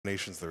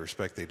donations the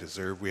respect they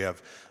deserve. We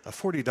have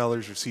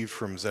 $40 received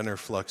from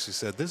Zenerflux, who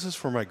said, "This is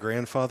for my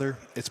grandfather.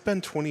 It's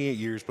been 28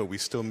 years, but we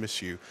still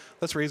miss you.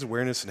 Let's raise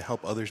awareness and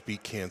help others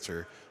beat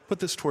cancer. Put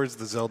this towards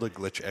the Zelda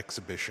Glitch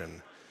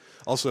exhibition."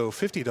 Also,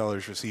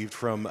 $50 received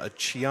from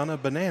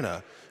Chiana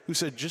Banana, who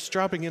said, "Just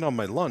dropping in on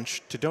my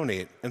lunch to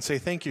donate and say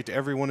thank you to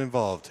everyone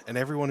involved and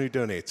everyone who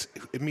donates.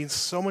 It means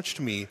so much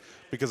to me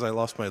because I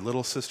lost my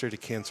little sister to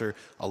cancer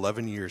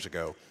 11 years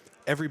ago.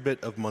 Every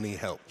bit of money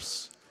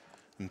helps."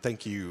 And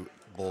thank you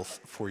both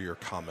for your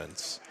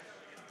comments.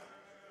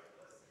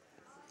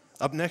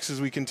 Up next,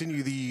 as we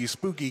continue the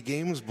spooky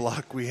games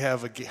block, we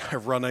have a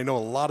run I know a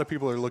lot of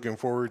people are looking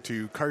forward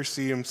to.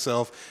 Carcy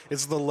himself.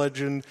 It's the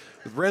legend.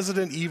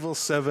 Resident Evil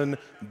 7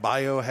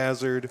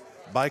 Biohazard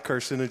by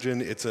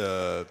Carcinogen. It's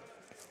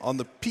on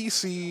the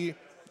PC,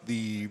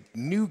 the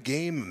new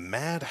game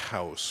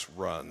Madhouse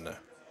run.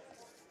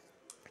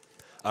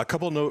 A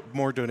couple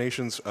more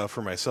donations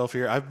for myself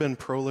here. I've been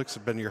Prolix,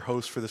 I've been your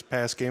host for this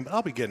past game, but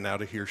I'll be getting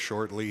out of here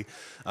shortly.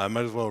 I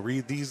might as well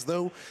read these,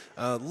 though.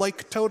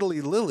 Like Totally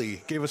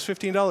Lily gave us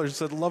 $15 and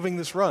said, "Loving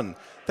this run.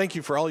 Thank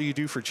you for all you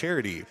do for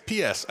charity.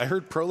 P.S. I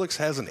heard Prolix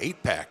has an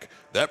 8-pack.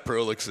 That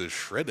Prolix is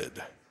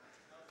shredded."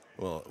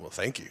 Well,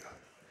 thank you.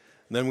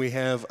 Then we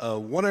have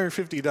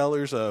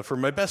 $150 for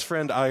my best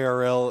friend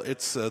IRL.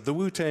 It's the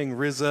Wu-Tang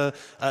RZA.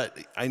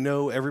 I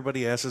know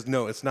everybody asks,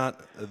 no, it's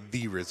not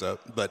the RZA,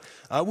 but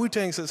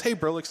Wu-Tang says, "Hey,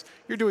 Brolix,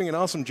 you're doing an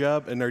awesome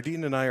job, and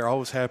Nardine and I are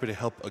always happy to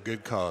help a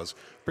good cause.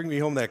 Bring me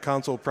home that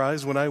console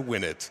prize when I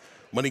win it.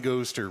 Money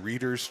goes to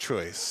Reader's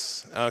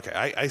Choice."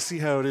 Okay, I see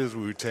how it is,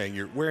 Wu-Tang.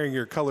 You're wearing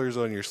your colors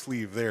on your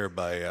sleeve there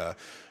by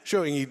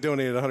showing you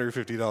donated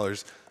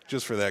 $150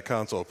 just for that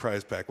console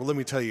prize pack. Well, let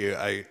me tell you,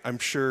 I'm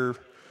sure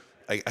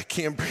I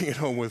can't bring it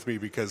home with me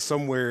because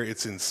somewhere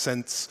it's in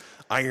Scent's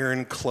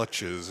iron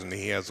clutches, and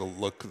he has a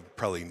look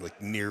probably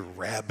like near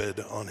rabid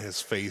on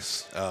his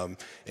face, and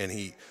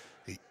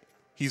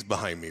he's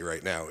behind me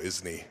right now,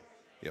 isn't he?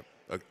 Yep.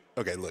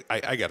 Okay, look,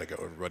 I gotta go,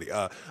 everybody.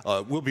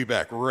 We'll be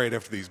back right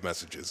after these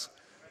messages.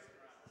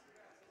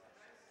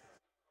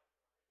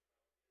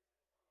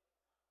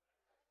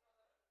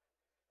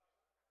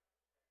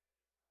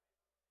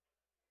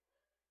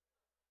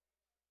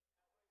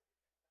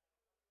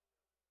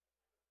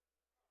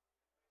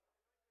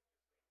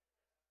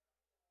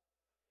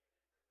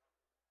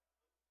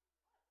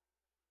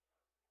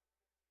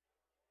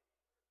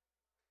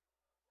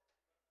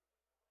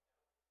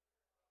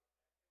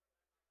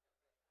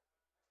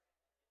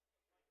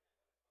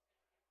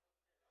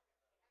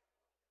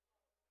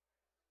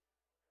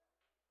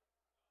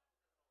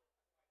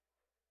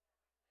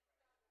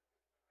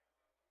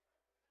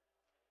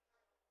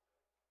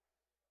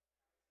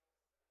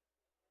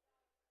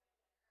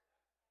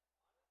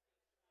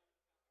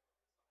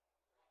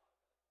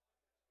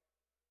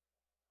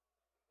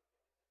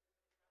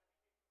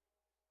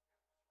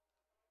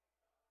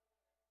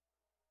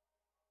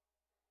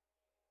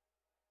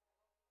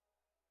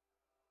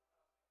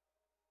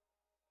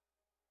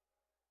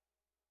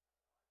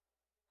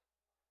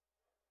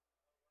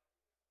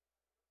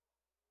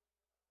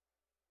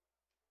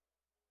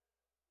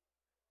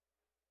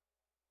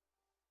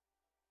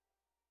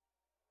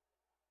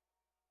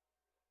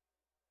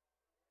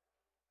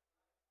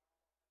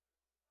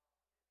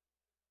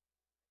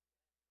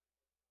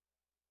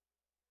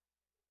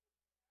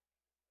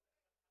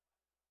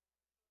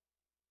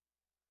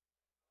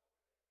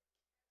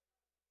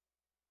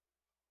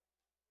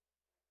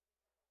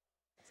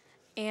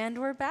 And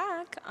we're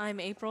back. I'm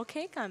April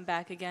Cake. I'm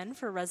back again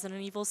for Resident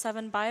Evil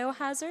 7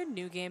 Biohazard,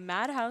 new game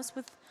Madhouse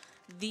with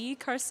the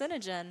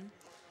Carcinogen.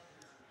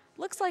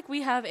 Looks like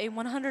we have a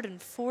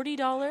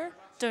 $140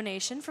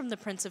 donation from the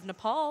Prince of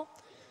Nepal.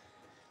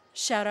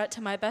 Shout out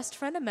to my best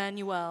friend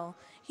Emmanuel.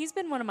 He's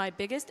been one of my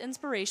biggest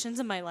inspirations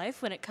in my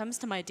life when it comes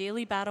to my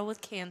daily battle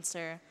with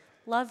cancer.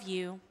 Love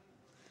you.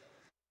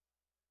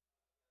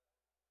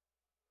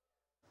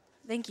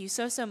 Thank you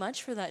so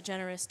much for that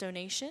generous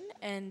donation.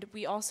 And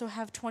we also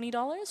have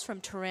 $20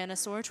 from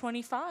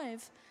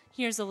Tyrannosaur25.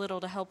 Here's a little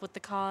to help with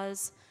the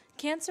cause.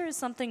 Cancer is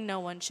something no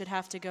one should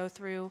have to go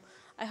through.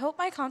 I hope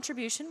my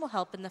contribution will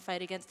help in the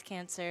fight against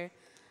cancer.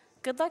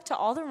 Good luck to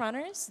all the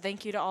runners.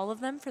 Thank you to all of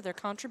them for their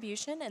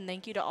contribution, and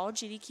thank you to all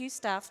GDQ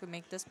staff who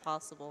make this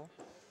possible.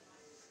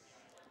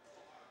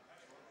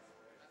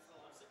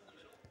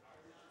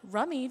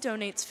 Rummy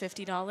donates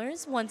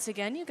 $50. Once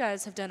again, you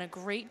guys have done a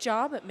great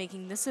job at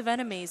making this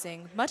event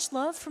amazing. Much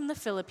love from the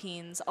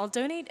Philippines. I'll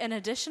donate an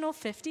additional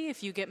 $50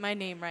 if you get my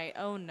name right.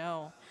 Oh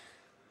no.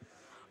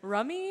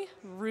 Rummy?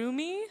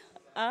 Rumi?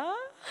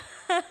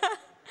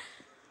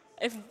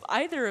 If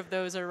either of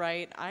those are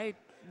right, I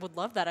would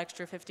love that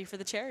extra $50 for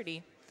the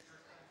charity.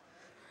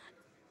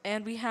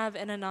 And we have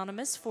an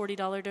anonymous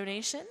 $40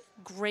 donation.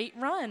 Great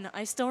run.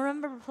 I still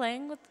remember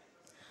playing with...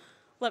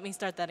 Let me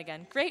start that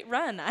again. Great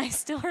run. I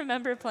still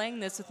remember playing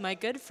this with my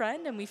good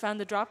friend, and we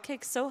found the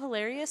dropkick so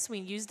hilarious we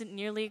used it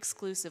nearly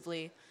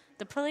exclusively.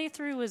 The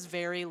playthrough was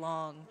very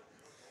long.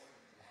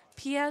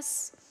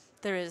 P.S.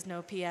 There is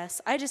no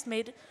P.S. I just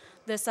made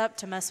this up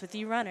to mess with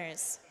you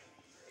runners.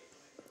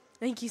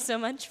 Thank you so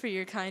much for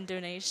your kind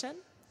donation.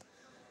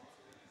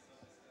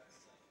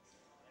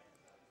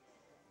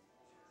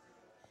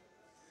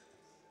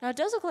 Now, it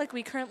does look like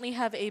we currently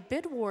have a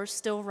bid war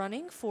still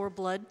running for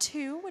Blood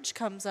 2, which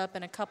comes up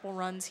in a couple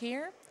runs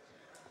here.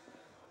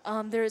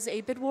 There is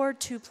a bid war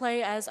to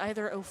play as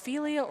either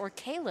Ophelia or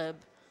Caleb.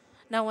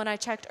 Now, when I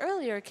checked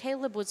earlier,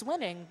 Caleb was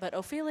winning, but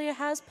Ophelia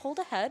has pulled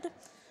ahead,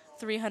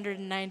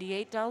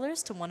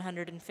 $398 to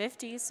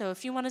 $150. So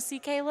if you want to see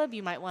Caleb,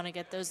 you might want to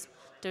get those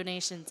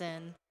donations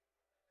in.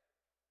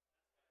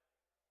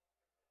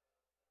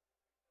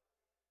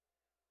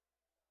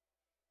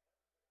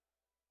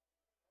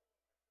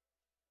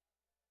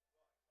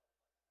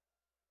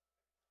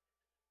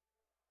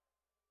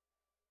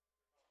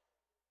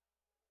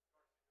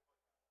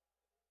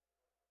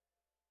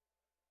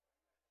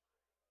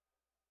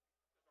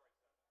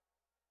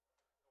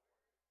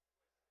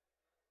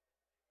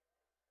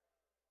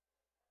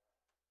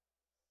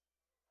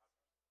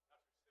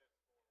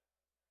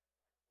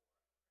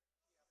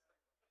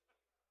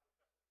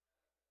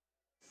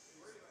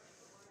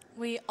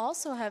 We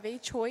also have a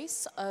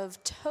choice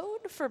of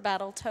Toad for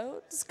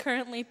Battletoads.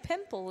 Currently,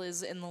 Pimple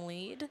is in the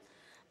lead,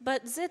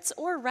 but Zitz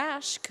or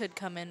Rash could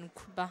come in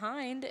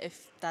behind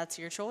if that's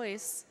your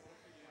choice.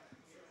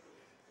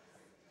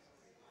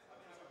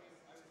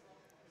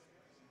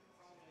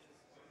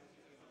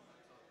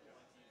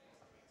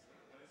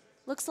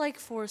 Looks like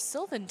for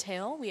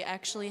Sylvantail, we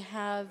actually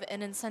have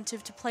an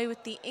incentive to play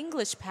with the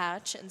English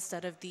patch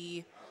instead of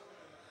the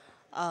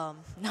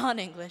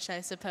non-English,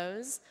 I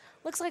suppose.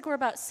 Looks like we're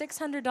about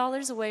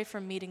 $600 away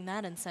from meeting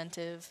that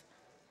incentive.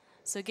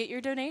 So get your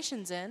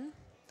donations in.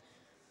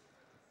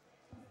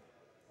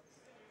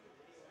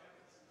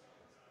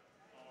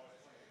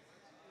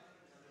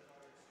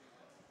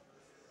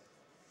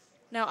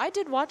 Now, I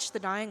did watch the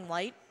Dying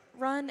Light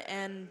run,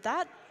 and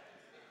that,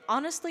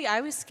 honestly, I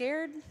was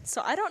scared.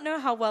 So I don't know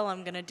how well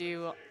I'm going to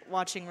do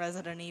watching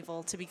Resident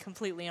Evil, to be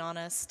completely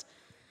honest.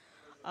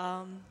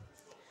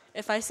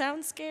 If I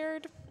sound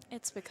scared,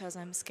 it's because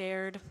I'm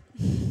scared.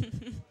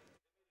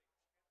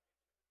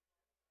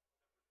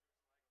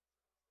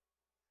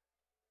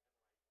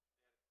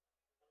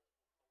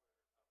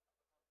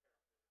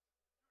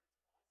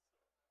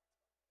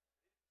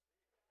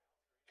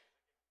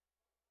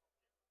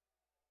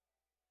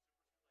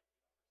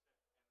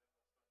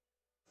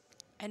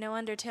 I know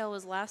Undertale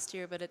was last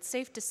year, but it's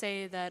safe to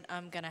say that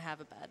I'm going to have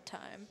a bad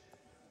time.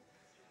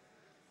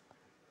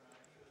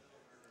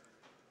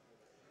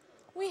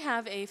 We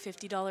have a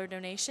 $50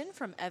 donation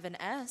from Evan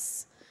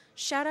S.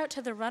 Shout out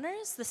to the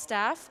runners, the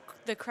staff,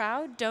 the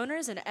crowd,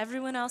 donors, and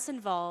everyone else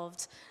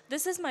involved.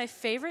 This is my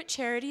favorite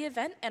charity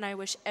event, and I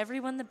wish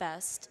everyone the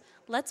best.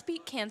 Let's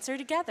beat cancer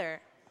together.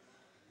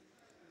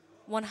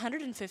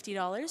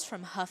 $150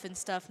 from Huff and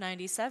Stuff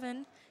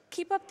 97.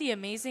 Keep up the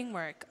amazing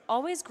work.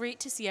 Always great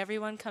to see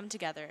everyone come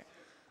together.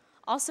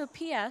 Also,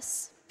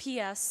 P.S.,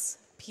 P.S.,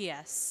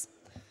 P.S.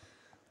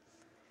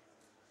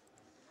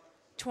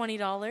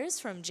 $20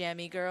 from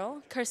Jammy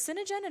Girl.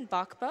 Carcinogen and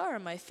Bakba are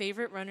my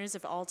favorite runners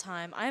of all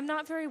time. I am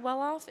not very well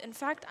off. In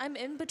fact, I'm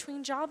in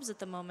between jobs at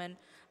the moment.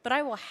 But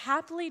I will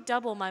happily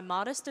double my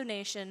modest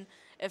donation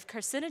if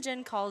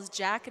Carcinogen calls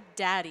Jack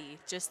Daddy,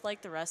 just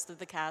like the rest of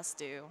the cast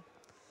do.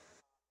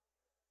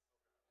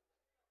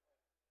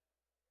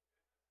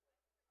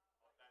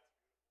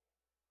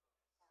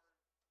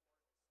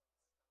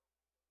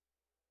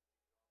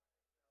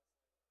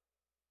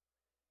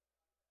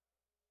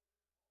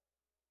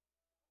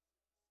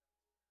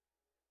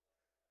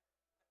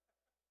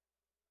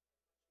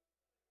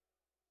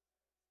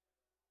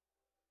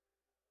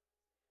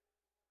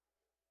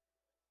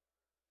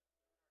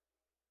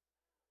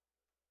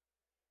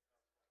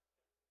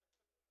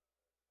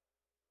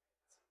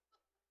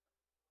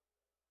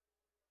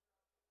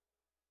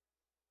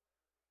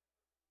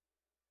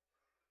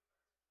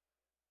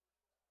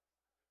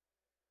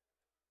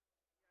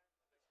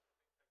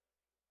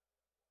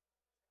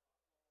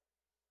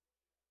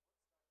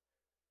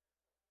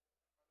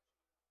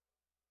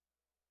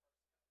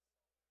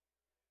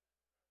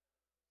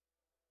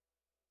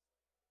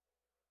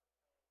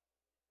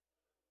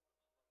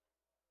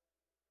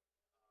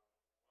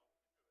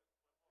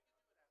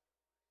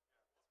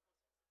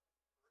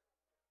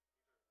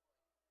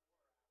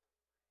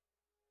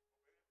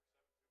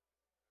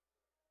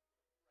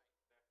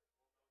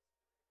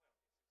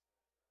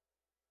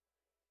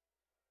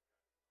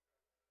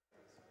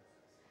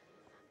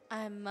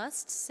 I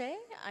must say,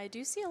 I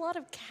do see a lot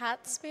of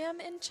cat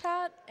spam in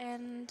chat,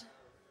 and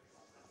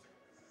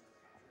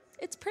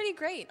it's pretty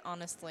great,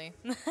 honestly.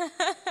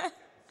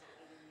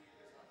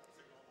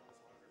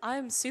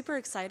 I'm super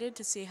excited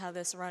to see how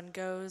this run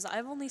goes.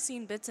 I've only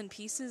seen bits and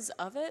pieces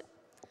of it,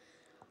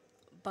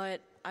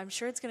 but I'm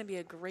sure it's going to be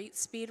a great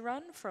speed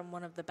run from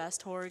one of the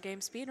best horror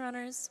game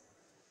speedrunners.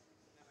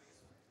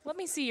 Let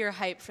me see your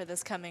hype for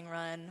this coming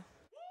run.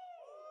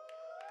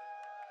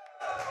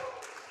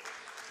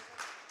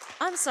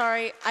 I'm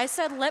sorry, I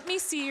said let me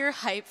see your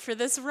hype for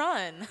this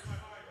run.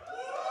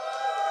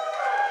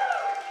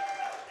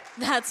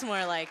 That's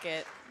more like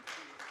it.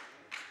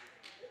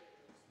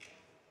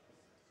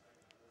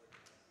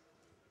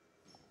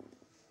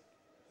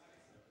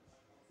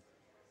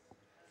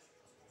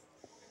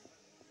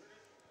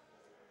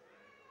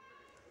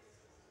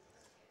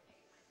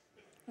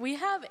 We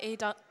have a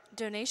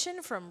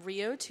donation from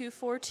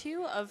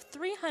Rio242 of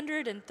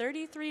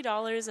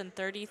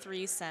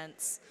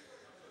 $333.33.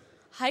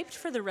 Hyped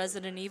for the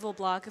Resident Evil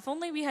block. If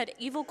only we had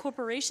evil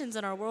corporations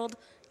in our world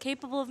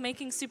capable of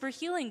making super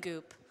healing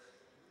goop.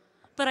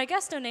 But I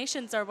guess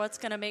donations are what's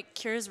going to make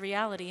cures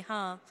reality,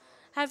 huh?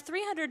 Have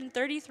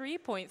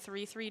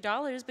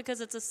 $333.33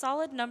 because it's a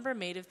solid number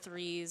made of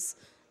threes.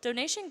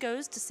 Donation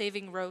goes to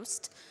saving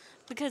Roast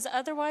because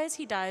otherwise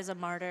he dies a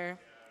martyr.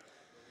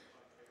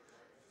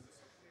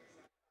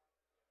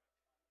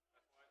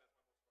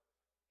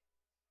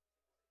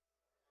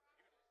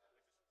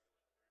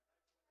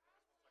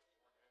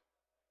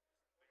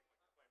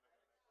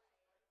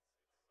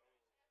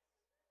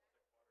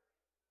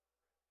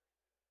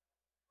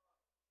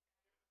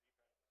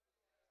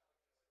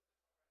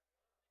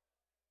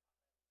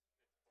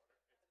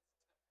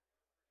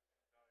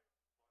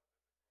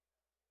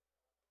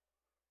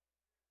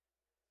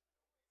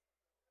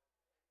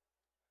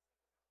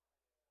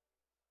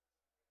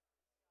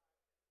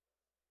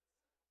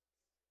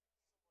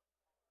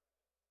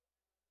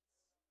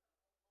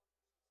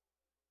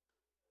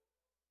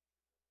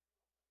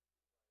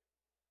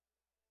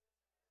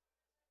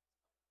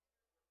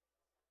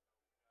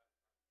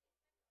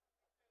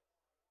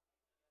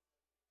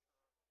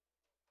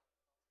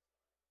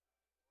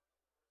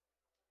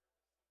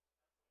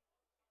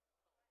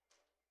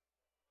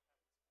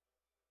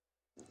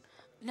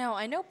 Now,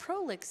 I know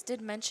Prolix did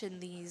mention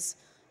these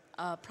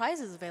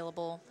prizes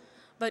available,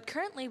 but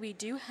currently we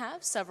do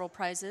have several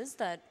prizes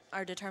that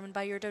are determined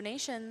by your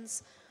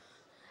donations.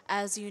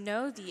 As you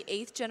know, the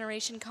 8th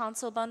generation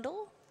console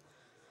bundle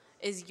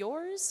is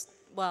yours.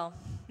 Well,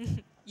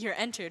 you're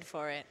entered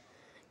for it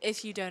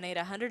if you donate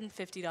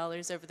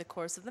 $150 over the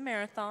course of the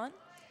marathon,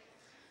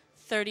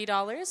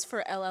 $30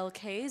 for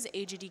LLK's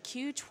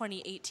AGDQ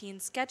 2018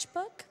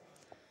 sketchbook.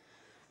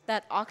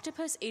 That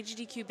Octopus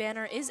AGDQ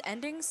banner is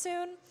ending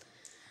soon.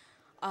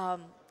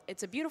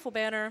 It's a beautiful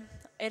banner.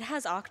 It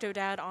has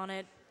Octodad on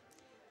it.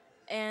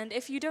 And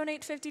if you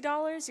donate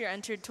 $50, you're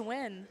entered to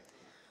win.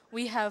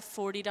 We have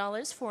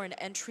 $40 for an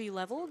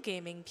entry-level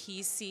gaming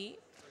PC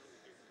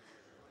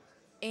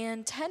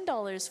and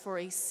 $10 for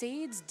a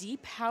Sades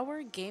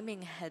D-Power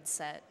gaming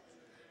headset.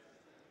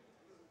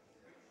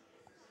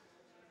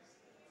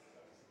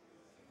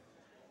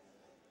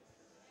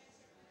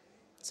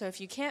 So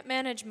if you can't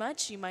manage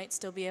much, you might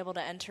still be able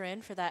to enter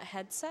in for that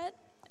headset.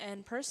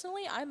 And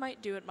personally, I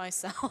might do it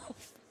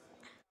myself.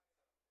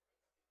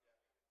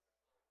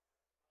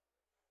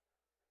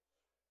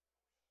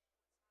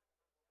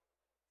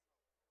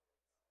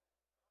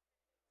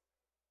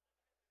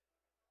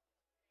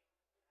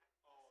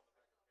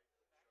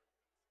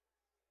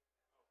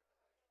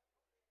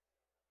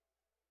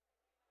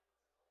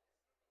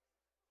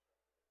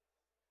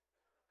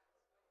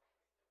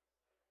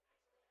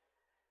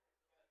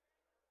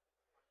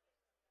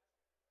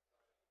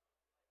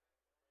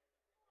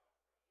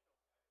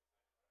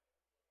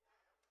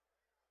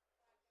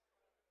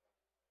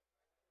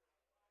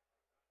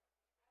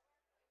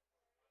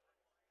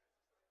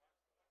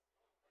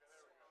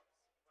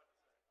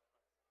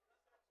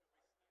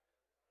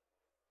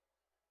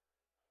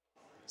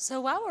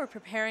 So while we're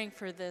preparing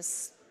for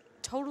this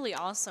totally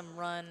awesome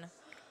run,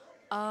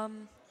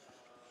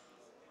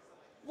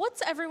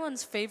 what's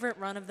everyone's favorite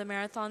run of the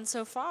marathon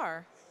so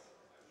far?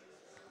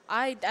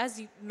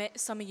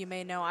 Some of you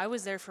may know, I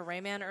was there for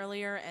Rayman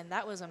earlier, and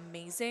that was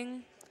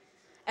amazing.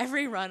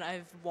 Every run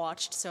I've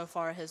watched so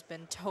far has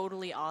been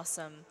totally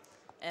awesome,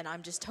 and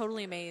I'm just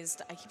totally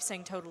amazed. I keep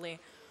saying totally,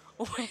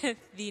 with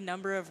the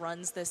number of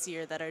runs this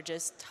year that are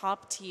just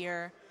top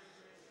tier.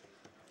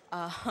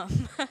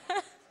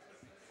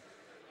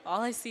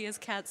 All I see is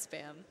cat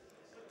spam.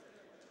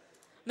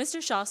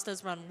 Mr.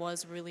 Shasta's run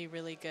was really,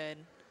 really good.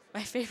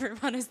 My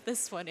favorite one is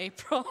this one,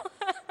 April.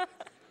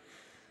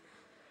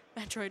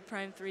 Metroid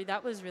Prime 3,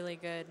 that was really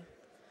good.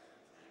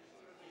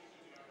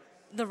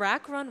 The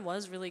rack run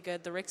was really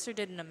good. The Rixer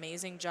did an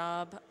amazing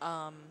job.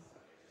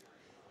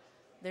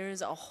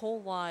 There's a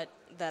whole lot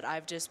that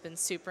I've just been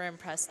super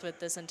impressed with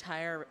this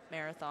entire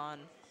marathon.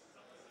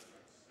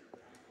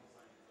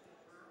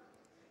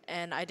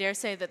 And I dare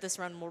say that this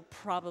run will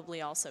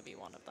probably also be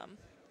one of them.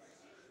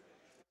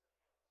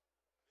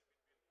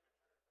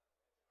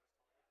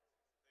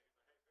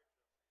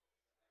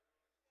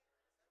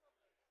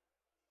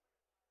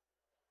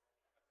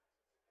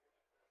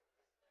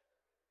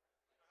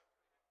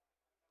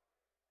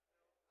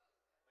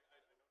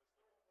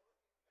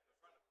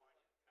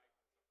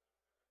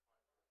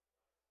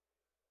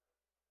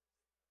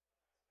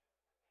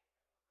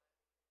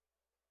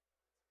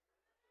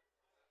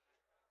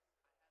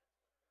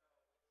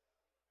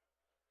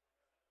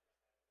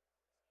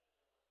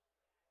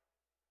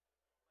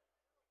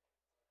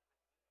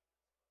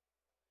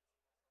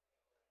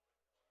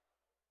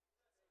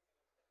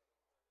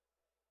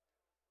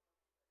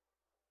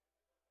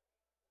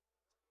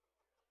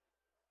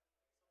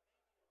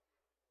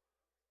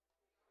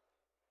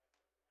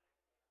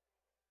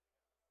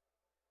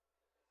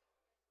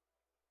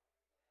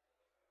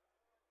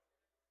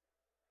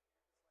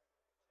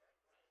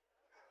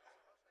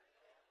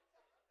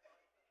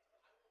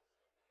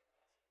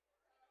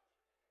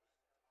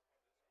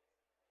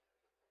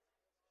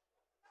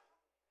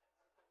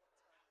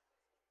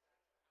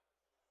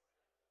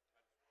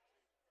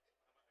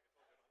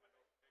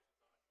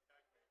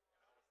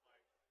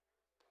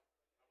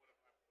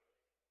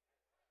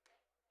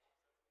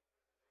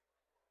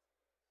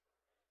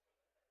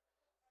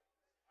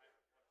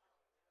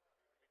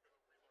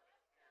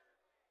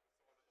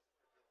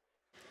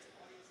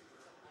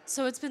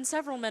 So it's been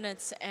several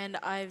minutes, and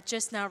I've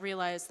just now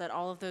realized that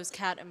all of those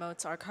cat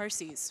emotes are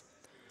Carcies.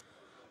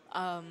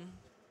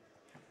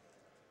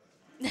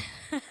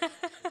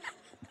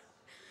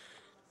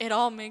 It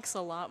all makes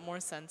a lot more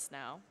sense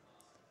now.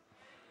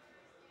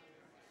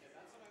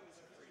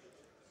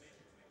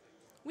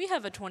 We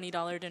have a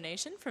 $20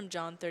 donation from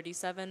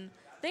John37.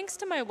 Thanks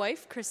to my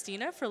wife,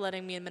 Christina, for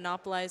letting me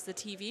monopolize the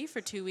TV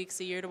for 2 weeks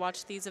a year to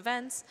watch these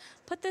events.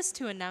 Put this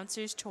to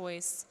announcer's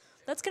choice.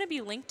 That's going to be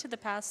linked to the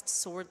past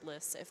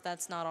swordless, if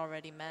that's not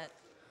already met.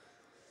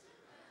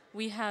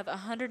 We have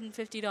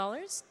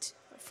 $150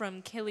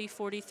 from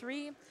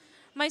Killy43.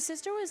 My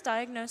sister was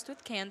diagnosed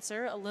with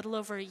cancer a little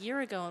over a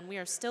year ago, and we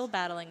are still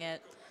battling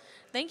it.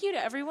 Thank you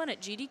to everyone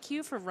at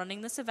GDQ for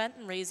running this event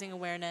and raising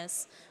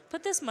awareness.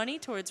 Put this money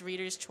towards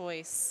Reader's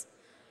Choice.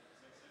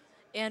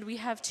 And we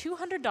have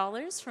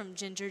 $200 from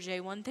Ginger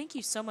J1. Thank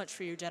you so much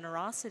for your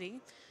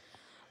generosity.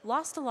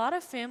 Lost a lot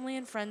of family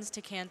and friends to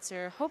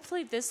cancer.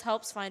 Hopefully this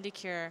helps find a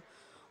cure.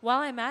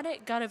 While I'm at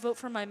it, gotta vote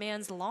for my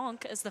man's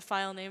Lonk as the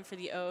file name for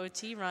the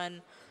OOT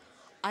run.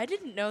 I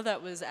didn't know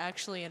that was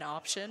actually an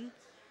option,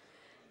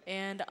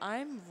 and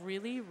I'm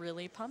really,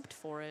 really pumped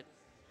for it.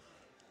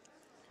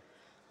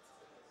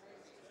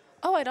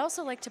 Oh, I'd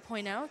also like to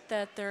point out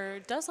that there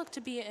does look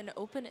to be an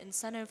open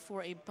incentive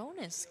for a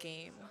bonus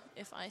game,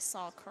 if I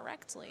saw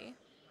correctly.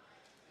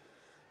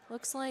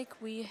 Looks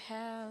like we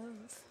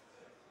have...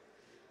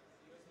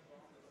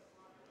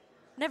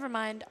 Never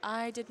mind,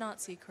 I did not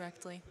see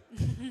correctly.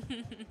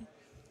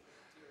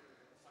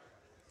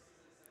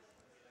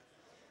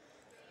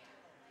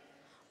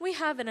 We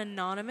have an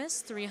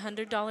anonymous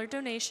 $300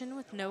 donation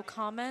with no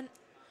comment.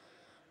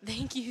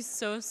 Thank you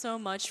so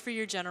much for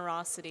your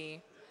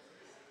generosity.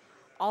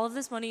 All of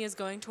this money is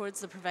going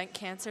towards the Prevent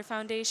Cancer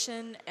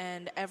Foundation,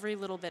 and every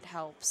little bit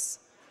helps.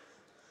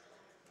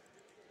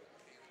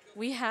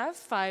 We have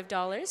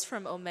 $5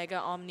 from Omega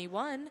Omni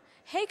 1.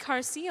 Hey,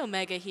 Carcy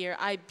Omega here.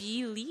 I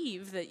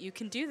believe that you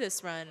can do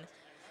this run.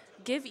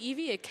 Give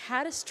Evie a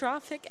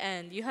catastrophic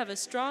end. You have a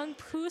strong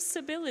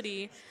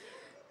possibility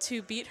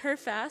to beat her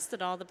fast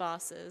at all the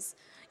bosses.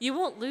 You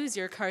won't lose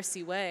your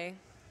Carcy way.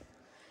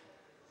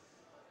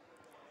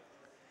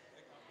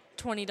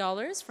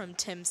 $20 from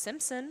Tim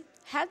Simpson.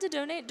 Had to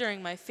donate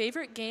during my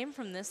favorite game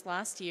from this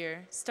last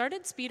year.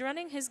 Started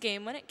speedrunning his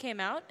game when it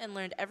came out and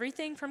learned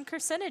everything from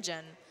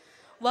Carcinogen.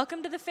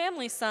 Welcome to the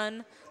family,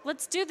 son.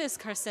 Let's do this,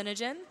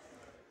 Carcinogen.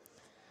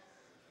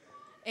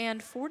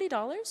 And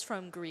 $40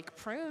 from Greek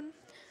Prune.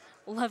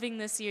 Loving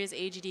this year's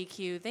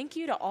AGDQ. Thank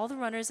you to all the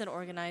runners and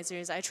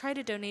organizers. I try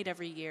to donate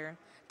every year.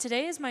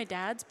 Today is my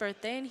dad's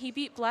birthday and he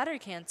beat bladder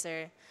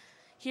cancer.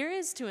 Here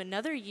is to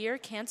another year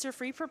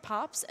cancer-free for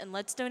Pops, and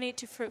let's donate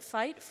to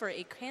fight for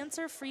a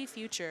cancer-free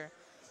future.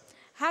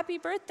 Happy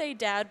birthday,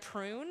 Dad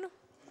Prune.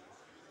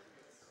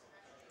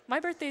 My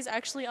birthday is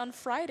actually on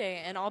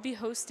Friday, and I'll be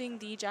hosting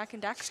the Jack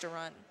and Daxter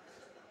run.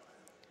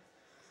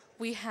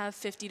 We have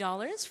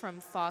 $50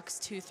 from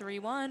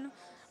Fox231.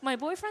 My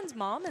boyfriend's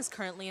mom is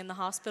currently in the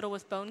hospital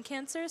with bone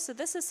cancer, so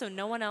this is so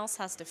no one else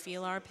has to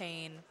feel our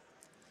pain.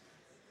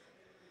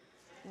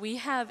 We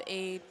have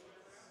a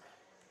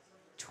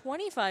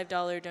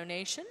 $25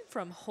 donation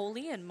from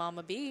Holy and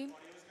Mama B.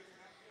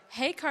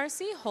 Hey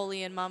Carcy,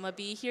 Holy and Mama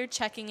B here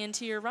checking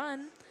into your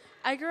run.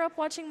 I grew up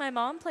watching my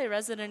mom play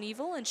Resident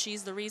Evil, and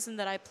she's the reason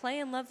that I play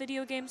and love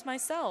video games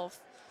myself.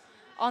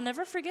 I'll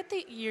never forget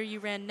the year you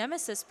ran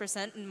Nemesis %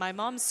 and my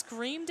mom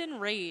screamed in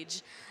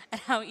rage at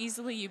how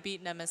easily you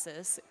beat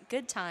Nemesis.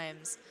 Good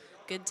times.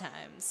 Good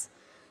times.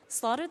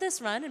 Slaughter this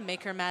run and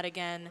make her mad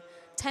again.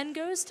 10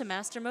 goes to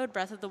Master Mode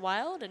Breath of the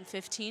Wild, and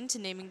 15 to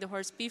naming the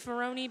horse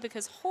Beefaroni,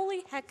 because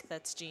holy heck,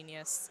 that's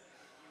genius.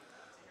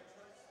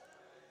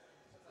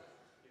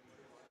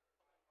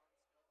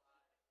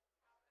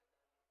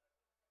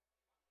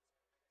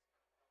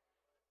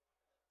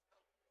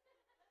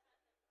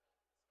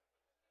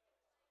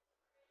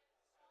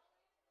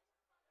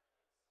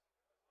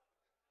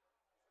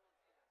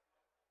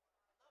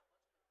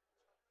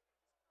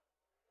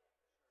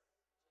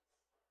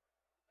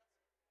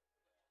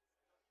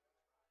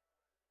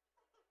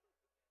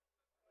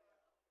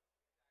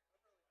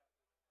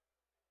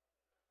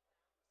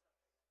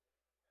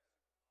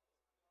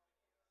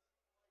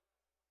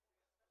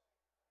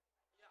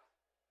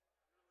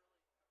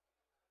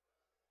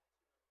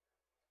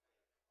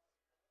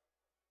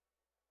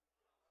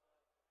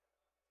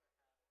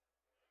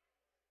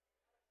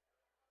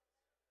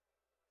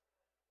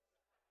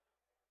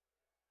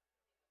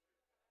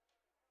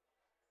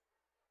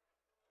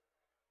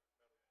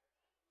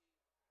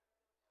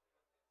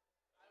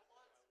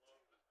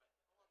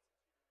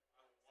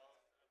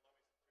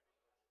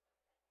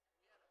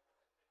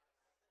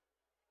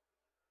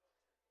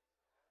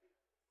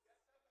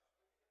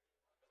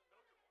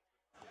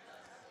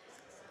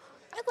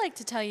 I'd like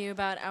to tell you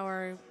about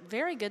our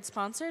very good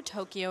sponsor,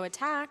 Tokyo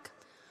Attack.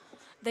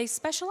 They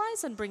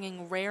specialize in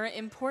bringing rare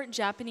import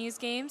Japanese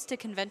games to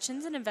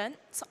conventions and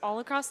events all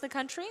across the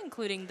country,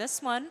 including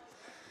this one.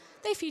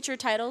 They feature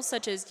titles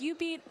such as You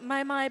Beat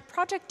My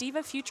Project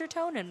Diva Future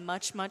Tone, and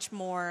much, much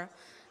more.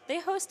 They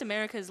host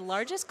America's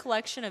largest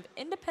collection of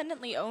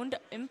independently owned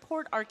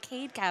import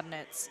arcade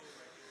cabinets.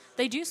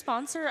 They do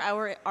sponsor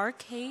our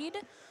arcade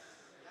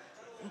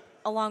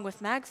along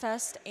with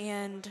MagFest,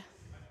 and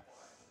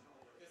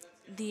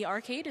the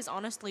arcade is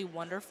honestly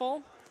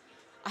wonderful.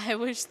 I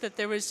wish that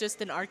there was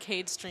just an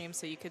arcade stream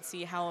so you could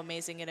see how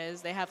amazing it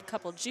is. They have a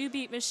couple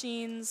Ju-Beat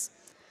machines.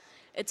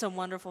 It's a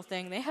wonderful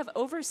thing. They have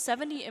over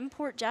 70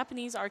 import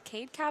Japanese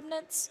arcade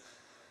cabinets.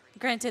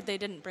 Granted, they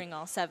didn't bring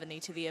all 70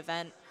 to the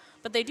event,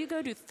 but they do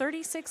go to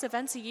 36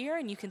 events a year,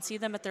 and you can see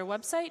them at their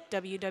website,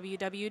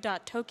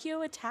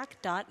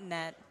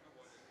 www.tokyoattack.net.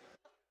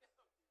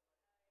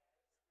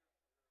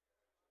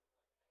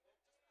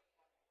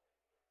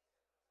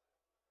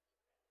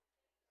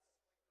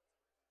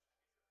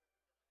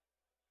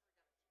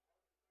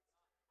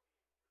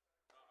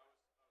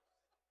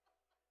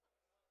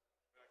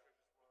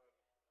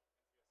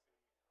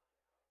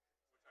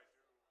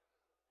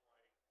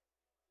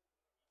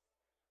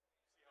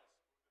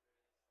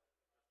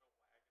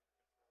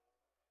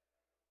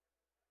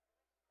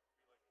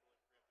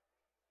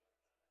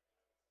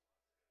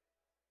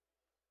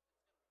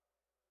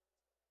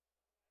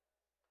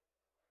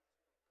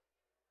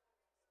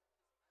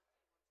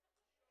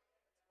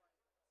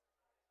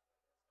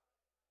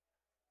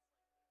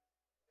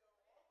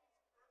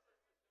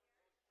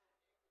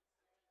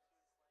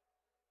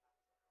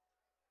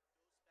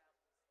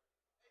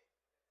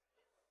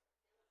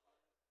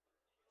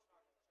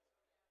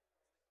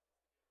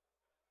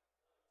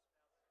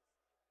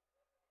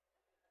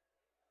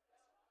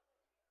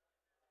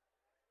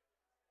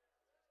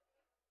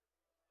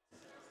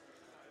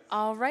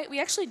 All right, we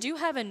actually do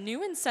have a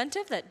new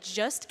incentive that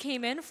just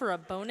came in for a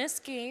bonus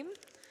game.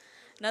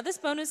 Now, this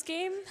bonus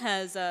game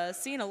has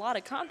seen a lot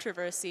of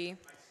controversy.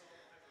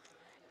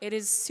 It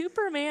is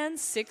Superman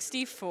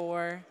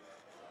 64.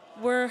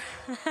 We're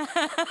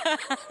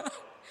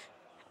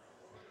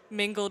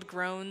mingled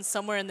groans.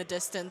 Somewhere in the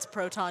distance,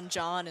 Proton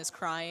John is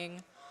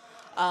crying.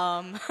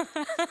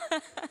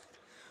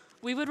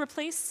 We would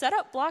replace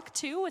Setup Block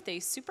 2 with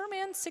a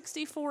Superman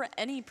 64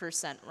 any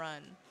percent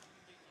run.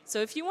 So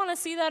if you want to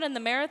see that in the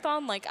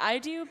marathon like I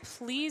do,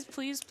 please,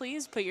 please,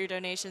 please put your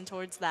donation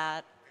towards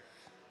that.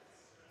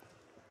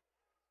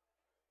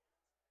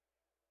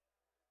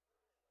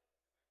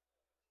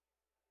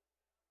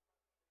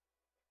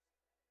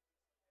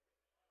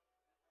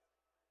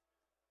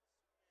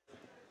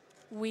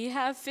 We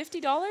have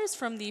 $50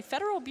 from the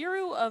Federal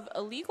Bureau of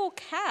Illegal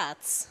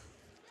Cats.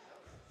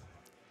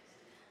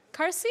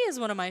 Carcy is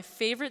one of my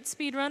favorite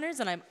speedrunners,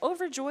 and I'm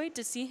overjoyed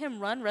to see him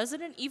run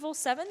Resident Evil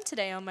 7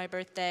 today on my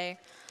birthday.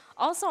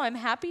 Also, I'm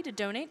happy to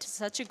donate to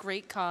such a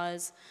great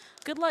cause.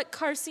 Good luck,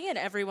 Carcy, and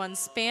everyone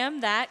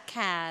spam that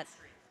cat.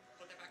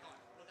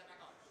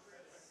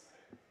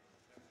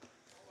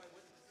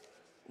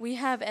 We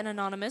have an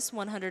anonymous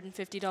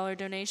 $150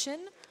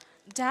 donation.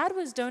 Dad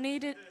was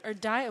donated, or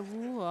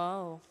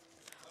whoa.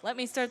 Let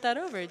me start that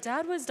over.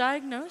 Dad was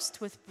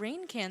diagnosed with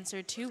brain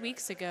cancer 2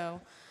 weeks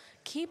ago.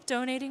 Keep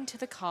donating to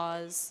the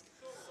cause.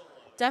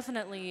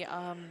 Definitely,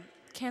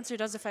 cancer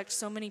does affect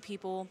so many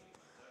people,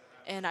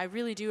 and I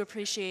really do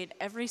appreciate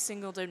every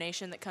single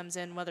donation that comes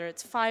in, whether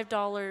it's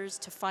 $5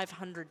 to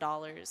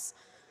 $500.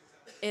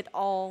 It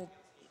all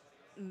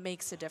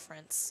makes a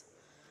difference.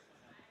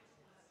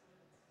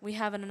 We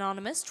have an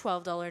anonymous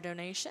 $12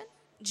 donation.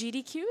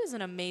 GDQ is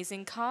an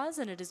amazing cause,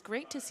 and it is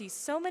great to see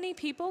so many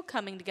people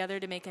coming together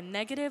to make a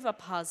negative a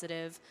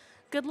positive.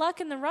 Good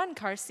luck in the run,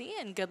 Carcy,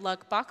 and good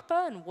luck,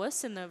 Bakba and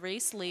Wuss, in the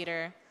race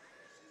later.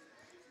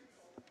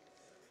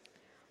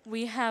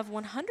 We have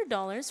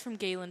 $100 from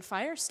Galen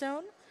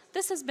Firestone.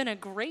 This has been a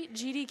great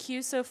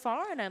GDQ so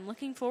far, and I'm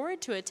looking forward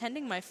to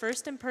attending my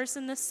first in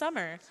person this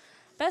summer.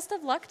 Best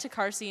of luck to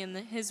Carcy in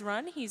his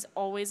run. He's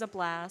always a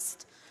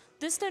blast.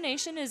 This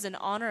donation is in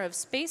honor of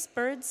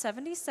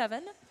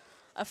Spacebird77,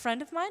 a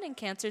friend of mine and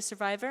cancer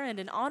survivor, and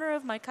in honor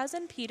of my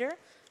cousin Peter,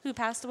 who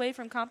passed away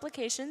from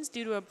complications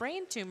due to a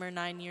brain tumor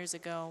 9 years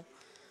ago.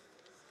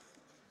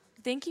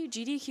 Thank you,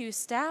 GDQ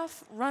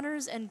staff,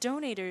 runners, and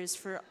donators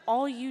for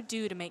all you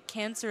do to make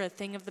cancer a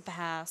thing of the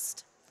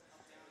past.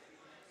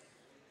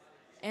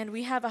 And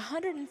we have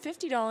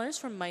 $150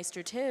 from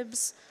Meister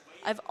Tibbs.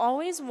 I've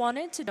always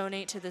wanted to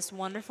donate to this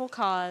wonderful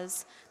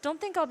cause. Don't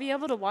think I'll be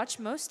able to watch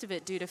most of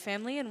it due to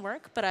family and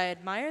work, but I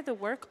admire the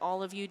work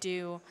all of you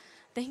do.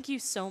 Thank you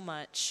so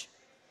much.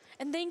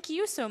 And thank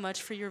you so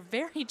much for your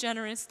very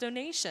generous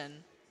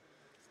donation.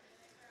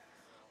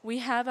 We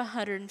have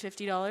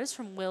 $150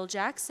 from Will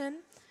Jackson.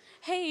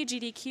 Hey,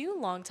 GDQ,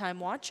 longtime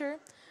watcher.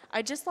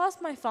 I just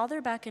lost my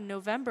father back in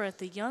November at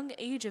the young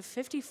age of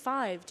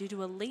 55 due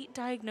to a late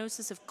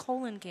diagnosis of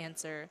colon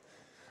cancer.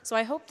 So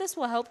I hope this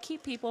will help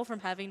keep people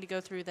from having to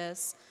go through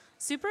this.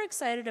 Super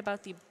excited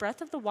about the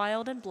Breath of the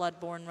Wild and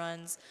Bloodborne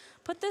runs.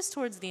 Put this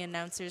towards the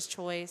announcer's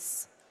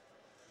choice.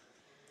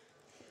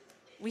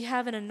 We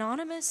have an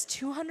anonymous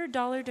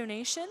 $200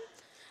 donation.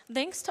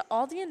 Thanks to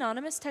all the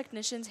anonymous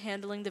technicians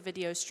handling the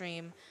video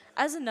stream.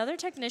 As another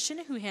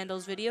technician who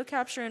handles video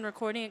capture and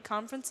recording at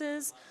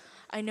conferences,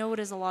 I know it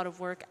is a lot of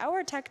work.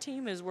 Our tech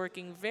team is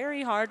working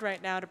very hard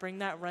right now to bring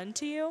that run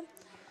to you.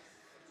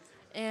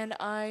 And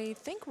I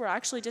think we're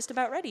actually just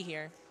about ready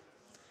here.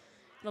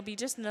 It'll be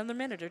just another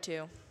minute or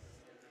two.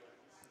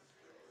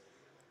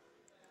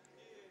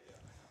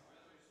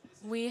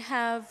 We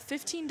have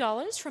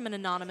 $15 from an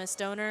anonymous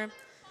donor.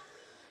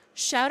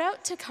 Shout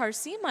out to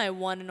Carcy, my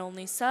one and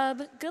only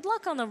sub. Good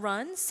luck on the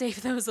run.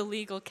 Save those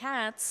illegal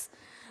cats.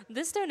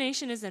 This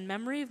donation is in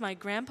memory of my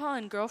grandpa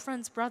and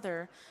girlfriend's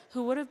brother,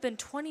 who would have been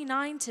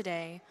 29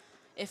 today,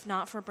 if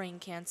not for brain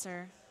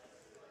cancer.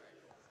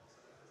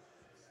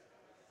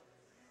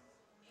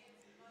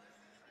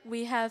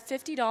 We have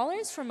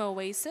 $50 from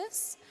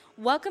Oasis.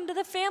 Welcome to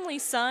the family,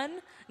 son.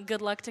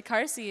 Good luck to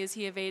Carcy as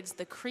he evades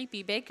the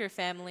creepy Baker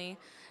family.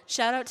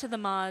 Shout out to the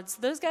mods.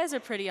 Those guys are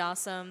pretty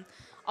awesome.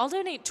 I'll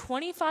donate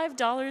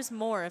 $25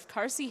 more if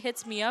Carcy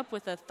hits me up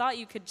with a thought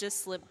you could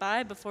just slip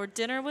by before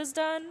dinner was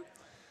done.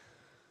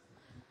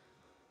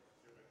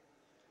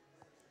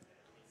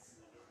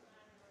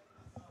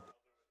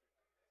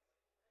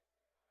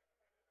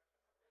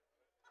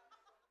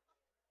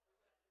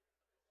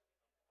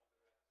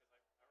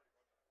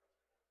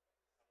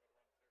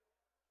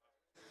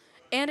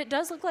 And it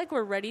does look like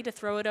we're ready to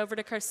throw it over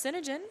to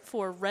Carcinogen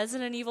for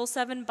Resident Evil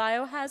 7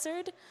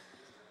 Biohazard,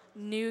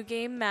 new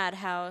game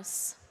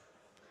Madhouse.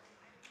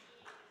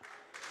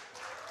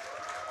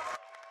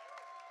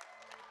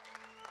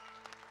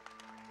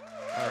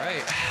 All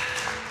right.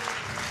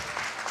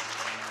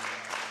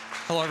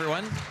 Hello,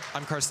 everyone.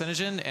 I'm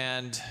Carcinogen,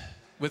 and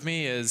with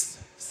me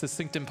is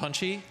Succinct and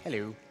Punchy.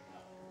 Hello.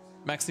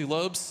 Maxi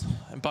Lobes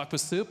and Bakwa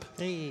Soup.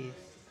 Hey.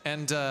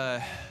 And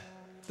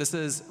this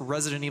is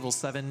Resident Evil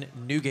 7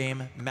 new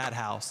game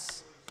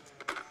Madhouse.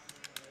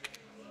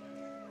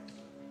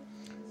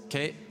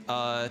 Okay.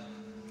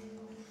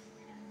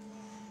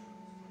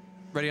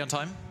 Ready on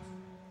time?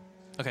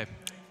 Okay.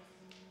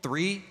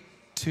 3,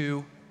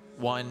 2,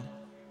 1,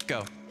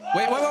 go.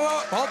 Wait.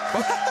 Oh.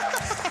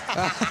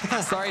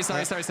 Sorry.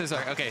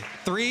 Okay.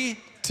 3,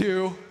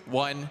 2,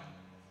 1,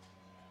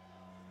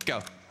 go.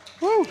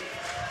 Woo!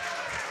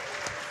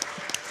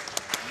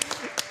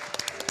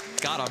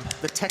 Got him.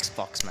 The text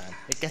box, man.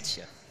 It gets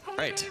you.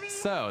 Right.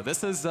 So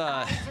this is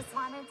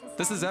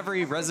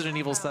every Resident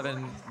Evil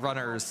 7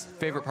 runner's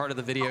favorite part of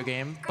the video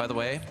game. By the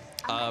way,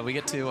 we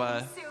get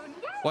to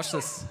watch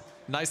this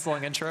nice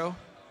long intro.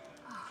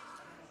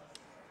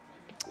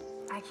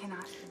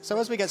 So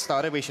as we get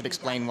started, we should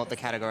explain what the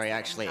category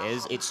actually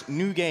is. It's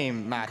New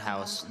Game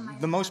Madhouse.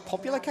 The most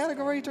popular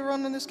category to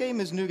run in this game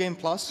is New Game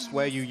Plus,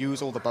 where you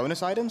use all the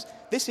bonus items.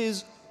 This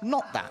is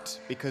not that,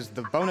 because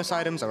the bonus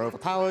items are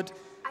overpowered,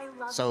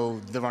 so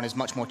the run is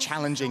much more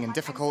challenging and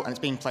difficult, and it's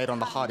being played on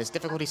the hardest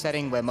difficulty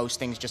setting, where most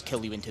things just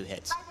kill you in 2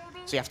 hits.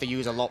 So you have to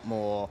use a lot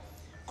more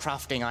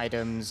crafting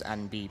items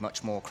and be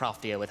much more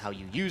craftier with how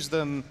you use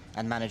them,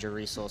 and manage your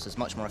resources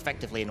much more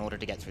effectively in order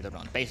to get through the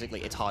run.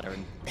 Basically, it's harder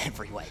in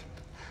every way.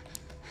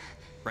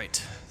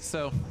 Right.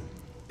 So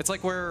it's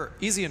like where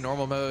easy and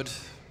normal mode,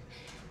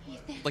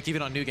 like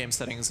even on new game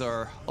settings,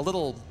 are a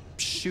little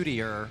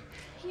shootier.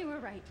 You were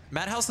right.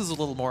 Madhouse is a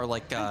little more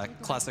like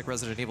classic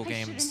Resident Evil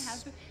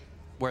games,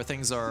 where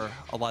things are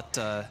a lot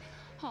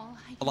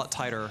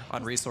tighter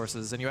on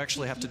resources, and you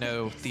actually have to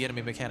know the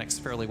enemy mechanics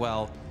fairly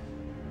well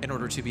in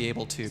order to be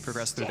able to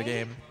progress through the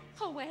game.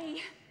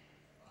 Away.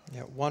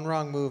 Yeah, one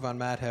wrong move on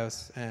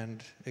Madhouse,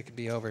 and it could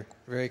be over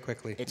very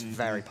quickly. It's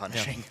very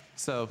punishing. Yeah.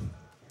 So,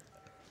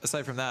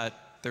 aside from that,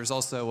 there's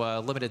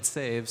also limited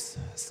saves.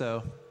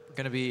 So, we're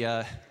going to be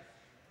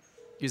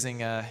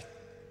using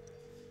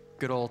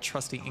good old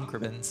trusty ink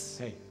ribbons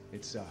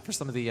for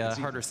some of the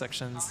harder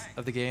sections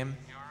of the game.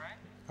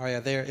 Oh yeah,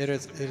 it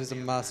is a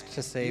must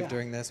to save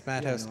during this.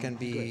 Madhouse can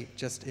be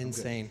just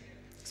insane,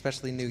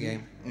 especially new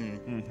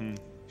game.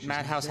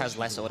 Madhouse has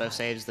less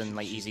autosaves than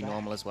like easy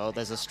normal as well.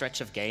 There's a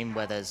stretch of game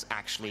where there's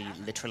actually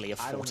literally a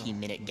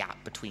 40-minute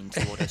gap between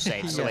 2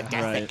 autosaves. So a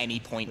death at any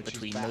point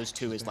between those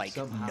two is like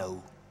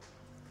no.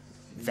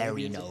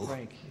 Very no.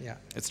 Yeah,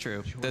 it's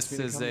true. This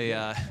is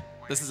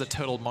a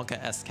total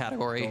Monka-esque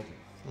category.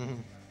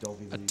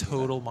 A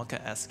total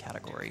Monka-esque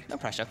category. No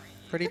pressure.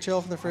 pretty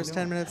chill for the first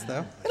 10 minutes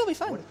though. It'll be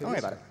fun. Don't worry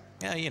about it.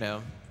 Yeah, you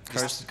know.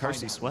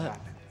 Carcy sweat.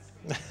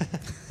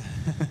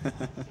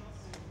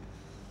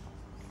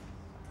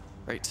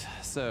 Right,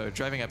 so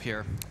driving up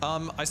here.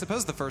 I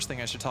suppose the first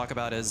thing I should talk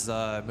about is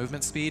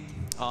movement speed.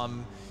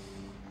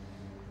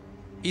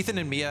 Ethan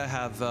and Mia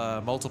have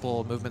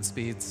multiple movement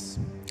speeds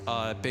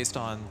based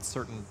on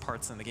certain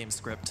parts in the game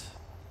script.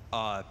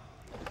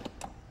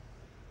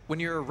 When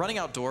you're running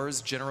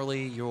outdoors,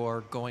 generally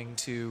you're going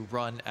to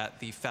run at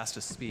the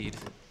fastest speed.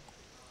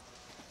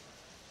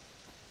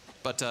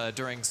 But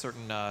during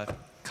certain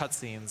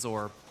cutscenes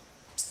or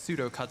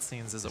pseudo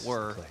cutscenes, as it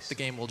were, the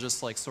game will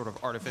just like sort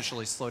of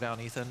artificially slow down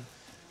Ethan.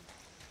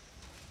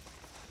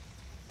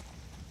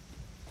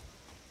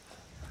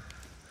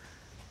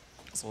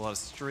 There's a lot of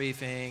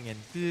strafing and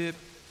beep.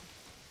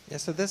 Yeah,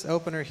 so this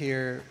opener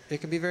here,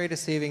 it can be very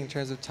deceiving in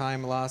terms of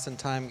time loss and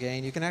time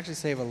gain. You can actually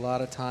save a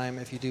lot of time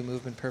if you do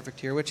movement perfect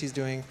here, which he's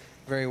doing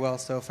very well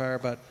so far,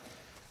 but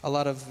a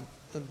lot of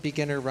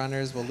beginner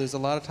runners will lose a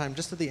lot of time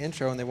just at the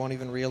intro and they won't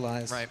even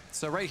realize. Right.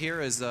 So right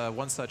here is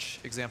one such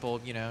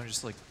example, you know,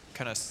 just like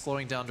kind of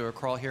slowing down to a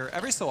crawl here.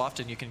 Every so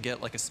often you can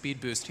get like a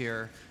speed boost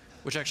here,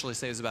 which actually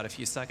saves about a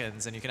few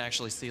seconds, and you can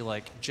actually see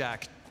like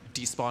Jack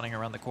despawning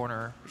around the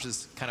corner, which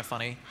is kind of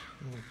funny.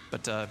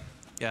 But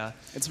yeah.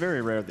 It's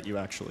very rare that you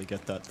actually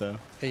get that, though.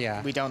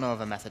 Yeah. We don't know of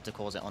a method to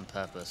cause it on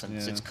purpose, and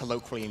it's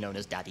colloquially known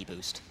as Daddy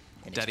Boost.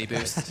 Daddy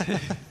Boost.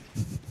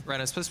 Right,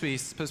 I'm supposed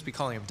to be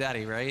calling him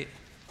Daddy, right?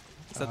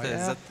 Is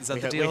that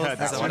the deal?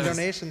 Extra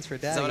donations for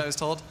Daddy. Is that what I was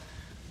told?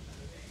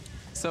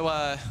 So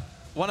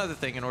one other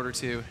thing, in order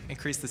to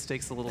increase the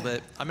stakes a little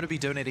bit, I'm going to be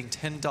donating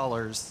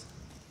 $10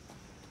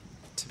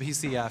 to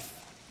BCF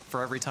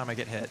for every time I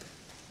get hit.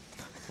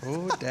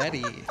 Oh,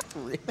 Daddy.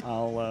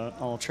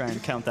 I'll try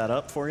and count that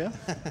up for you.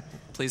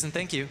 Please and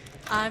thank you.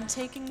 I'm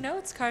taking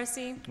notes,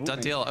 Carsey. Done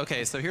deal.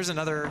 Okay, so here's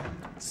another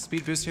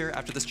speed boost here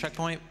after this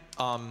checkpoint.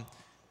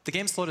 The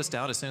game slowed us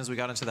down as soon as we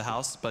got into the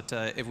house, but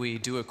if we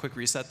do a quick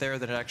reset there,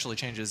 then it actually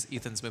changes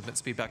Ethan's movement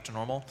speed back to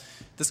normal.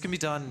 This can be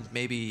done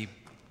maybe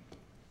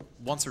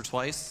once or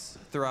twice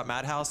throughout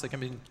Madhouse. It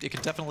can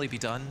definitely be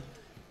done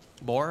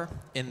more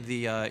in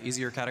the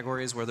easier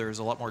categories where there's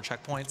a lot more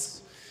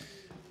checkpoints.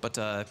 But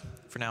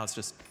for now, it's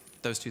just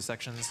those two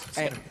sections.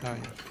 And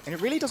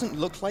it really doesn't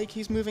look like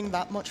he's moving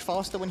that much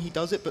faster when he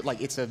does it, but like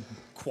it's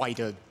quite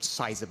a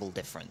sizable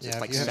difference. Yeah,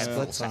 it's like if you have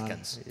several splits on,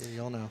 seconds.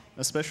 you'll know.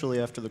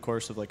 Especially after the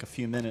course of like a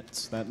few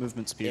minutes, that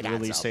movement speed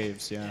really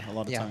saves, a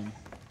lot of time.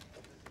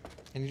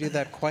 And you do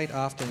that quite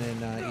often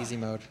in easy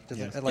mode.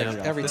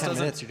 Every 10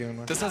 minutes you're doing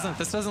one. This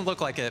doesn't look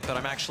like it, but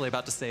I'm actually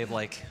about to save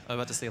like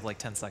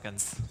 10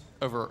 seconds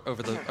over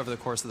the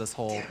course of this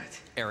whole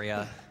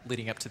area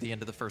leading up to the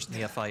end of the first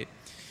Nia fight.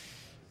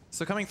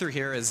 So coming through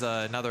here is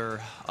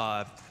another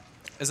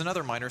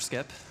minor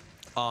skip.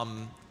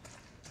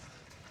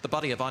 The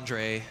body of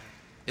Andre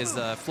is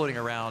floating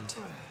around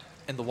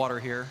in the water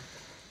here.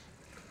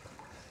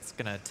 It's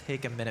gonna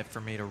take a minute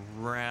for me to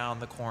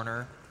round the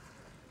corner.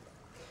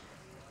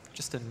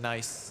 Just a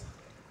nice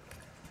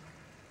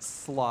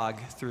slog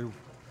through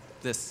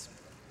this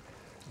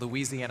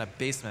Louisiana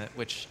basement,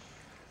 which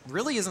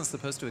really isn't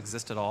supposed to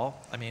exist at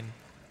all. I mean,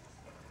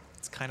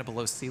 it's kind of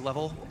below sea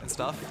level and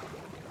stuff.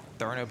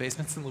 There are no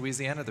basements in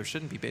Louisiana. There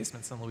shouldn't be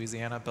basements in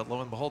Louisiana, but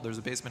lo and behold, there's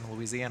a basement in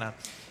Louisiana.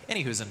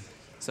 Anywhoozin.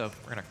 So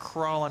we're gonna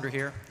crawl under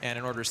here, and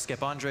in order to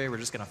skip Andre, we're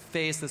just gonna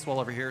face this wall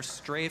over here,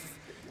 strafe.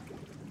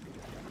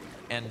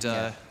 And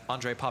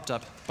Andre popped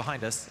up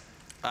behind us.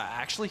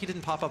 Actually, he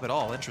didn't pop up at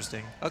all.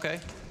 Interesting. Okay.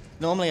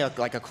 Normally,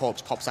 like a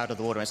corpse pops out of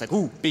the water and it's like,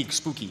 ooh, big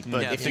spooky.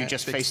 But if you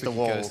just face the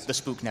wall, the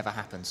spook never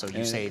happens, so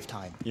you save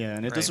time. Yeah,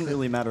 and it doesn't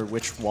really matter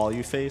which wall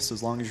you face,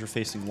 as long as you're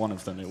facing one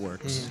of them, it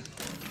works.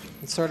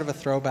 It's sort of a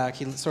throwback.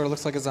 He sort of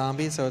looks like a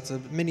zombie, so it's a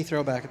mini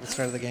throwback at the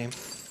start of the game.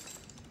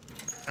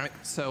 All right,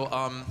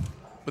 so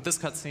with this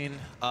cutscene,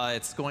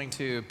 it's going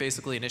to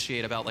basically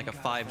initiate about like a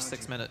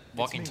 5-6 minute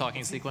walking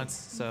talking sequence.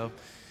 So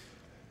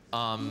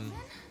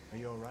are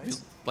you all right?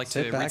 Like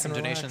to read some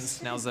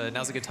donations. Now's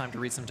a good time to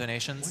read some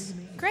donations.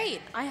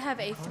 Great. I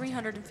have a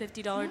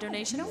 $350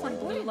 donation from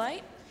Blue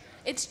Light.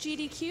 It's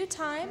GDQ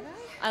time.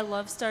 I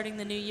love starting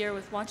the new year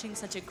with watching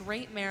such a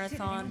great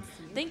marathon.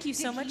 Thank you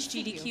so much,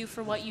 GDQ,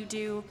 for what you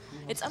do.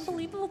 It's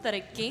unbelievable that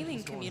a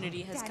gaming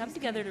community has come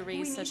together to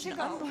raise such an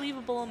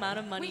unbelievable amount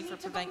of money for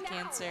Prevent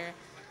Cancer.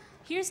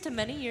 Here's to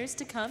many years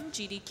to come,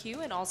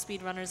 GDQ and all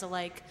speedrunners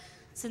alike.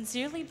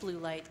 Sincerely, Blue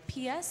Light.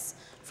 P.S.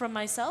 From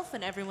myself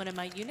and everyone in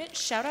my unit,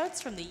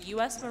 shoutouts from the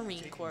U.S.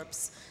 Marine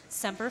Corps.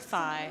 Semper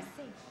Fi.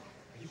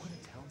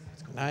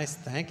 Nice.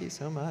 Thank you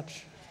so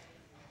much.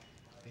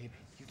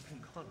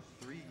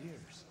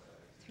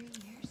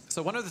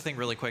 So one other thing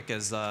really quick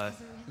is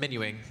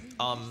menuing.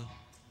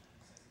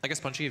 I guess,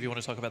 Punchy, if you want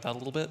to talk about that a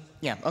little bit.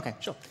 Yeah, okay,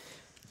 sure.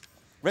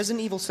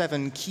 Resident Evil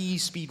 7 key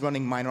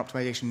speedrunning minor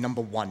optimization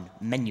number 1,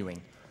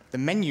 menuing. The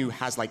menu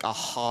has like a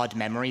hard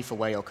memory for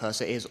where your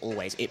cursor is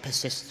always. It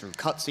persists through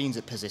cutscenes,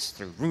 it persists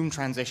through room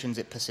transitions,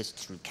 it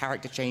persists through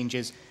character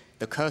changes.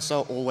 The cursor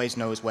always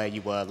knows where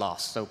you were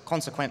last. So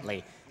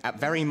consequently, at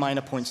very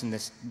minor points in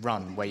this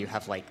run where you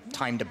have like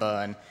time to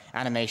burn,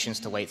 animations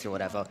to wait through,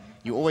 whatever,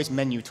 you always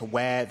menu to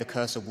where the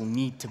cursor will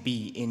need to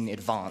be in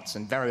advance.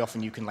 And very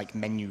often you can like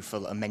menu for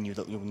a menu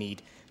that you'll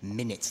need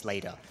minutes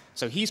later.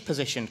 So he's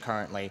positioned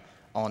currently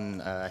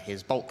on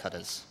his bolt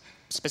cutters.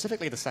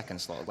 Specifically the second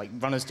slot. Like,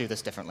 runners do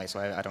this differently, so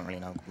I don't really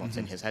know what's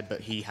in his head,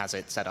 but he has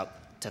it set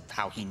up to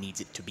how he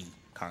needs it to be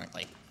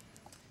currently.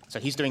 So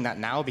he's doing that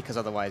now because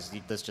otherwise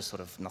there's just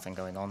sort of nothing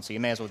going on. So you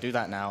may as well do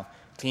that now.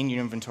 Clean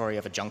your inventory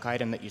of a junk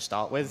item that you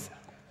start with,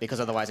 because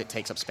otherwise it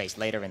takes up space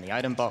later in the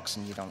item box,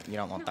 and you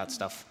don't want that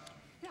stuff.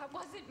 That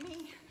wasn't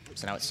me.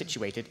 So now it's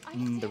situated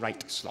in the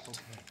right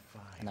slot.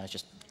 And I was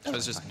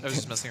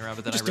just messing around,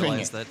 but then I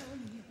realized that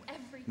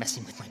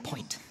messing with my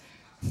point.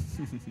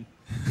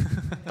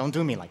 Don't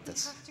do me like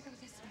this.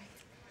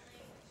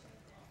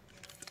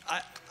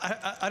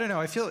 I don't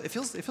know. It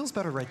feels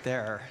better right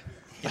there.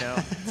 You know,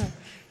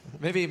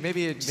 maybe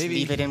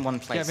leave it in one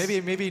place. Yeah,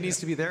 maybe it needs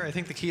to be there. I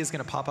think the key is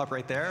going to pop up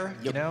right there.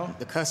 You know,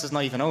 the cursor's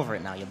not even over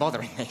it now. You're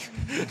bothering me.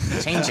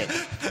 Change it.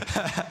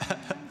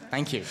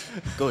 Thank you.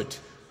 Good.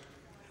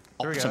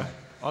 There we go.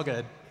 All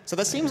good. So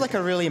that seems like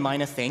a really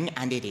minor thing,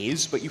 and it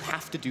is, but you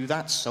have to do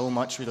that so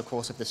much through the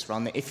course of this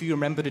run that if you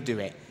remember to do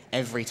it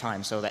every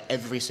time, so that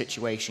every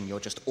situation you're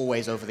just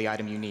always over the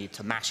item you need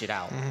to mash it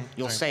out,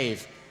 you'll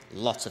save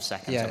lots of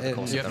seconds over the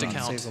course of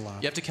the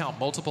run. You have to count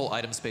multiple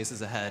item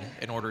spaces ahead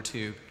in order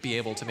to be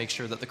able to make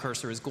sure that the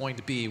cursor is going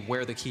to be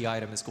where the key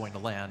item is going to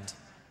land.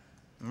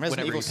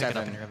 Resident Evil 7, pick it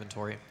up in your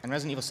inventory. And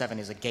Resident Evil 7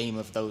 is a game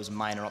of those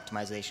minor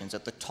optimizations.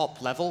 At the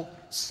top level,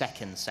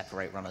 seconds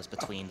separate runners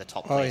between the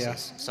top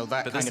places. Yeah. So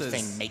that kind of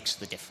thing makes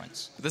the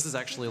difference. This is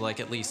actually like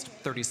at least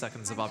 30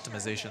 seconds of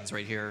optimizations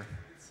right here.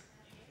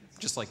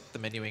 Just like the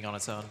menuing on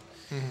its own.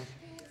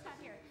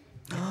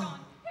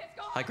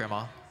 Hi,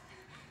 Grandma.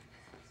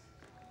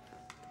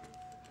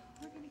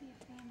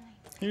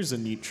 Here's a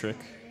neat trick.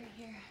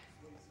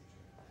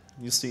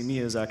 You see,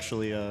 Mia's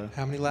actually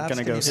How many laps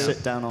gonna can go you do?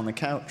 sit down on the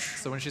couch.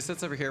 So when she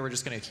sits over here, we're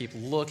just gonna keep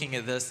looking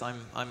at this.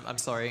 I'm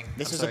sorry.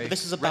 This I'm is sorry.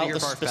 about Ready the your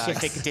barf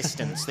specific bags.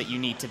 distance that you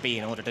need to be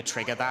in order to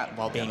trigger that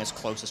while being as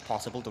close as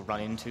possible to run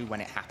into when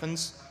it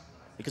happens.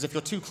 Because if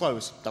you're too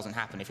close, it doesn't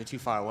happen. If you're too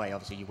far away,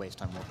 obviously you waste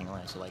time walking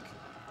away. So like,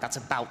 that's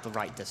about the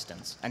right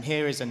distance. And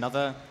here is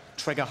another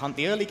trigger hunt.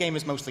 The early game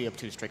is mostly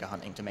obtuse trigger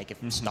hunting to make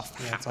stuff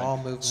happen. It's all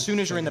movement. As soon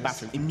as you're in the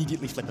triggers. bathroom,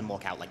 immediately flip and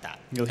walk out like that.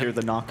 You'll hear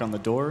the knock on the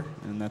door,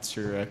 and that's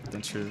your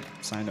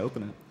sign to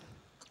open it.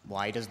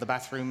 Why does the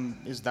bathroom,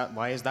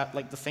 why is that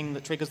like the thing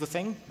that triggers the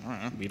thing? I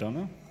don't know. We don't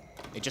know.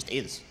 It just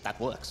is. That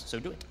works. So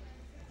do it.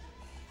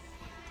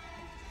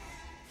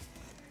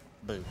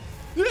 Boo.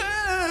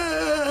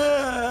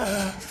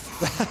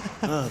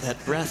 Oh, that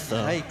breath,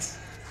 though. Yikes.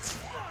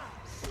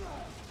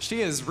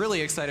 She is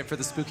really excited for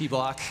the spooky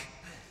block.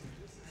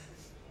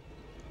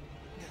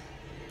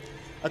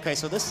 Okay,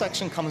 so this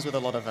section comes with a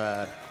lot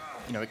of,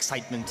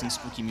 excitement and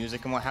spooky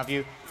music and what have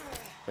you.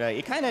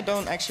 You kind of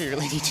don't actually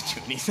really need to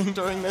do anything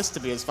during this to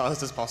be as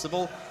fast as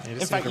possible. You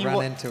just need to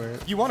run into her.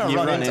 You want to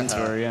run into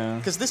her, yeah.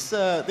 because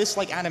this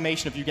like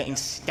animation of you getting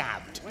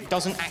stabbed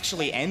doesn't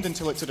actually end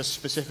until it's at a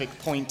specific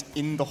point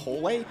in the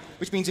hallway,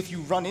 which means if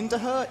you run into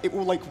her, it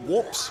will like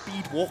warp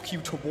speed walk you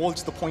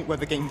towards the point where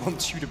the game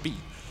wants you to be.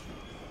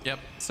 Yep.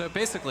 So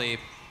basically,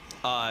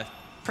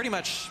 pretty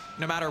much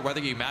no matter whether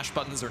you mash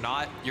buttons or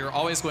not, you're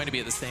always going to be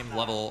at the same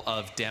level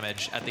of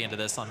damage at the end of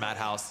this on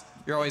Madhouse.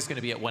 You're always going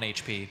to be at 1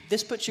 HP.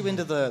 This puts you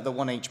into the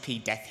 1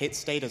 HP death hit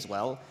state as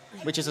well,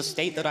 which is a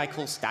state that I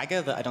call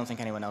stagger that I don't think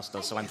anyone else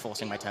does, so I'm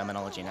forcing my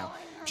terminology now.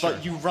 Sure.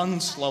 But you run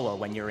slower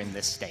when you're in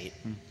this state.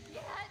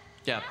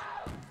 Yeah.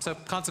 So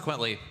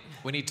consequently,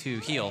 we need to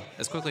heal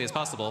as quickly as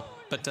possible.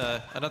 But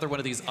another one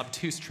of these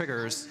obtuse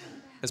triggers,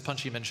 as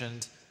Punchy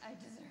mentioned,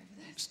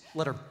 just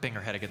let her bang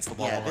her head against the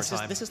wall one more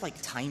time. This is like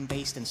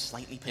time-based and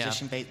slightly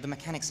position-based. The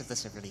mechanics of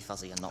this are really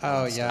fuzzy and not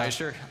Oh, well yeah. I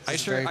assure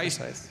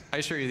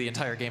you the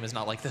entire game is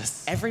not like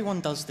this. Everyone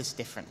does this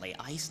differently.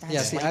 I stand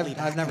Yeah, see, slightly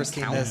back I've never and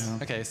seen count. this.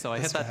 Okay, so I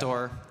hit that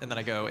door, and then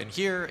I go in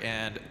here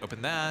and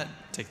open that,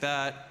 take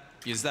that,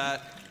 use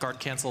that, guard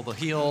cancel the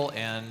heal,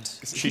 and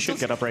She should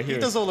get up right here.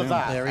 He does all of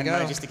that There we and go.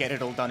 manages to get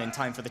it all done in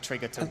time for the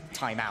trigger to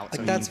time out.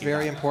 Like, that's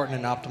very important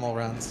in optimal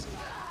runs.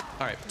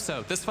 all right,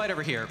 so this fight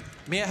over here,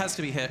 Mia has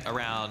to be hit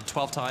around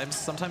 12 times.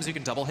 Sometimes you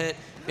can double hit.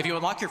 If you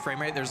unlock your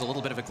frame rate, there's a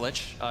little bit of a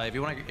glitch. If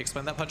you want to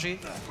explain that, Punchy?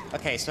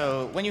 Okay,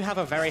 so when you have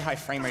a very high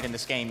frame rate in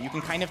this game, you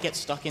can kind of get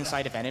stuck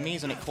inside of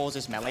enemies and it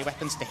causes melee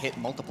weapons to hit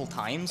multiple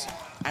times.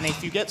 And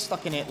if you get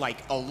stuck in it like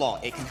a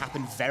lot, it can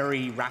happen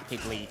very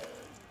rapidly,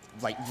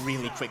 like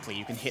really quickly.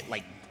 You can hit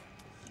like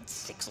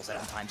 6 or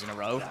 7 times in a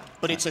row.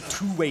 But it's a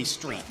two-way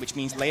street, which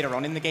means later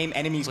on in the game,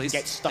 enemies Please?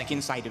 can get stuck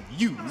inside of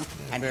you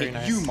and Very hit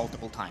nice. you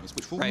multiple times,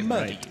 which will Right.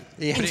 murder Right.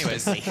 you. Yeah. But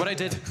anyways, what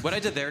I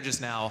did there just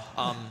now,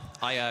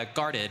 I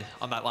guarded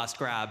on that last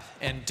grab,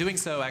 and doing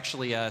so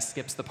actually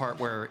skips the part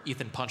where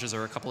Ethan punches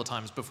her a couple of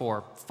times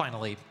before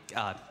finally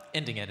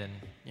ending it in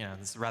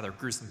this rather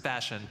gruesome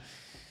fashion.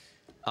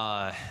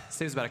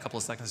 Saves about a couple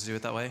of seconds to do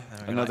it that way.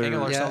 Another,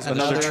 Angle ourselves with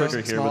another a shadow,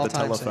 trigger here small with the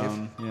time save.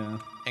 telephone. Yeah.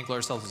 angle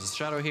ourselves with a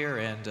shadow here,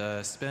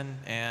 and spin,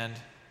 and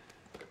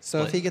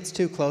So if he gets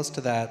too close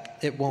to that,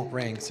 it won't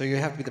ring. So you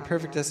have to be the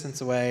perfect distance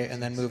away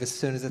and then move as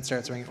soon as it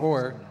starts ringing,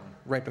 or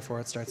right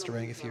before it starts to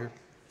ring if you're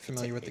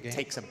familiar with the It game.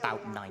 takes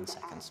about 9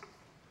 seconds.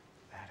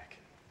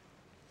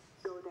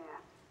 Go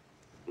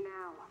there.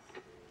 Now.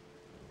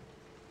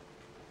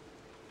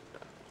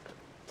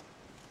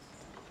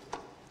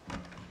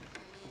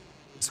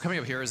 so coming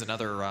up here is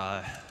another.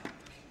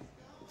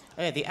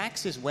 Yeah, the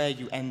axe is where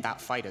you end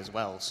that fight as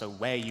well, so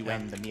where you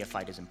end the Mia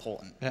fight is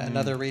important. Yeah,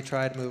 another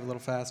retry to move a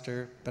little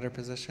faster, better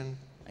position.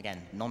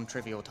 Again,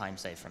 non-trivial time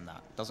save from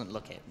that. Doesn't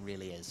look it,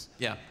 really is.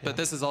 Yeah, but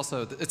this is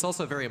also, it's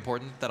also very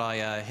important that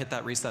I hit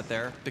that reset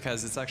there,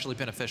 because it's actually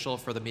beneficial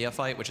for the Mia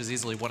fight, which is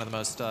easily one of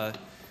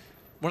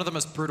the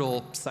most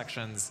brutal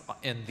sections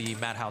in the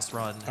Madhouse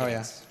run. Oh,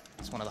 yeah.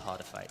 It's one of the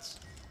harder fights.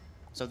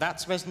 So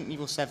that's Resident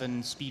Evil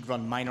 7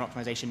 speedrun minor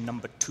optimization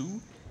number 2.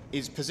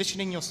 is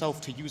positioning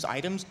yourself to use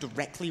items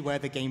directly where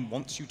the game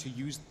wants you to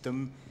use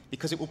them,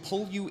 because it will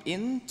pull you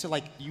in to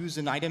like use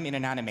an item in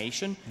an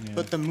animation,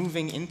 but the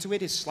moving into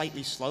it is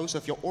slightly slow. So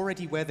if you're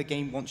already where the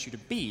game wants you to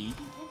be,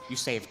 you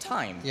save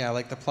time. Yeah,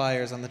 like the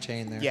pliers on the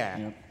chain there.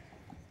 Yeah.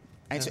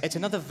 And it's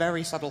another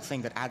very subtle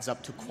thing that adds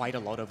up to quite a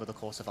lot over the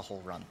course of a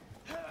whole run.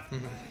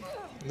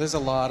 There's a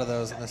lot of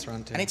those in this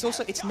run too. And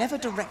it's never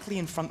directly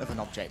in front of an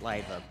object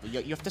either.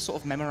 You have to sort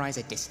of memorize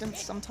a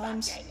distance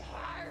sometimes.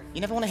 You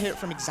never want to hear it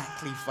from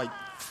exactly like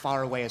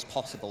far away as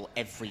possible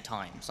every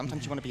time.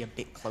 Sometimes you want to be a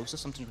bit closer,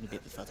 sometimes you want to be a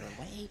bit further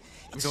away.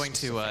 I'm going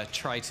to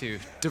try to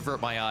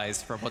divert my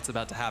eyes from what's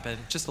about to happen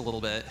just a little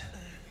bit.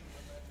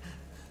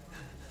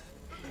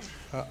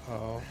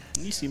 Uh-oh.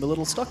 You seem a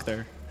little stuck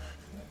there.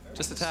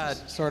 Just a tad.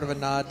 Sort of a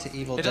nod to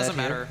Evil Dead. It doesn't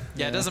matter. Here.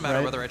 Yeah, it doesn't matter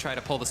right. whether I try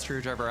to pull the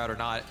screwdriver out or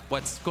not.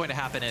 What's going to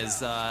happen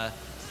is, oh,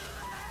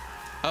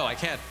 I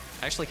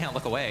actually can't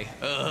look away.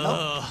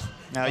 Ugh.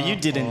 No, you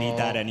didn't need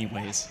that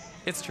anyways.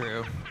 It's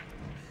true.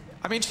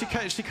 I mean, she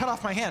cut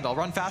off my hand. I'll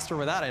run faster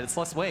without it. It's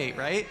less weight,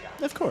 right?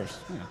 Of course.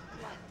 Yeah.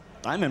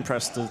 I'm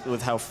impressed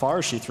with how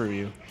far she threw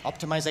you.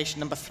 Optimization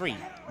number 3,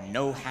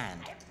 no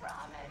hand.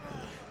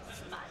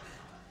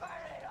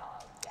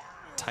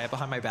 Tie it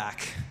behind my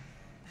back.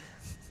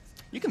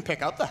 You can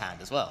pick up the hand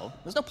as well.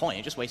 There's no point,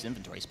 it just wastes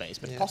inventory space,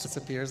 but Yeah, it's it possible.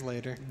 disappears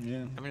later.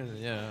 Yeah. I mean,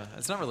 yeah,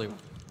 it's not really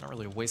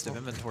a waste of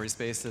inventory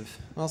space.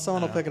 Well,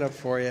 someone will pick it up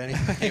for you anyway.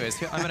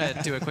 Anyways, I'm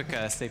gonna do a quick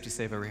safety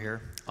save over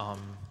here.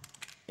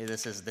 Yeah,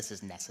 this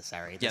is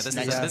necessary. Yeah, this is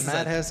Yeah, this is a-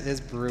 Madhouse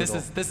is brutal.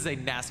 This is a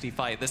nasty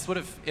fight. This would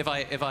have if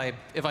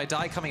I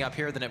die coming up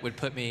here, then it would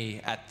put me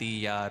at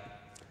the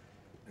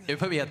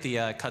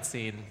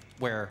cutscene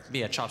where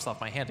Mia chops off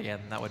my hand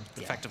again, and that would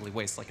effectively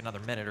waste like another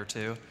minute or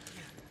two.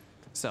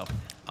 So,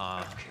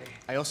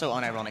 I also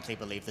unironically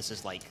believe this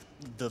is like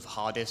the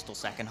hardest or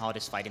second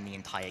hardest fight in the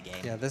entire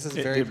game. Yeah, this is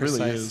It very precise.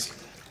 really is.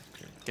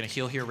 gonna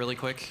heal here really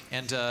quick,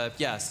 and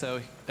yeah,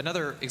 so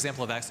another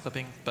example of axe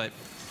clipping, but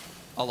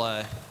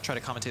I'll try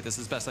to commentate this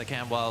as best I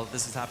can while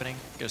this is happening.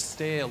 Gonna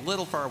stay a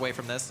little far away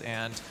from this,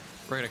 and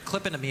we're gonna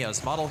clip into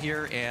Mia's model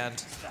here,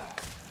 and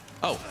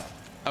oh,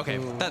 okay,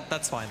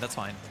 that's fine, that's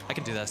fine. I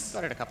can do this.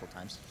 Got it a couple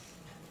times.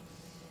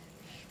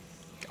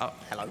 Oh,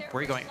 Hello? where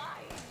are you going?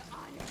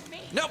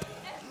 Nope.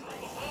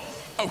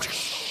 Oh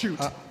shoot.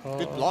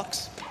 Good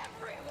blocks.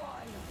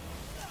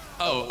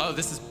 Oh,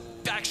 this is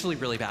actually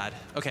really bad.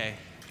 Okay.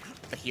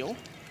 The heal.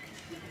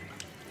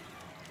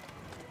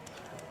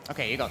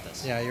 Okay, you got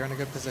this. Yeah, you're in a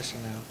good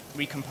position now.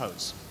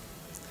 Recompose.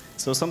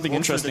 So something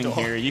Walk through the interesting door.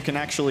 here, you can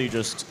actually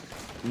just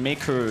make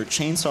her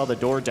chainsaw the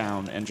door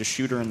down and just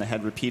shoot her in the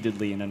head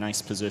repeatedly in a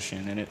nice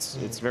position, and it's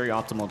very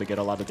optimal to get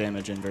a lot of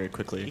damage in very You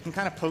quickly. can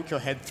kind of poke your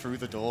head through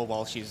the door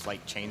while she's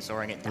like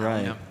chainsawing it down,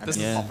 Right. and This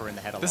then is- pop her in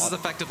the head a This lot. is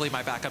effectively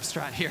my backup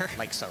strat here.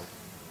 Like so.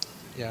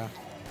 Yeah.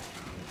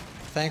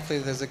 Thankfully,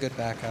 there's a good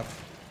backup.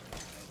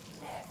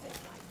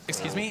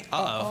 Excuse me?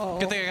 Uh-oh.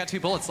 Good thing I got 2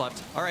 bullets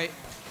left. All right.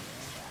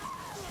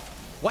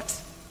 What?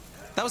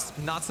 That was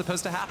not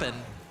supposed to happen.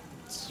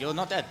 You're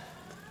not dead.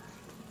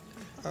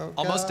 Oh,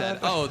 Almost God. dead.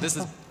 Oh, this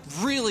is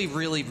really,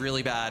 really,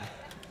 really bad.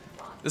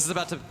 This is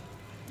about to...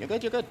 You're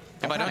good, you're good.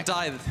 If I don't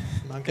die...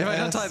 Monkey If I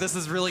don't ass. die, this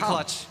is really Calm.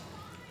 clutch.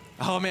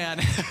 Oh, man.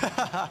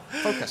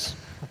 Focus.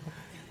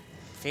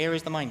 Fear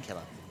is the mind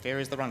killer. Fear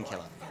is the run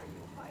killer.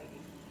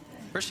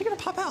 Where's she going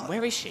to pop out?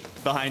 Where is she?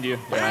 Behind you.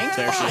 Yeah,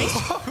 there she is.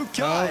 Oh,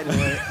 God.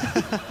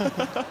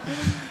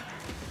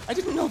 I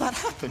didn't know that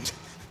happened.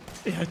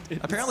 Yeah,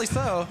 Apparently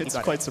so. It's You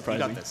got quite it.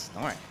 surprising. You got this.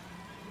 All right.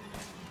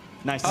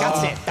 Nice.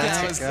 That's it.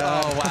 That That's was, it.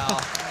 oh, wow.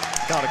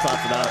 Gotta clap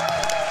for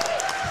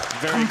that.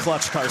 Very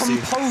clutch, Carcy.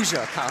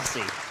 Composure, Carcy.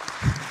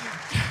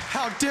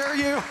 How dare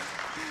you?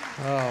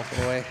 Oh,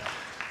 boy.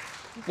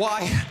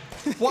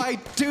 Why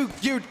do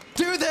you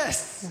do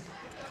this?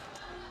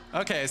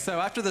 Okay, so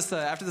after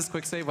this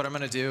quick save, what I'm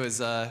going to do is,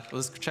 with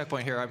this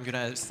checkpoint here, I'm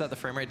going to set the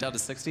frame rate down to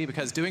 60,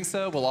 because doing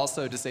so will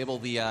also disable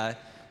the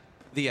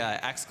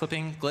axe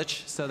clipping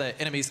glitch, so that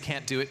enemies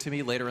can't do it to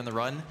me later in the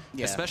run.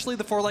 Yeah. Especially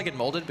the 4-legged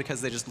molded,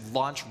 because they just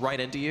launch right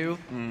into you,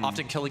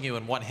 often killing you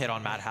in one hit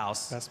on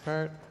Madhouse. Best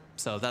part.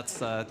 So that's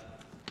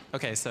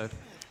okay. So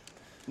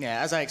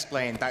Yeah, as I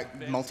explained,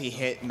 that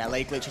multi-hit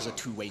melee glitch is a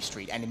two-way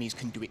street. Enemies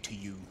can do it to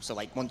you. So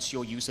like once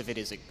your use of it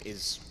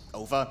is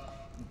over,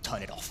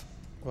 turn it off.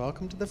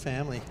 Welcome to the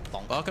family.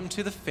 Bonk. welcome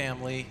to the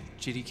family,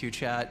 GDQ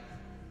chat.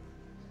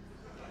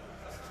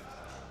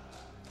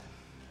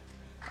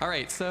 All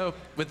right, so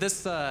with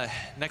this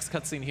next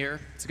cutscene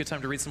here, it's a good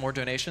time to read some more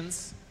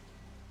donations.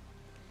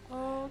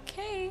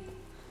 Okay.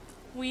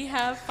 We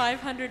have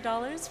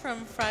 $500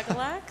 from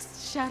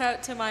Fragalax. Shout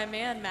out to my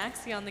man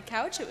Maxie on the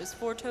couch. It was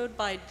foretold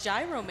by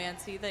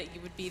Gyromancy that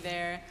you would be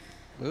there.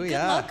 Ooh, Good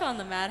yeah. luck on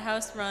the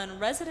Madhouse run.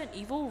 Resident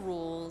Evil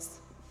rules.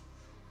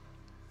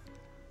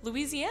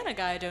 Louisiana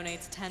guy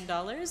donates $10.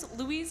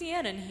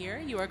 Louisianan here.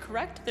 You are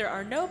correct. There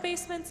are no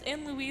basements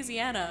in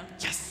Louisiana.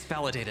 Yes,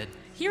 validated.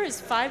 Here is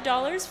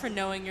 $5 for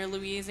knowing your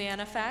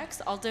Louisiana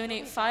facts. I'll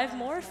donate 5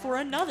 more for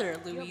another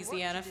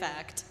Louisiana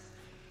fact.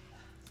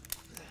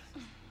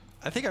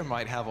 I think I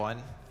might have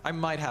one. I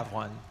might have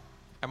one.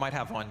 I might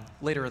have one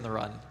later in the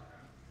run.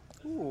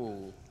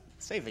 Ooh,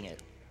 saving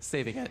it.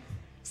 Saving it.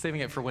 Saving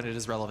it for when it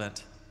is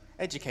relevant.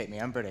 Educate me.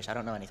 I'm British. I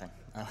don't know anything.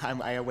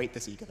 I await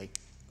this eagerly.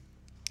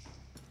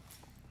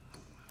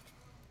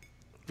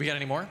 We got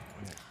any more?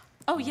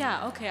 Oh,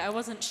 yeah, okay, I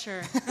wasn't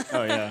sure.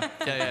 Oh, yeah.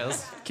 Yeah,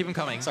 let's keep them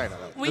coming. Sorry about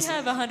that. We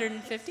have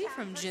 150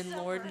 from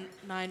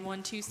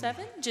Jinlord9127.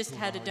 Just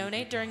had to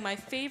donate during my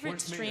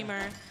favorite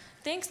streamer.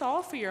 Thanks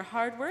all for your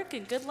hard work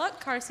and good luck,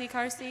 Carcy.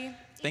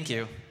 Thank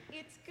you.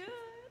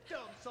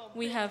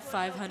 We have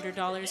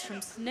 $500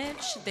 from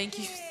Snitch. Thank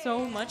you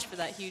so much for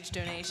that huge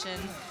donation.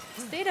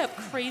 Stayed up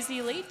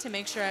crazy late to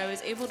make sure I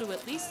was able to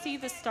at least see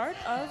the start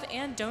of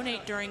and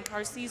donate during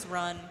Carcy's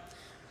run.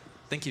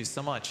 Thank you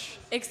so much.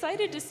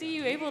 Excited to see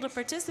you able to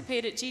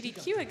participate at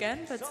GDQ again,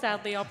 but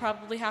sadly I'll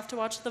probably have to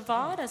watch the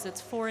VOD as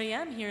it's 4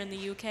 a.m. here in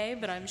the UK,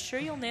 but I'm sure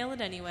you'll nail it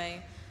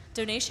anyway.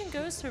 Donation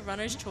goes to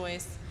Runner's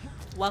Choice.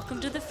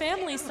 Welcome to the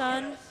family,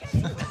 son.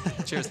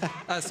 Cheers.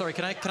 Sorry,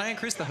 can I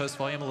increase the host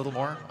volume a little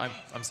more?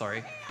 I'm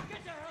sorry.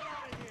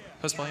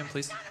 Host volume,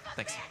 please.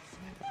 Thanks.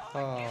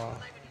 Oh.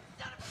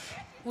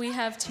 We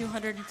have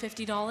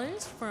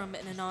 $250 from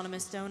an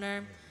anonymous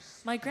donor.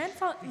 My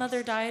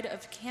grandmother died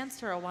of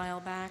cancer a while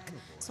back,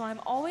 so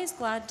I'm always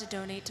glad to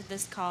donate to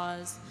this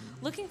cause.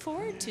 Looking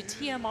forward to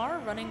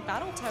TMR running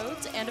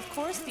Battletoads and, of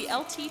course, the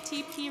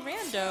LTTP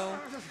Rando.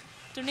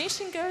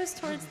 Donation goes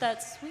towards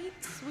that sweet,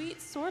 sweet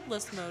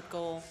swordless mode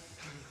goal.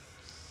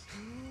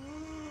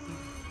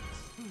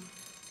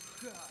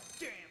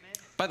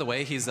 By the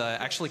way, he's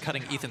actually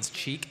cutting Ethan's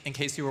cheek, in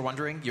case you were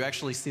wondering. You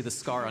actually see the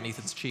scar on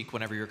Ethan's cheek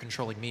whenever you're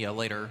controlling Mia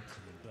later.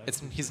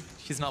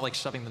 He's not like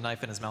shoving the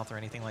knife in his mouth or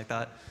anything like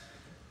that.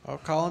 I'll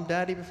call him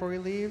Daddy before he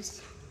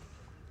leaves.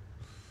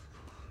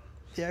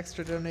 The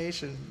extra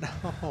donation.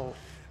 No.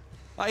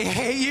 I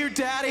hate you,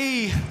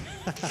 Daddy!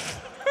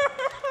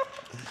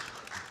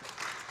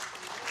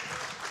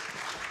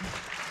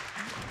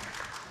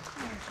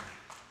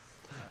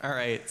 All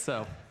right,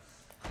 so.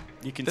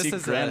 You can This see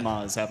is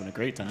Grandma is having a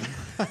great time.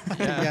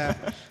 Yeah.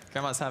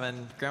 Grandma's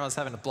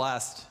having a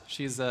blast.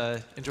 She's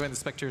enjoying the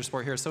spectator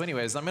sport here. So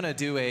anyways, I'm gonna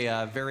do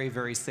a very,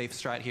 very safe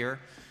strat here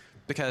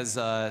because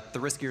the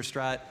riskier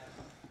strat,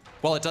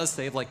 while it does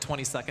save like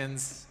 20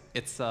 seconds,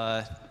 it's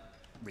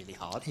Really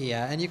hard.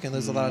 Yeah, and you can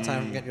lose a lot of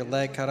time from getting your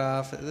leg cut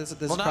off. This is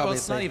well, probably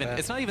it's a not safe even bet.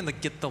 it's not even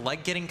the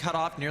leg getting cut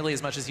off nearly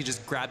as much as he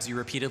just grabs you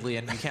repeatedly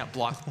and you can't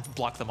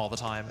block them all the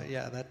time.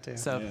 Yeah, that too.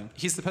 So Yeah.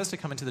 he's supposed to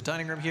come into the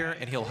dining room here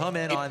and he'll home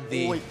in on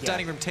the always- yeah.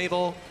 dining room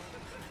table.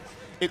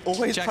 It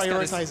always Jack's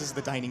got his- prioritizes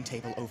the dining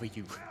table over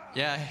you.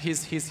 Yeah,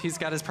 he's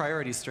got his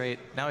priorities straight.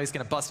 Now he's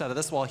gonna bust out of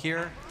this wall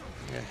here.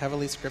 Yeah,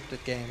 heavily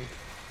scripted game.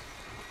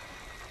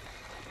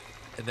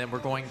 And then we're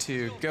going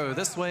to go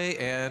this way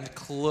and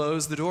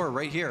close the door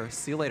right here.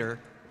 See you later.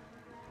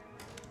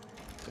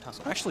 Good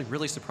hustle. I'm actually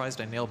really surprised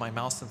I nailed my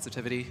mouse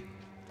sensitivity.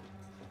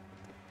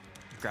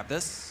 Grab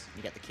this.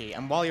 You get the key.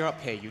 And while you're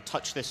up here, you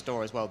touch this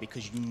door as well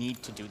because you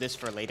need to do this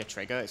for a later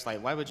trigger. It's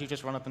like, why would you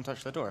just run up and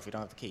touch the door if you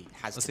don't have the key? It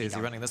has Let's to see, be is he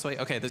done. running this way?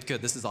 Okay, that's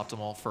good. This is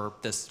optimal for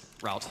this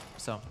route.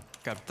 So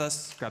grab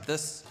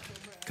this,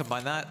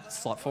 combine that,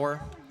 slot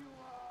 4.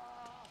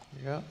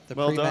 Yeah, the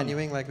Well done.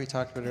 pre-menuing like we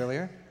talked about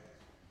earlier.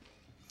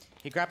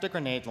 He grabbed a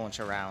grenade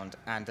launcher round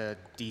and a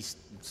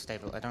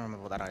destable. I don't remember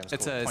what that item's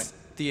It's called.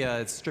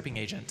 the stripping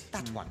agent.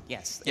 That one,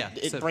 yes. Yeah,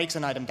 It so- breaks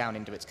an item down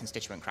into its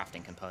constituent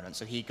crafting component,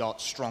 so he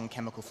got strong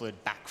chemical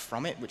fluid back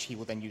from it, which he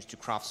will then use to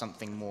craft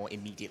something more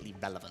immediately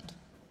relevant.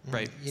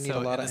 Right. You need so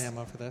a lot in of this-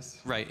 ammo for this.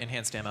 Right,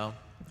 enhanced ammo.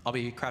 I'll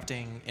be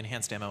crafting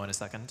enhanced ammo in a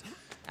second.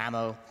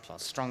 Ammo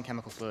plus strong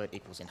chemical fluid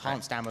equals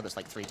enhanced ammo that's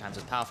like 3 times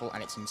as powerful,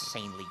 and it's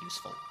insanely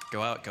useful.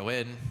 Go out, go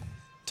in,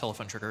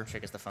 telephone trigger.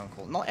 Triggers the phone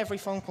call. Not every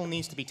phone call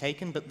needs to be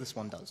taken, but this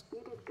one does. You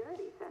did good,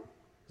 Ethan.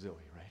 Zoe,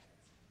 right?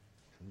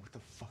 What the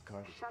fuck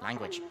are Shut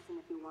Language. up and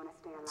listen if you want to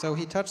stay alive. So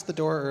he touched the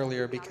door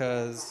earlier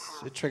because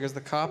it triggers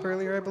the cop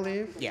earlier, I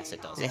believe. Yes,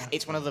 it does.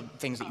 It's one of the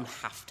things that you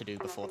have to do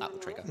before that will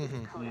trigger.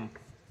 Correct.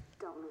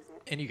 Don't lose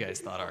it. And you guys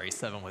thought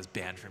RE7 was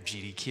banned from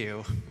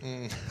GDQ.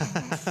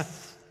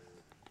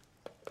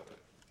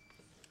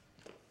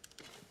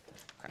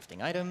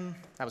 Crafting item.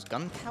 That was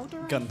gunpowder?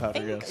 I Gunpowder,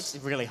 think? yes.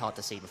 It's really hard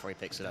to see before he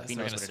picks it up. So He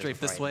we're knows gonna what it is strafe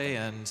this before I way hit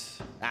and it.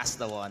 That's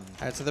the one.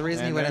 All right, so the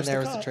reason he And went in there's there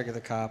the was to cop. trigger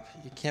the cop.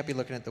 You can't be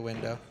looking at the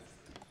window.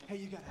 Hey,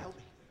 you gotta help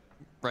me.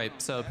 right.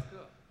 So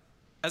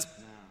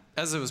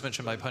as it was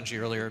mentioned by Punchy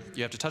earlier,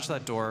 you have to touch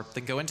that door,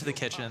 then go into the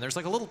kitchen. There's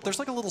like a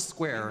little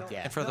square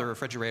Yeah. in front of the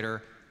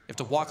refrigerator. You have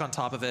to walk on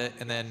top of it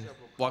and then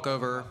walk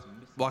over,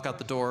 walk out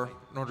the door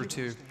in order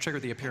to trigger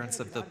the appearance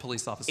of the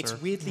police officer. It's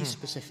weirdly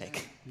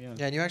specific. Yeah,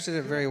 and you actually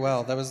did it very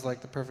well. That was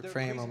like the perfect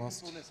frame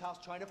almost. In this house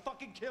trying to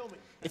fucking kill me.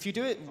 If you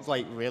do it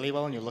like really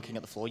well and you're looking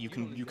at the floor, you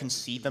can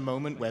see the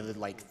moment where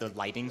the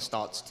lighting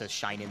starts to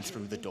shine in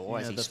through the door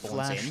as he the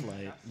spawns in.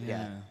 flashlight.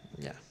 Yeah.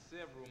 Yeah.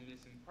 Several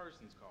missing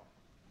persons calls.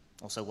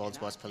 Also,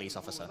 world's worst police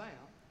officer. Allow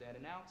that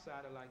an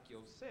outsider like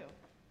yourself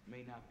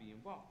may not be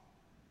involved.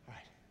 All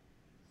right.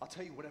 I'll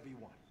tell you whatever you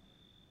want.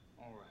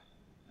 All right.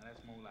 Now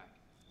that's more like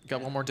it.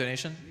 Got one more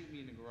donation? Meet me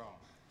in the garage.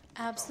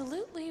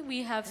 Absolutely.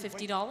 We have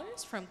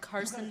 $50 from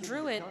Carson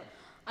Druitt.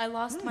 I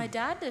lost my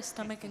dad to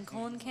stomach and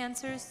colon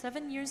cancer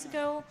 7 years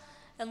ago,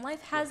 and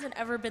life hasn't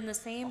ever been the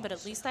same, but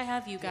at least I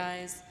have you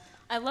guys.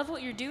 I love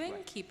what you're doing.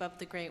 Keep up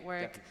the great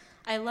work.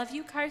 I love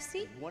you,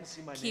 Carcy.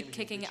 Keep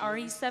kicking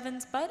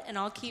RE7's butt, and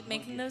I'll keep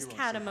making those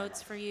cat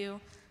emotes for you.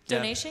 Yeah.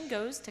 Donation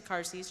goes to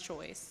Carcy's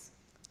Choice.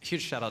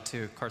 Huge shout out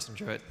to Carson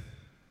Jewett.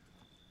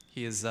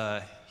 He is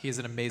an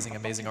amazing,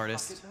 amazing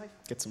artist.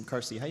 Get some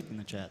Carcy hype in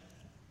the chat.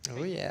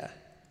 Oh, yeah.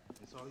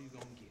 That's all you're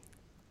gonna get.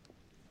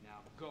 Now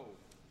go,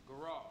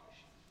 garage,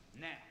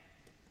 now.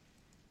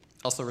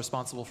 Also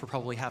responsible for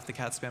probably half the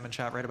cat spam in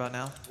chat right about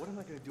now. What am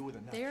I gonna do with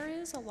a knife? There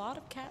is a lot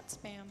of cat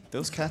spam.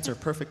 Those cats are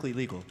perfectly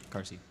legal,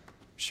 Carcy.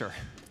 Sure.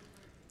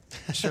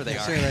 Sure they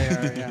are. Sure they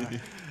are, yeah.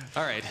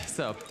 All right,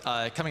 so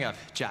coming up,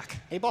 Jack.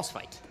 A boss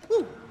fight.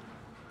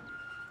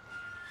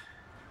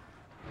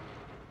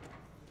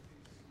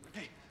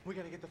 Hey, we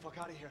gotta get the fuck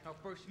out of here. Now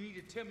first you need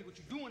to tell me what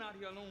you're doing out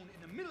here alone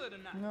in the middle of the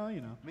night. No, you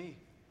know. Me?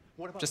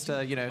 What about Just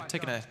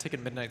taking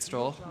a midnight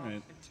stroll. All right.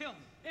 And tell me,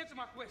 answer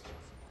my questions.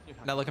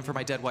 Not looking for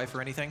my dead wife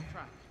or anything.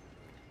 Try.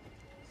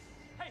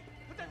 Hey,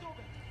 put that door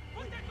back.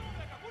 Put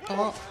that door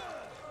back. Put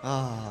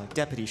Ah,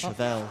 Deputy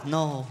Chevelle.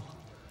 No.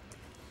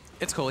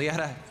 It's cool. He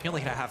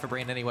only had half a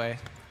brain anyway.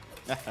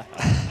 So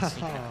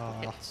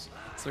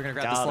we're gonna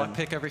grab this Got luck him.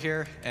 pick over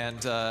here and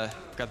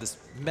grab this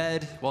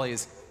med while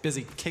he's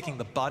busy kicking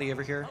the body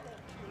over here.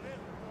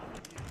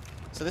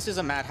 So this is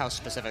a Madhouse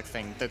specific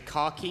thing. The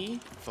car key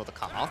for the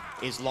car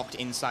is locked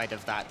inside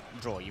of that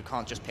drawer. You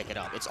can't just pick it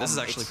up. It's This is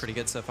on, actually it's- pretty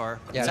good so far.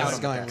 Yeah, Now this is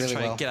I'm going really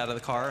trying well. to get out of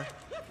the car.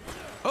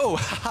 Oh,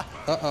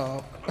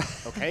 Uh-oh.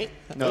 Okay.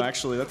 No,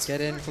 actually, that's. Get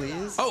in,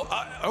 please. oh,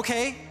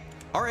 okay,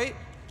 all right.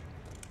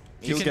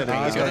 He's can- getting.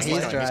 Oh, He's okay. getting. He's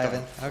going, he's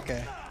driving.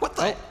 Okay. What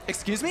the?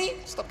 Excuse me?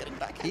 Stop getting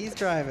back. He's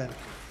driving.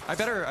 I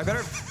better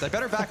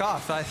back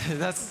off.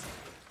 That's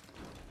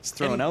He's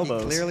throwing And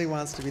elbows. He clearly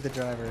wants to be the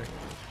driver.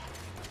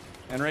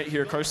 And right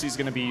here, Carcy's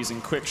going to be using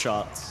quick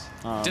shots.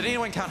 Did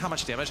anyone count how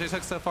much damage I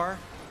took so far?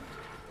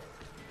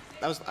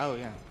 That was, oh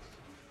yeah.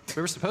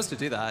 We were supposed to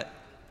do that.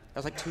 That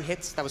was like 2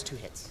 hits. That was 2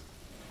 hits.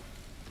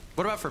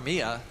 What about for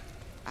Mia?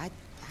 I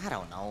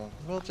don't know.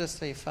 We'll just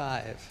say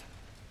 5.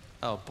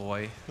 Oh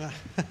boy.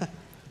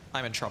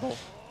 I'm in trouble.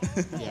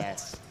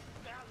 Yes.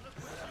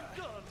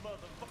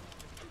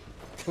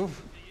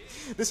 Oof.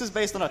 This is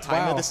based on a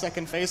timer, Wow. the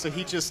second phase, so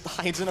he just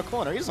hides in a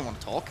corner. He doesn't want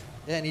to talk.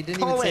 Yeah, and he didn't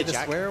Go even say away, the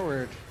Jack. swear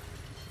word.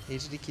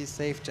 AGDQ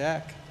safe,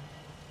 Jack.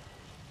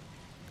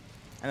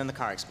 And then the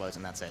car explodes,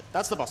 and that's it.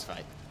 That's the boss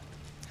fight.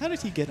 How did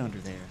he get under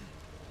there?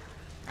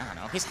 I don't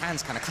know. His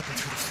hand's kind of clipping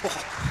through the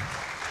floor.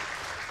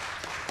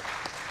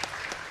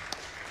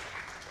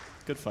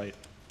 Good fight.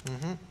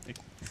 Mm-hmm.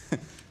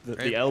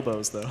 The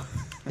elbows, though.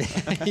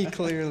 He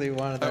clearly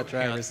wanted that Oh,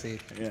 hang on. driver's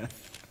seat. Yeah.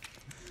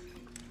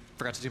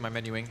 Forgot to do my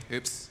menuing.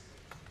 Oops.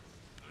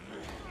 Do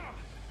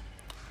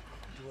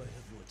I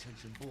have your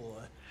attention,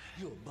 boy?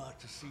 You're about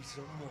to see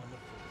something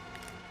wonderful.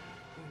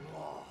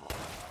 Oh,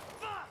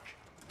 fuck!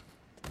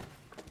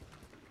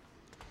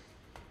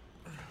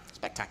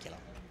 Spectacular.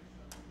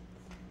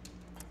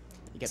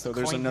 You get So the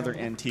there's coin another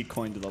here. antique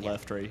coin to the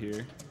left right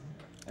here.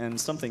 And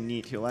something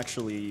neat, he'll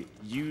actually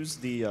use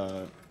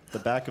the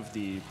back of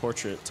the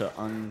portrait to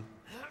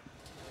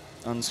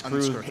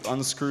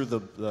unscrew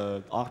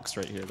the ox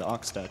right here, the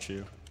ox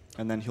statue.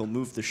 And then he'll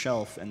move the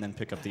shelf and then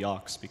pick up the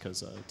ox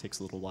because it takes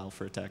a little while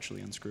for it to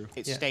actually unscrew.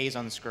 It Yeah. stays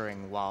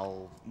unscrewing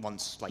while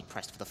once like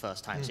pressed for the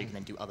first time, so you can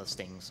then do other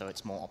things. So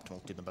it's more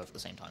optimal to do them both at the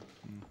same time.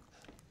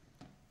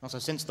 Also,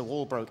 since the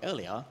wall broke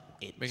earlier,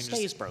 it We can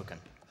stays just- broken,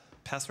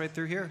 Pass right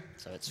through here.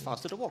 so it's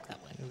faster to walk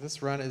that way.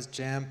 This run is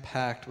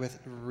jam-packed with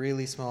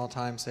really small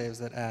time saves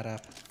that add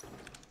up.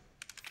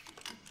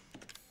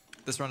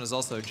 This run is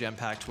also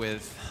jam-packed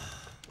with.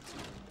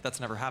 That's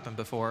never happened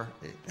before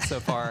so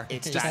far.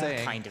 It's just that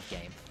saying. kind of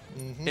game.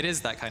 It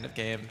is that kind of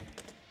game.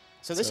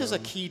 So this is a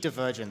key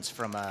divergence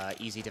from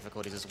easy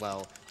difficulties as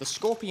well. The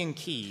Scorpion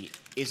key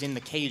is in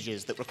the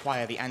cages that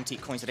require the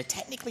antique coins that are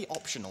technically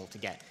optional to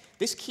get.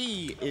 This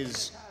key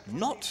is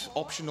not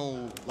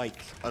optional,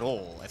 like, at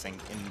all, I think,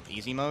 in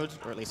easy mode,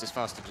 or at least it's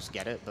fast to just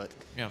get it, but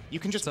Yeah. you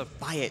can just So-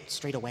 buy it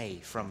straight away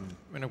from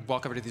I'm gonna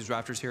walk over to these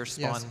rafters here,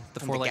 spawn Yes. the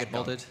from four-legged get-go,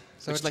 molded.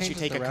 So which it lets you changes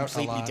take the a route a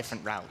completely lot.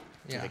 different route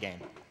to Yeah. the game.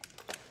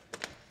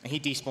 And he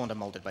despawned a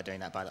molded by doing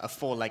that, by the way. A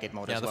 4-legged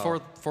molded Yeah, as the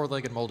well.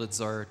 four-legged moldeds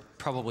are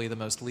probably the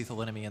most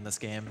lethal enemy in this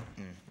game.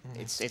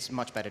 It's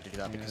much better to do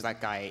that because that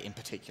guy in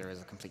particular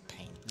is a complete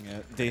pain.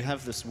 Yeah, they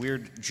have this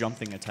weird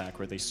jumping attack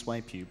where they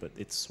swipe you, but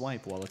its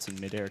swipe while it's in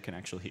midair can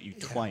actually hit you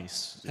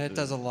twice. And it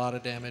does a lot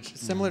of damage.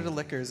 Similar to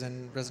Lickers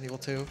in Resident Evil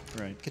 2.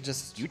 Right. Could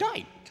just You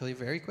died. kill you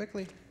very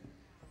quickly.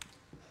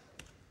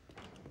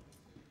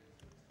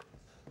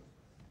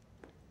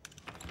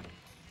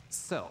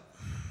 So,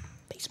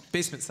 Basement.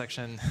 basement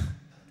section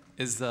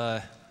is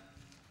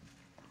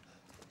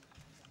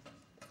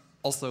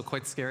also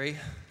quite scary.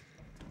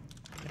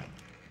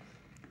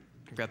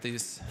 Grab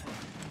these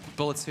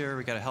bullets here.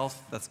 We got a health.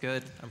 That's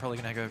good. I'm probably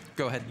going to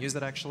go ahead and use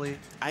it, actually.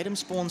 Item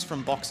spawns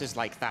from boxes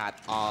like that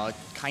are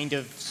kind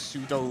of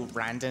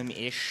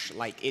pseudo-random-ish.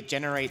 Like, it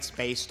generates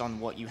based on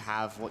what you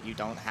have, what you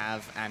don't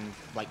have, and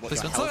like what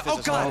your health is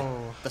as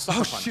well. The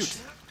sucker punch.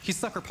 Shoot. He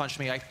sucker punched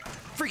me. I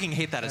freaking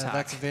hate that attack.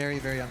 That's very,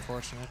 very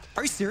unfortunate.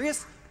 Are you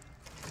serious?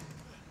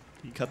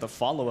 He cut the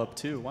follow-up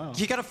too. Wow.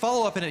 He got a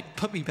follow-up and it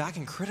put me back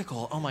in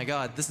critical. Oh my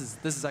god, this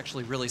is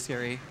actually really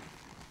scary.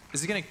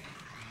 Is he gonna...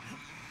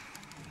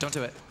 Don't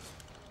do it.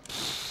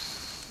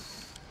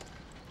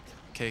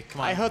 Okay,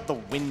 come on. I heard the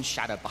wind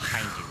shatter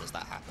behind you as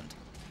that happened.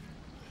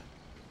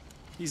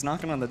 He's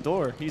knocking on the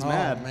door. He's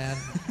mad. Oh, man.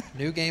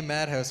 New game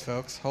Madhouse,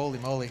 folks. Holy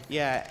moly.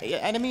 Yeah,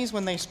 enemies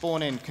when they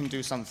spawn in can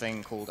do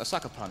something called a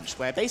sucker punch,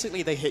 where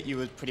basically they hit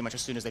you pretty much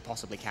as soon as they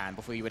possibly can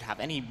before you would have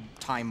any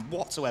time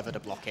whatsoever to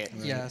block it.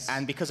 Yes.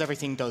 And because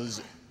everything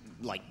does,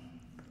 like,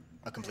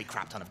 a complete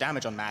crap ton of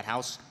damage on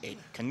Madhouse, it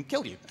can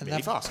kill you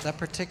really fast. That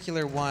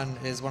particular one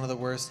is one of the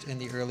worst in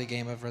the early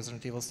game of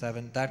Resident Evil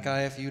 7. That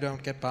guy, if you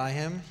don't get by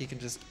him, he can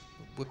just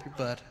whip your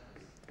butt.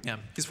 Yeah,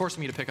 he's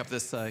forcing me to pick up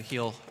this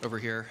heal over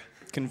here.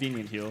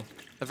 Convenient heal.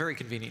 A very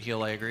convenient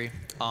heal, I agree.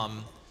 But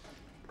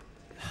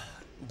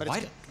why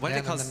did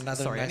it cause...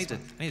 Sorry, I nice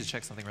need to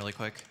check something really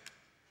quick.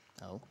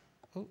 Oh.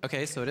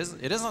 Okay, so it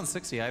is on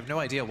 60. I have no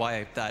idea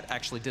why that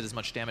actually did as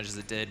much damage as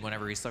it did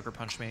whenever he sucker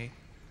punched me.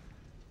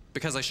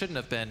 Because I shouldn't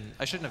have been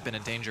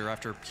in danger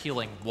after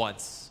healing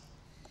once.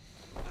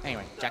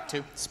 Anyway, Jack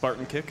 2.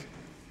 Spartan kick.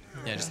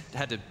 Yeah, just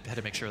had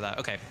to make sure of that.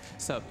 Okay,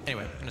 so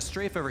anyway, I'm gonna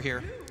strafe over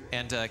here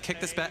and kick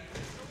this back.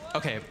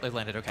 Okay, it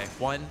landed. Okay,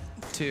 1,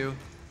 2,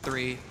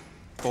 3,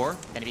 4.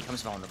 Then it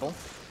becomes vulnerable.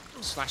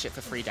 Slash it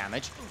for 3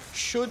 damage.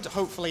 Should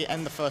hopefully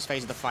end the first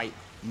phase of the fight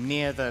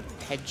near the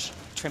hedge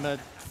trimmer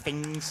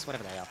things,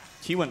 whatever they are.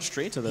 He went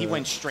straight to the... He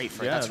went straight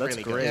for it. Yeah, That's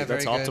really great. good. Yeah,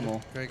 That's very optimal.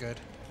 Good. Very good.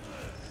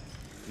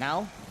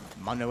 Now,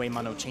 mano a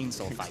mano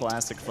chainsaw fight.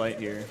 Classic fight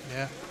here.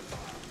 Yeah.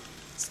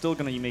 Still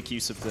gonna make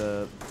use of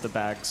the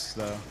bags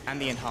though.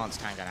 And the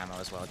enhanced handgun ammo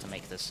as well to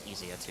make this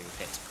easier to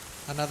hit.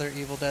 Another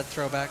Evil Dead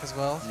throwback as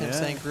well. Him Yeah.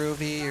 saying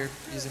groovy, you're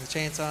using the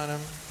chainsaw on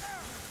him.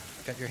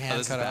 Got your hand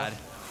this cut is bad.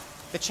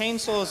 off. The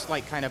chainsaws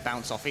like kind of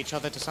bounce off each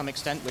other to some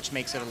extent, which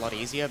makes it a lot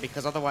easier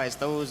because otherwise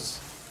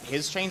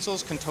his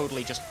chainsaws can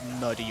totally just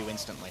murder you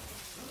instantly.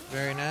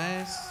 Very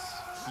nice.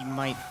 He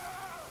might,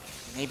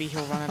 maybe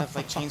he'll run out of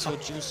like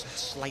chainsaw juice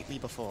slightly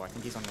before. I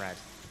think he's on red.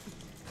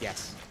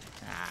 Yes.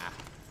 Ah.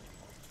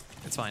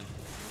 It's fine.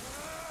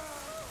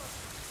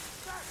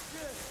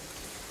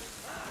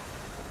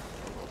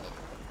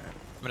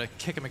 I'm gonna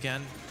kick him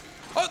again.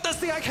 Oh, that's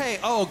the IK!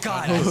 Oh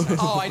god!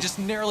 Oh, I just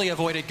narrowly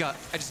avoided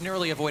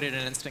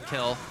an instant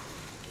kill.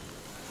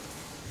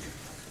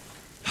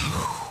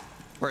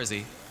 Where is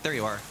he? There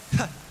you are.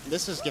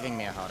 This is giving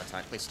me a heart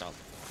attack. Please stop.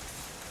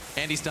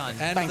 And he's done.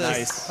 And Thank this.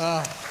 Nice.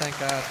 Oh, thank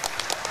God.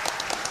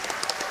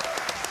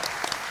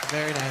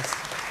 Very nice.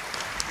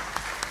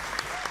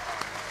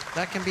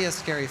 That can be a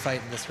scary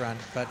fight in this run,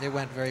 but it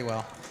went very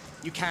well.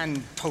 You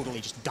can totally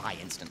just die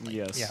instantly.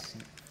 Yes. Yeah.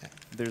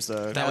 There's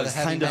a That was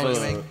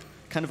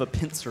kind of a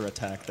pincer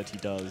attack that he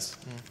does.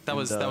 That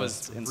was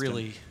it's instant.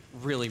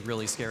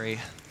 really scary.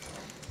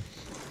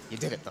 You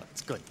did it though.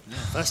 It's good.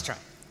 First try.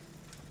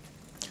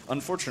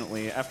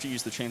 Unfortunately, after you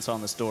use the chainsaw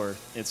on this door,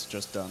 it's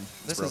just done.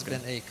 It's This has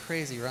broken. been a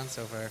crazy run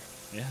so far.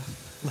 Yeah.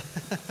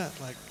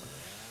 Like,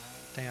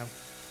 damn.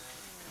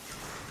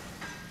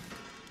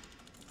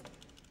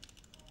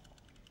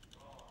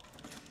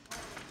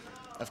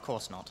 Of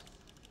course not.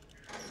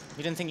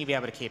 You didn't think you'd be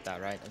able to keep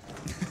that, right?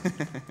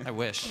 I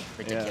wish.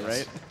 Ridiculous. Yeah,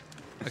 right?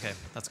 Okay,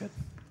 that's good.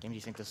 Game, do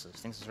you think this is?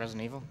 Think this is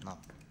Resident Evil? No.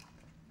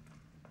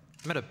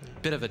 I'm at a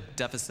bit of a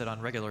deficit on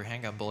regular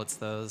handgun bullets,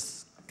 though.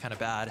 It's kind of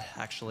bad,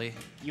 actually.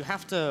 You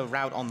have to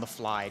route on the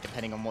fly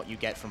depending on what you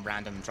get from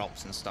random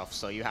drops and stuff,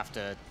 so you have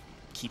to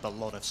keep a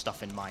lot of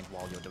stuff in mind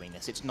while you're doing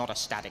this. It's not a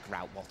static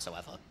route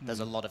whatsoever. There's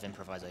a lot of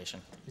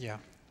improvisation. Yeah.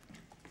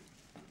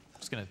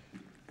 Just gonna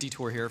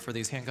detour here for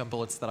these handgun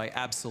bullets that I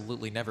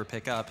absolutely never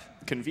pick up.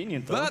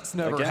 Convenient though. That's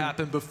never Again,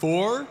 happened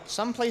before.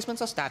 Some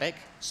placements are static,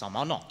 some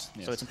are not.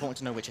 Yes. So it's important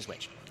to know which is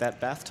which. That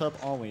bathtub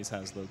always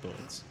has those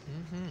bullets.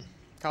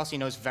 Kelsey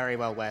knows very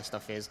well where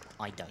stuff is.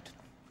 I don't.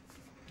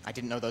 I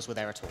didn't know those were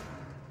there at all.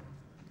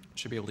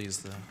 Should be able to use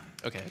the...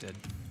 Okay, I did.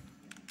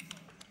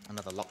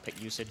 Another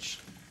lockpick usage.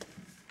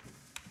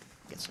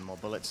 Get some more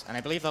bullets. And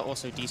I believe that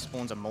also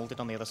despawns are molded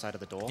on the other side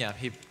of the door. Yeah,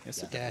 he...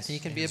 Yes, it Yeah, does. he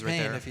can be a He's right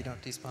pain there. if you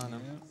don't despawn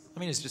him. I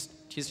mean, he's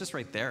just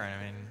right there.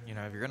 I mean, you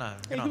know, if you're gonna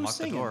Hey, who's unlock the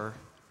singing? door...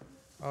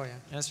 Oh, yeah.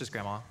 Yeah, it's just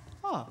Grandma.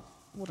 Ah,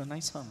 what a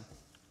nice hum.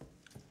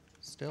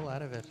 Still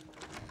out of it.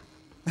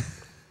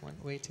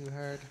 Went way too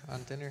hard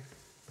on dinner.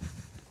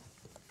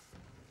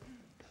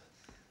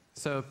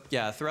 So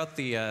yeah, throughout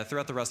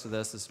the rest of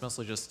this, it's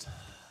mostly just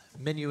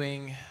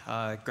menuing,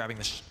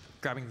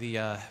 grabbing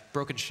the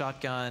broken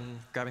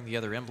shotgun, grabbing the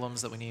other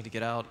emblems that we need to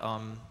get out.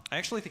 I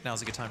actually think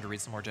now's a good time to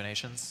read some more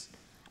donations.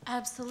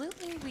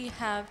 Absolutely. We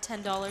have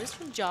 $10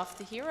 from Joff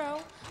the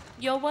Hero.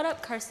 Yo, what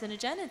up,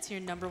 Carcinogen? It's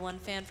your #1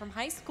 fan from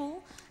high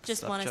school.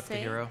 Just What's up, want to Jeff the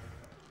say Hero?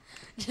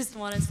 Just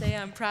want to say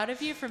I'm proud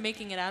of you for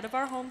making it out of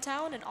our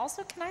hometown, and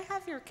also, can I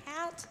have your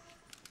cat?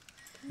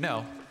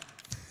 No.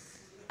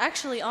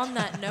 Actually, on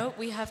that note,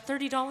 we have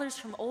 $30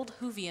 from Old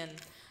Hoovian.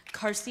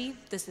 Carcy,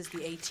 this is the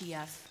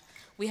ATF.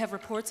 We have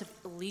reports of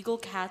illegal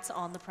cats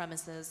on the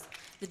premises.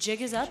 The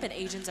jig is up, and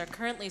agents are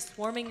currently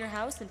swarming your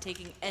house and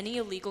taking any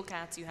illegal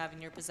cats you have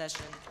in your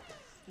possession.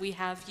 We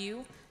have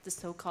you, the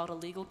so-called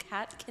illegal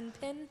cat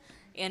kingpin,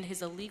 and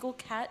his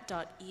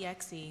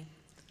illegalcat.exe.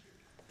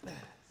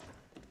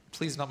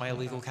 Please, not my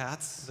illegal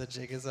cats. The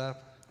jig is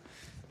up.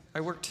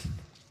 I worked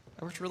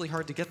really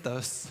hard to get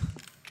those.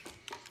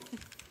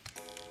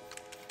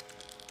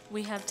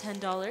 We have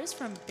 $10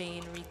 from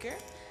Bane Reeker.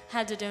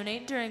 Had to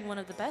donate during one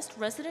of the best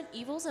Resident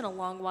Evils in a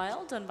long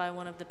while, done by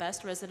one of the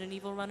best Resident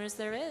Evil runners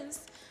there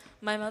is.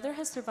 My mother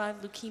has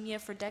survived leukemia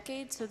for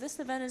decades, so this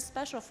event is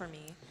special for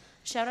me.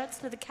 Shoutouts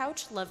to the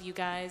couch, love you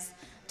guys.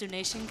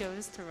 Donation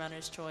goes to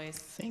Runner's Choice.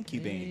 Thank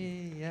you,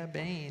 Bane. Yeah,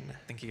 Bane.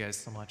 Thank you guys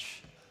so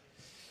much.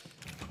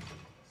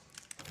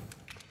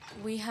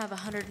 We have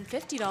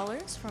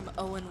 $150 from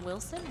Owen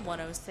Wilson,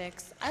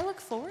 106. I look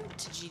forward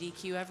to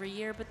GDQ every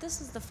year, but this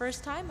is the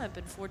first time I've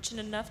been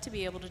fortunate enough to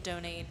be able to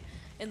donate.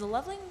 In the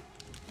loving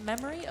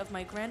memory of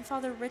my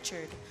grandfather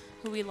Richard,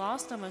 who we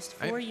lost almost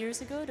 4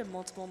 years ago to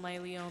multiple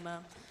myeloma.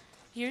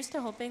 Here's to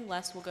hoping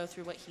Les will go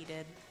through what he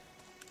did.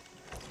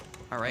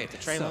 All right. The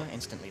trailer,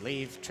 instantly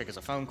leave, triggers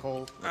a phone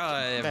call.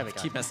 There we go.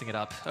 Keep messing it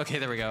up. Okay,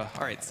 there we go.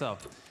 All right, so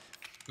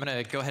I'm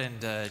going to go ahead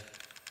and,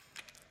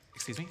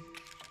 excuse me?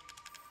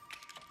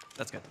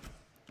 That's good.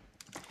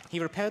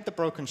 He repaired the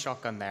broken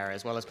shotgun there,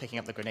 as well as picking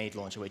up the grenade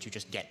launcher, which you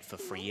just get for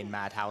free in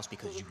Madhouse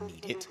because you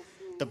need it.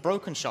 The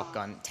broken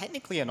shotgun,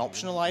 technically an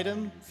optional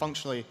item,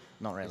 functionally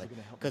not really,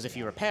 because if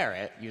you repair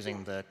it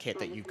using the kit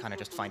that you kind of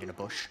just find in a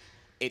bush,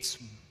 it's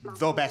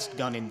the best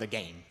gun in the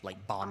game,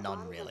 like bar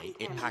none really.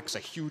 It packs a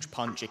huge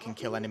punch, it can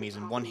kill enemies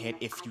in one hit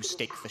if you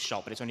stick the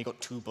shot, but it's only got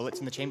 2 bullets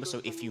in the chamber,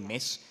 so if you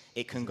miss,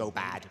 it can go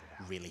bad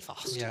really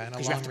fast. Yeah, and a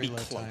you long have to be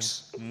reload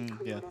close.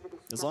 Yeah.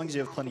 As long as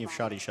you have plenty of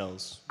shoddy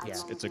shells,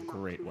 it's a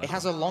great weapon. It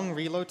has a long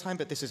reload time,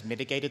 but this is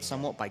mitigated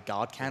somewhat by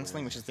guard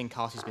cancelling, which is the thing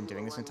Carty's been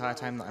doing this entire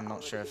time. I'm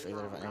not sure if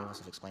either of any of us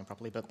have explained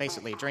properly, but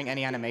basically, during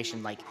any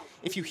animation, like,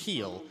 if you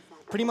heal,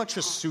 pretty much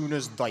as soon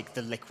as, like,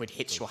 the liquid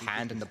hits your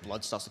hand and the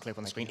blood starts to clear up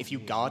on the screen, if you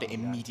guard, it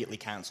immediately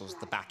cancels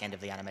the back end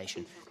of the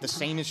animation. The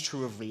same is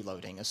true of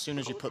reloading. As soon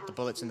as you put the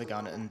bullets in the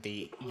gun and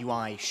the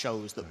UI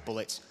shows that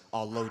bullets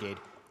are loaded,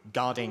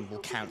 guarding will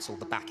cancel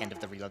the back end of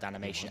the reload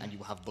animation, and you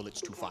will have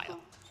bullets to fire.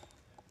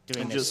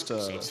 Doing And this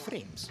just, saves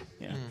frames.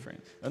 Yeah, frame.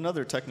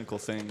 Another technical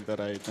thing that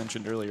I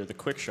mentioned earlier, the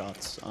quick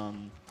shots.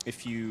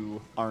 If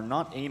you are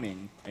not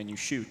aiming and you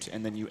shoot,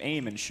 and then you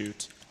aim and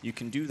shoot, you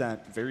can do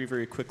that very,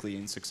 very quickly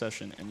in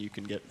succession, and you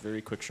can get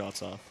very quick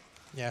shots off.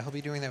 Yeah, he'll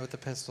be doing that with the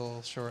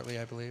pistol shortly,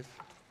 I believe.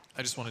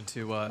 I just wanted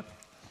to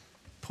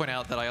point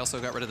out that I also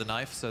got rid of the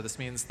knife, so this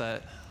means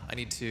that I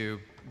need to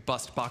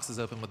bust boxes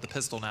open with the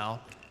pistol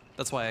now.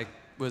 That's why I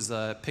was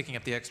picking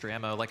up the extra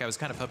ammo. Like, I was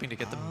kind of hoping to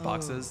get the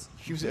boxes.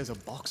 Use it as a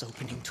box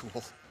opening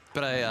tool.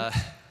 But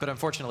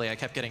unfortunately, I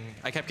kept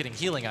getting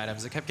healing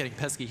items. I kept getting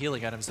pesky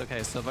healing items.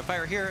 Okay, so if I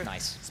fire here,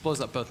 nice. This blows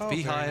up both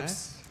beehives.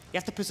 Nice. You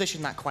have to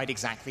position that quite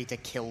exactly to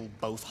kill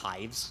both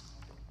hives.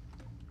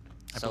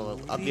 So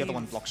the other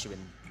one blocks you in,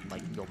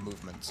 like, your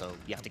movement, so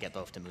you have to get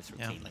both to move through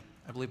cleanly.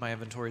 I believe my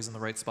inventory is in the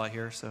right spot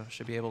here, so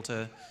should be able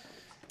to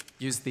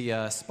use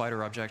the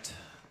spider object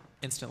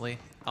instantly.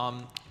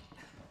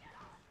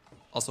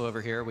 Also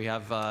over here, we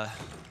have no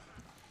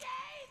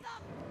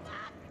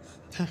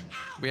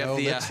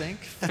the lip sync.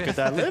 Look at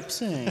that lip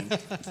sync.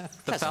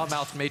 the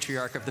foul-mouthed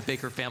matriarch of the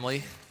Baker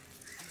family.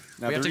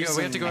 Now, We have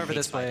to go over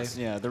this way.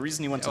 Yeah, the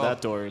reason you went to that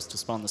door is to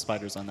spawn the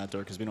spiders on that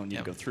door, because we don't need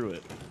to go through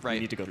it. Right.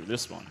 We need to go through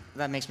this one.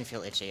 That makes me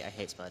feel itchy. I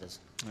hate spiders.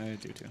 I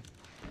do too.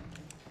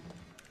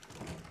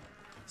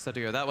 So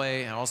to go that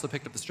way, and I also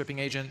picked up the stripping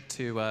agent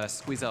to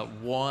squeeze out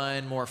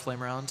one more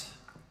flame round.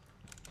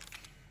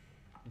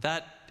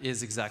 That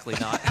is exactly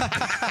not.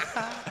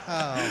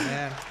 Oh,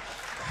 man.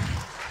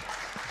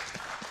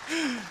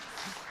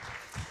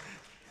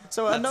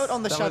 So a note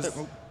on the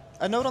shadow.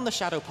 A note on the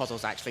shadow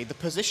puzzles, actually. The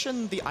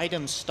position the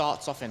item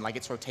starts off in, like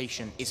its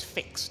rotation, is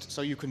fixed,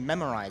 so you can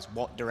memorize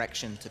what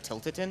direction to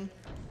tilt it in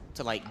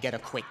to, like, get a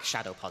quick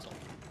shadow puzzle.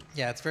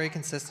 Yeah, it's very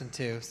consistent,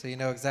 too. So you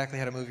know exactly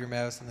how to move your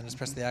mouse, and then just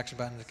press the action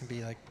button. It can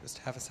be, like, just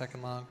half a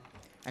second long.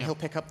 And he'll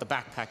pick up the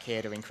backpack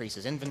here to increase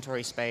his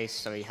inventory space,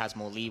 so he has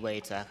more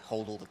leeway to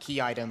hold all the key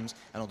items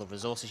and all the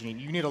resources you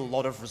need. You need a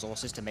lot of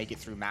resources to make it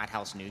through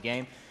Madhouse New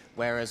Game,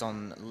 whereas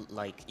on,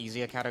 like,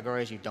 easier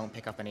categories, you don't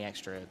pick up any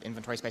extra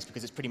inventory space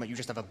because it's pretty much you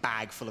just have a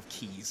bag full of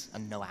keys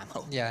and no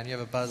ammo. Yeah, and you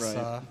have a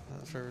buzzsaw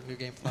for New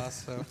Game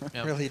Plus, so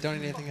really you don't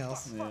need anything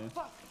else. Yeah.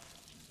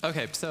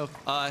 Okay, so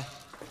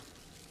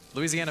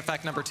Louisiana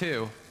fact number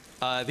 2.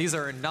 These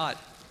are in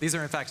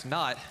fact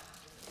not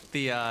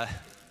the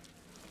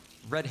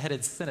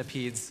red-headed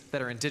centipedes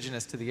that are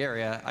indigenous to the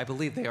area. I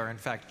believe they are in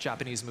fact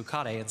Japanese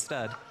mukade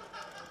instead.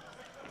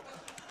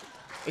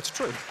 It's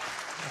true.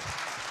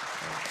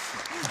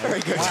 Very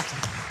good. Wow.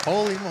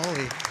 Holy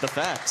moly. The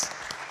facts.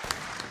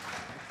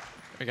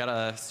 We got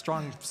a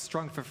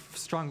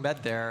strong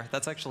med there.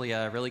 That's actually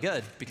really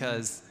good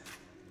because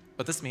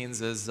what this means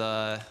is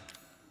I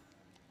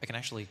can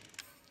actually.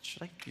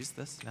 Should I use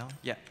this now?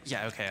 Yeah.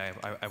 Yeah. Okay.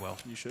 I will.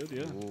 You should.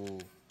 Yeah. Ooh.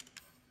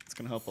 It's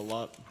gonna help a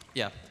lot.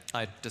 Yeah.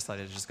 I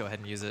decided to just go ahead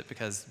and use it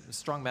because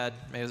strong med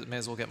may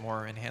as well get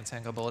more enhanced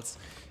handgun bullets.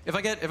 If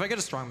I get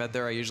a strong med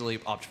there, I usually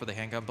opt for the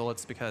handgun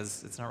bullets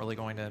because it's not really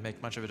going to make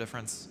much of a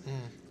difference.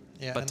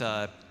 Yeah. But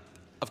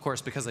of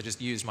course, because I just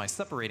used my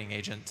separating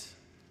agent.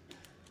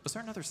 Was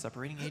there another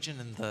separating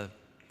agent in the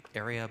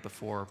area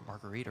before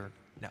Marguerite or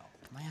no?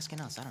 Am I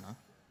asking us? I don't know.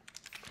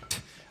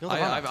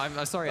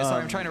 I'm sorry.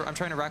 I'm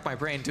trying to rack my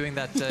brain doing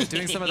that.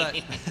 Doing some of that.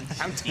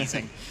 I'm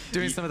teasing.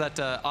 Doing some of that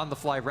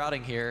on-the-fly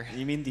routing here.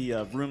 You mean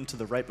the room to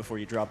the right before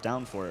you drop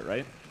down for it,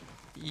 right?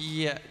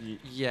 Yeah.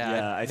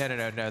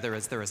 No. There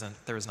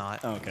isn't. There is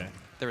not. Oh, okay.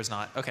 There is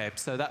not. Okay.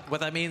 So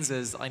what that means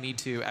is I need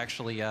to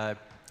actually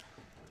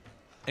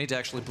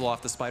blow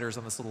off the spiders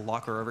on this little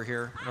locker over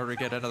here in order to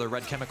get another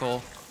red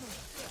chemical.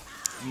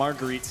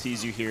 Marguerite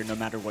sees you here no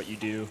matter what you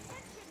do.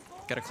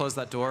 Got to close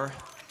that door.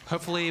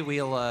 Hopefully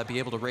we'll be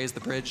able to raise the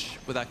bridge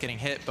without getting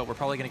hit, but we're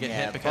probably going to get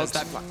hit because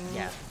that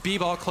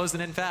B-ball closing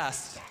in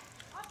fast.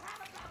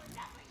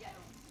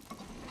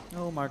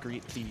 Oh,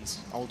 Marguerite,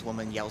 please. Old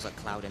woman yells at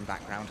Cloud in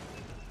background.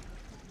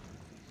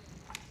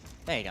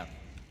 There you go.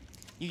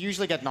 You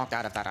usually get knocked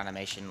out of that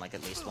animation like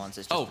at least once.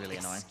 It's just really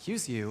annoying.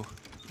 Excuse you.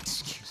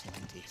 Excuse him,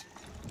 indeed.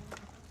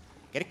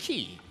 Get a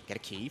key. Get a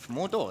key for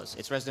more doors.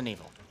 It's Resident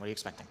Evil. What are you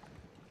expecting?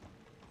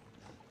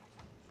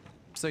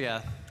 So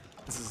yeah,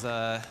 this is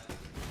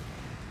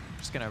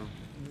just gonna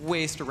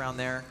waste around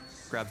there.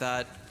 Grab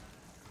that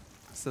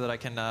so that I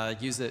can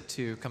use it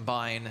to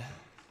combine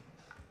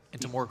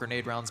into more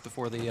grenade rounds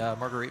before the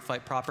Marguerite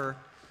fight proper.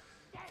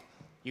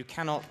 You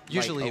cannot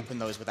usually open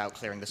those without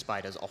clearing the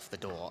spiders off the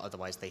door,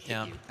 otherwise they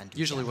hit you. And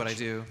usually what I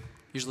do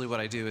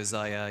is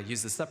I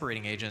use the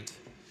separating agent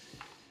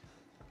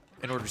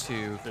in order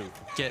to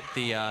get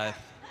the,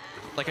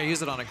 like I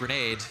use it on a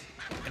grenade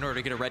in order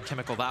to get a red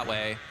chemical that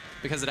way,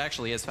 because it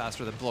actually is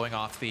faster than blowing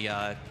off the,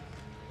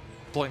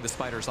 blowing the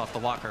spiders off the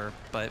locker,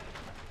 but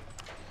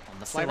on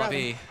the fly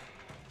routing.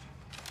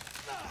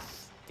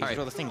 These are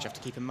all the things you have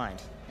to keep in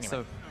mind. Anyway.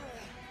 So,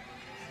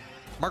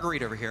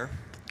 Marguerite over here,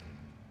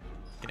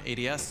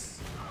 in ADS,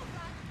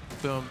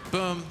 boom,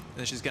 boom, and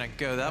then she's gonna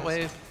go that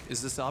way.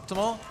 Is this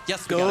optimal?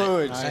 Yes, we got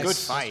it. Nice. Good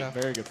fight.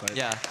 Very good fight.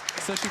 Yeah,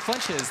 so she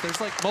flinches. There's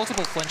like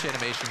multiple flinch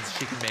animations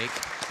she can make,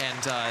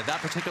 and that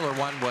particular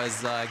one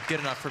was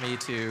good enough for me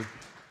to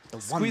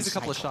squeeze a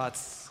couple of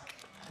shots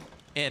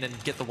in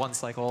and get the one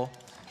cycle.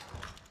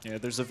 Yeah,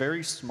 there's a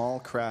very small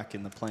crack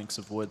in the planks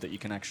of wood that you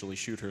can actually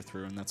shoot her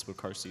through, and that's what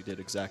Carcy did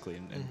exactly,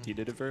 and he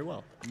did it very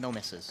well. No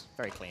misses.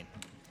 Very clean.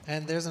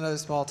 And there's another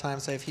small time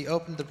save. He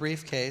opened the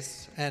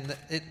briefcase, and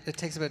it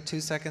takes about 2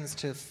 seconds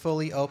to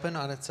fully open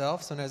on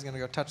itself. So now he's going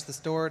to go touch this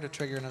door to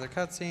trigger another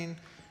cutscene,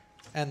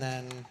 and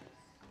then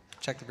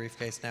check the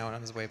briefcase now and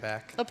on his way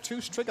back.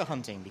 Obtuse trigger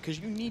hunting, because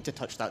you need to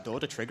touch that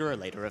door to trigger a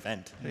later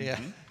event. Yeah.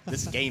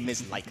 This game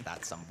is like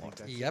that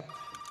somewhat. Yep.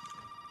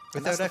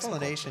 Without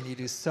explanation, you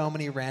do so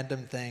many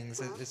random things.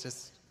 It's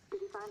just...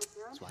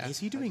 So why is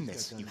he doing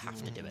this? You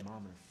have to do it.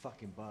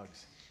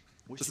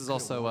 This is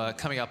also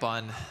coming up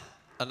on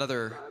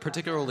another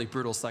particularly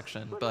brutal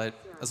section, but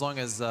as long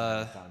as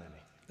I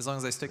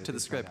stick to the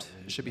script,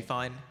 it should be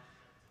fine.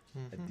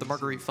 The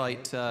Marguerite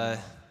fight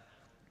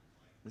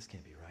this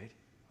can't be right.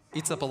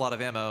 eats up a lot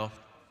of ammo,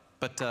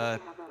 but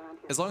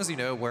as long as you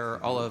know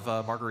where all of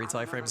Marguerite's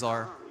iframes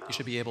are, you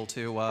should be able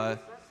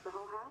to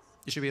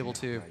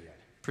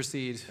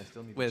proceed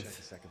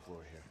with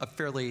a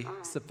fairly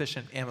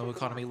sufficient ammo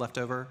economy left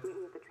over.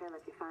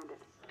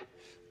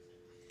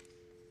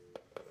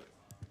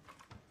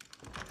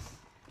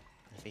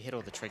 If you hit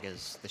all the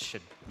triggers, this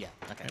should... Yeah,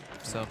 okay.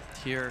 So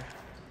here...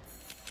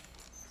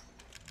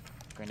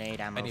 Grenade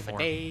ammo for more.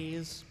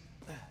 days.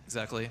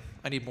 Exactly.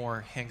 I need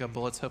more handgun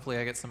bullets. Hopefully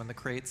I get some in the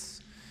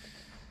crates.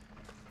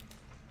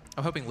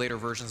 I'm hoping later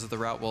versions of the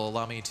route will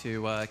allow me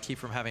to keep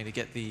from having to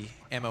get the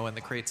ammo in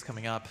the crates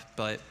coming up,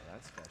 but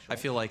I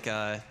feel like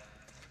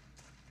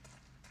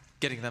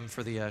getting them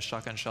for the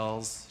shotgun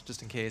shells,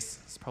 just in case,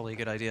 is probably a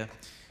good idea.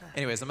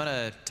 Anyways, I'm going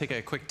to take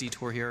a quick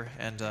detour here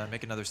and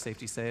make another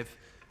safety save.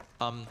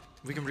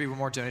 We can read one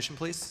more donation,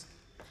 please?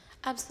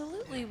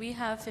 Absolutely. We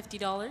have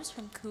 $50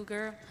 from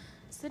Cougar.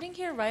 Sitting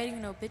here writing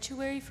an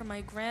obituary for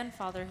my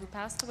grandfather who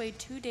passed away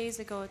 2 days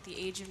ago at the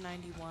age of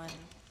 91.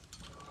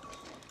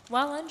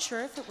 While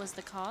unsure if it was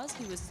the cause,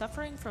 he was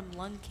suffering from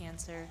lung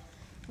cancer.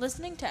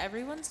 Listening to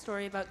everyone's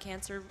story about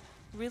cancer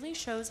really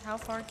shows how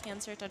far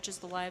cancer touches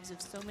the lives of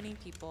so many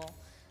people.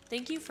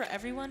 Thank you for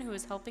everyone who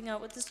is helping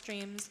out with the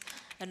streams,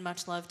 and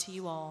much love to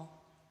you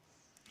all.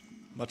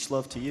 Much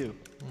love to you.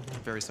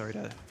 Very sorry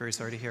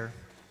to hear.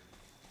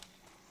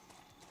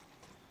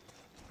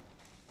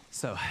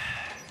 So,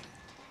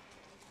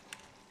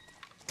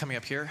 coming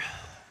up here.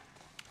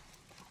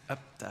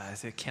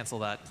 Cancel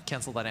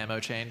that ammo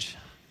change.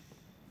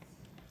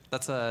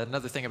 That's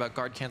another thing about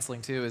guard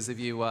canceling too, is if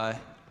you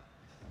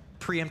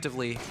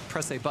preemptively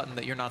press a button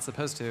that you're not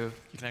supposed to,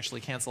 you can actually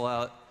cancel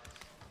out.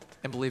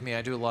 And believe me,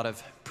 I do a lot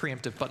of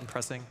preemptive button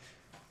pressing.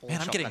 Man,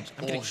 I'm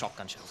getting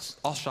shotgun shells.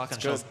 all shotgun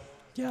shells.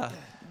 Yeah.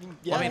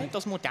 Yeah, Well, I mean, it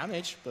does more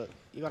damage, but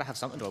you gotta have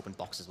something to open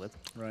boxes with.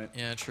 Right.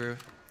 yeah, true.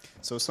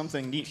 So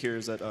something neat here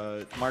is that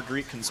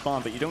Marguerite can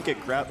spawn, but you don't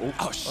get grabbed.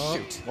 Oh,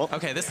 shoot. Well,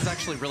 Okay, this is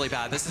actually really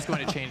bad. This is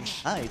going to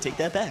change. I take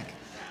that back.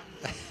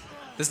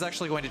 This is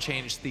actually going to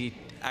change the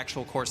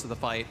actual course of the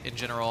fight in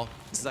general.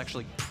 This is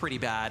actually pretty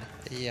bad.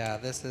 Yeah,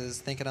 this is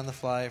thinking on the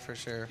fly for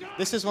sure.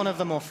 This is one of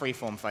the more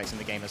freeform fights in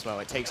the game as well.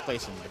 It takes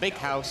place in the big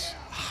house.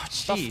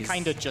 Stuff jeez.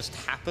 kind of just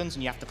happens,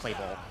 and you have to play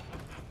ball.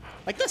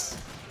 Like this.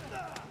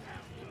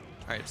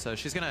 All right, so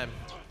she's gonna.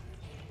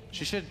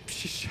 She should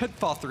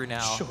fall through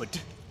now.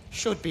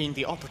 Should being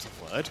the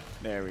operative word.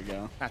 There we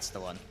go. That's the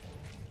one.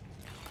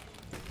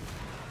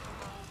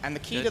 And the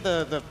key to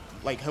the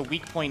like her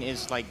weak point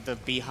is like the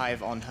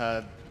beehive on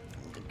her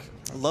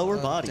Lower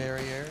body.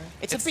 Derriere.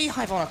 It's a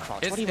beehive on her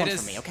crotch. What do you want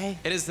from me, okay?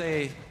 It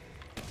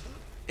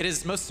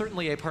is most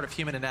certainly a part of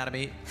human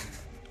anatomy.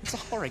 It's a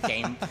horror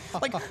game.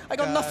 Like, I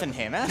got nothing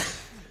here, man.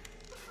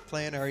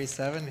 Playing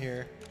RE7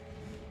 here.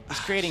 He's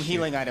creating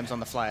healing items on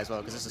the fly as well,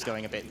 because this is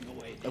going a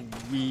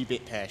wee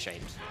bit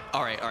pear-shaped.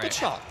 All right. Good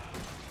shot.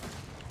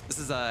 This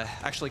is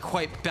actually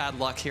quite bad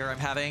luck here I'm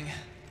having.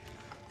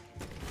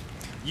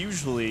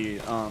 Usually,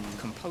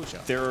 Composure.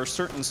 there are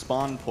certain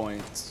spawn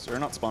points, or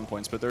not spawn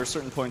points, but there are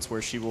certain points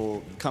where she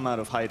will come out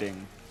of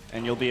hiding,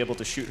 and you'll be able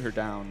to shoot her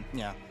down.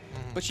 Yeah.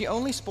 But she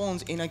only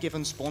spawns in a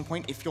given spawn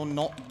point if you're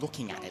not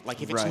looking at it.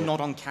 Like, if it's Right. not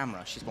on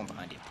camera, she spawns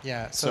behind you.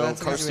 Yeah, So that's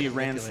an easy way Carcy to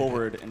ran manipulate it.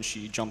 forward, and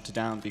she jumped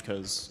down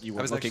because you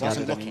weren't was looking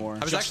actually- at it Wasn't anymore.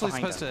 I was Just actually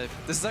behind supposed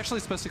to. This is actually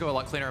supposed to go a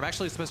lot cleaner. I'm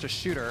actually supposed to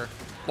shoot her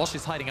while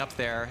she's hiding up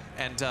there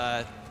and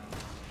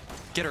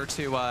get her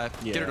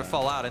to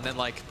fall out and then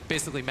like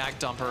basically mag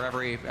dump her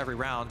every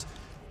round.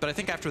 But I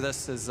think after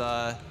this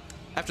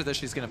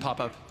she's gonna pop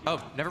up.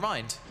 Oh, never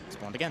mind.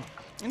 Spawned again.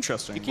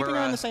 Interesting. You're keeping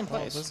her in the same Well,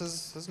 place.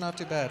 this is not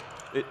too bad.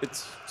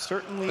 It's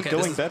certainly Okay,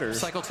 going this is better.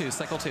 Cycle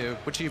two.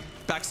 When she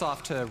backs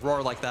off to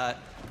roar like that.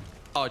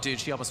 Oh, dude,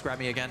 she almost grabbed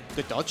me again.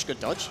 Good dodge, good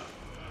dodge.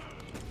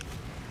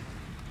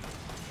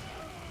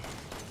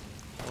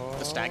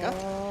 The stagger.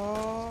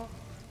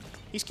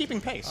 He's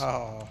keeping pace.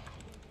 Oh.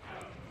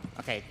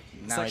 Okay,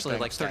 It's now he's actually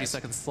going like 30 upstairs.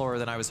 seconds slower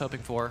than I was hoping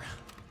for.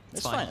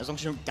 It's fine, as long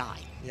as you don't die.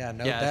 Yeah,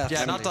 no Yeah, deaths.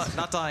 yeah.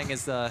 Not dying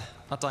is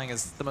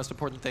the most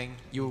important thing.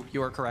 You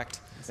are correct.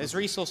 There's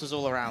resources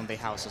all around the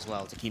house as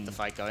well to keep the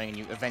fight going, and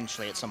you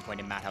eventually, at some point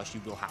in Madhouse,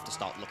 you will have to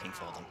start looking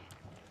for them.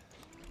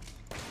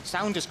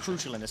 Sound is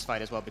crucial in this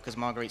fight as well, because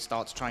Marguerite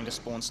starts trying to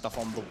spawn stuff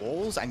on the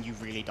walls, and you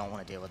really don't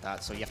want to deal with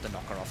that, so you have to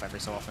knock her off every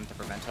so often to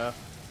prevent her.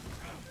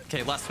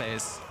 Okay, last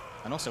phase.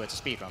 And also, it's a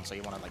speed run, so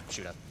you want to like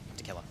shoot her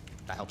to kill her.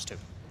 That helps too.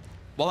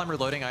 While I'm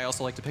reloading, I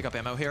also like to pick up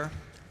ammo here.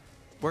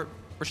 Where's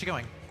she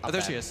going? Oh, Up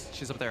there there. she is.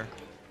 She's up there.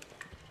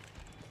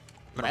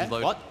 I'm gonna Where?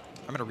 reload. What?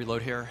 I'm gonna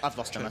reload here. I've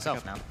lost her Try to pick myself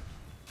up- now.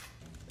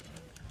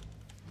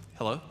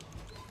 Hello?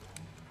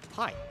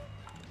 Hi.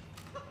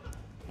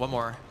 One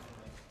more.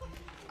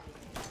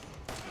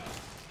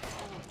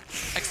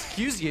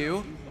 Excuse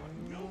you.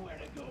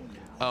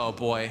 Oh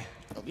boy.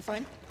 It'll be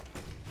fine.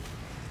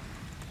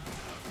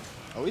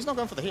 Oh, he's not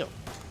going for the heal.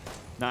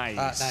 Nice.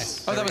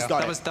 Nice. Oh, There we go.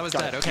 that was Got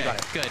dead. it. You Okay, got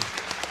it. good.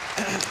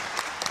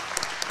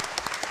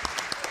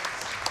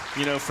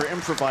 You know, for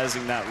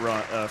improvising that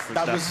run, for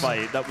That that was-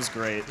 fight, that was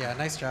great. Yeah,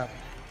 nice job.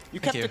 You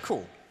Thank kept you. it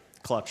cool.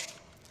 Clutched.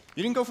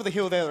 You didn't go for the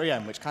heal there at the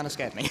end, which kind of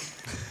scared me.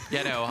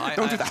 Yeah, no.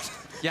 Don't do that.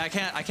 Yeah, I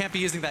can't be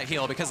using that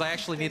heal because I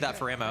actually need that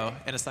for ammo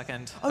in a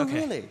second. Oh, okay.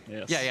 really?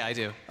 Yes. Yeah, I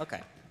do. Okay.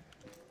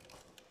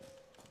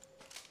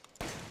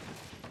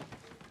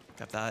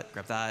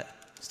 Grab that.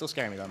 Still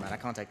scaring me though, man. I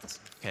can't take this.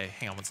 Okay,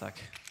 hang on one sec.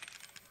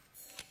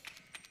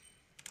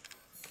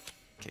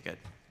 Okay, good.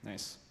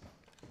 Nice.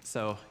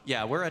 So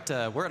yeah, we're at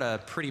a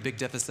pretty big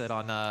deficit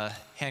on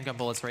handgun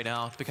bullets right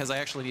now because I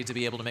actually need to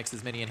be able to mix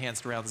as many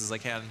enhanced rounds as I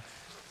can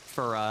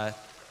for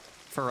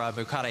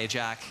Mukade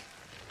Jack.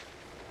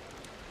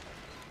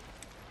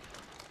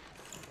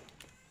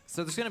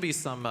 So there's gonna be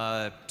some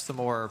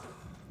more.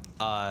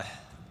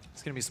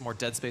 There's gonna be some more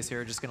dead space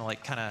here. Just gonna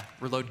like kind of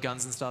reload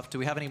guns and stuff. Do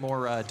we have any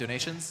more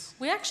donations?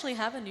 We actually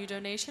have a new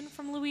donation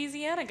from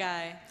Louisiana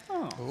Guy.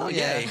 Oh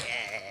yay!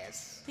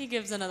 He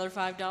gives another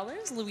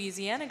 $5.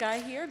 Louisiana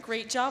Guy here.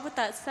 Great job with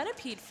that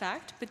centipede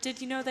fact, but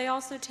did you know they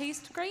also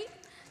taste great?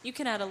 You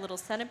can add a little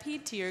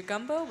centipede to your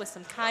gumbo with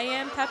some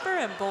cayenne pepper,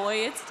 and boy,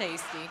 it's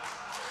tasty.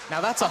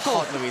 Now that's a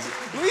hot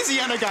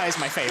Louisiana guy is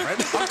my favorite.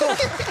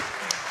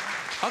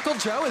 Uncle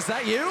Joe, is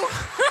that you?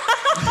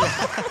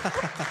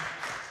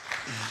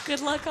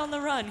 Good luck on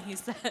the run, he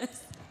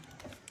says.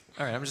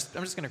 All right, I'm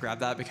just gonna grab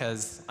that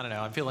because I don't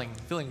know. I'm feeling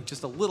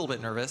just a little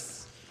bit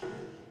nervous.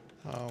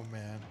 Oh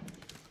man.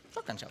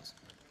 Shotgun shells.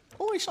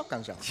 Always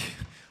shotgun shells.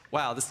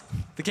 Wow,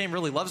 the game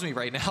really loves me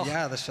right now.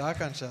 Yeah, the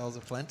shotgun shells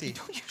are plenty. You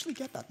don't usually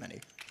get that many.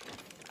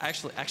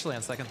 Actually,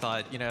 on second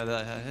thought, you know,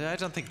 I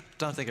don't think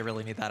I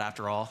really need that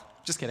after all.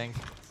 Just kidding.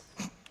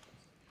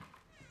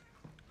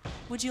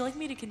 Would you like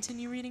me to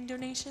continue reading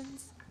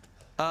donations?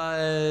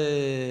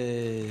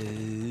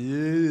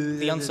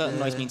 The uncertain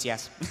noise means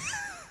yes.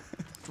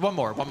 One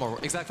more.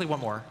 Exactly one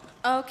more.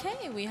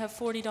 Okay, we have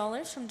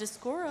 $40 from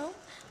Discoro.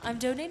 I'm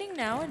donating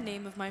now in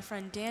name of my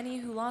friend Danny,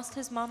 who lost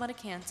his mama to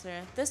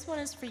cancer. This one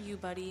is for you,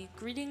 buddy.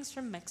 Greetings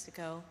from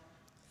Mexico.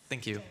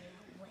 Thank you.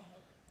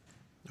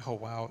 Oh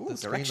wow, Ooh, the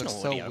screen looks directional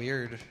so audio.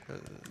 weird.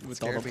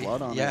 With all the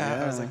blood on it, Yeah, I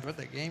yeah. was like, what,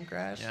 the game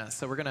crash? Yeah,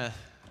 so we're gonna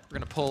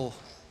pull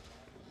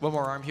one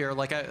more arm here.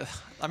 Like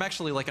I'm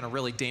actually like in a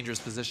really dangerous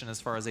position as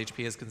far as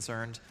HP is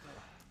concerned.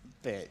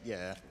 Bit,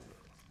 yeah.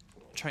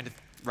 Trying to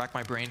rack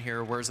my brain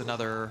here. Where's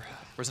another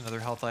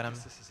health item?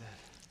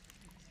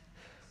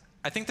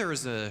 I think there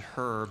is a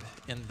herb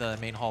in the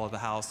main hall of the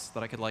house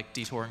that I could like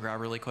detour and grab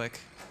really quick.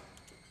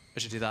 I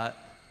should do that.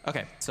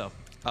 Okay, so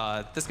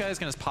this guy is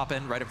gonna just pop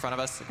in right in front of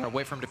us. I'm gonna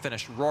wait for him to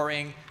finish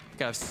roaring.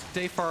 Gotta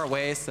stay far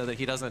away so that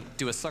he doesn't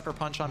do a sucker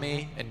punch on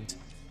me and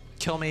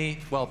kill me.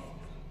 Well,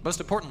 most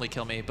importantly,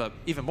 kill me, but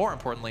even more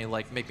importantly,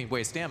 like make me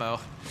waste ammo.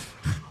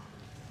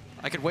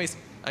 I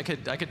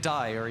could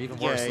die, or even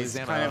worse, Yeah, lose he's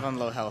ammo. kind of on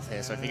low health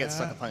here, so if he gets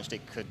sucker punched, he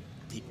could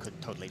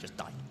totally just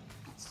die.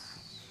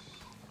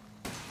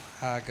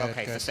 Good,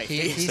 Okay, for good. safety.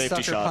 He Safety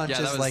sucker shot. punches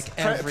Yeah, that was like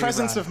every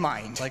presence run. of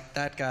mind. Like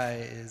that guy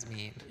is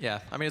mean. Yeah,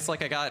 I mean it's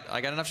like I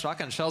got enough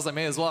shotgun shells. I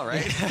may as well,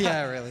 right?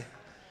 Yeah, really.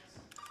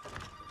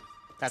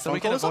 That So phone we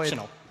can call is avoid.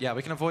 optional. Yeah,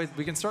 we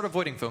can start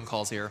avoiding phone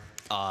calls here.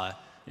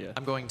 Yeah.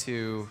 I'm going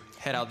to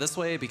head out this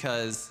way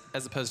because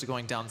as opposed to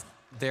going down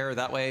there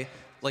that way,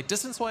 like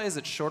distance-wise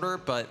it's shorter,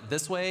 but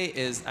this way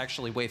is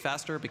actually way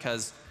faster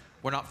because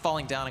we're not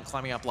falling down and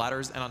climbing up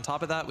ladders, and on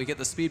top of that, we get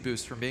the speed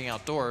boost from being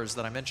outdoors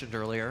that I mentioned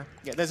earlier.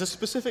 Yeah, there's a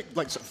specific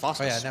like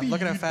faster Oh yeah, speed. now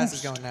look at how fast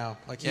he's going now.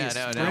 Like he's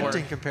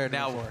sprinting compared to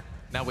before.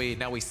 Now we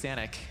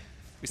Sanic.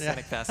 We Yeah.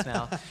 Sanic fast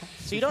now.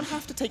 So you don't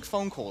have to take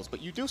phone calls,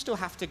 but you do still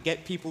have to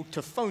get people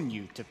to phone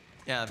you to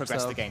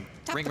progress so the game.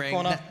 Tap ring, the ring.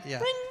 corner.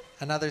 Yeah. Ring.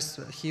 Another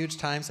huge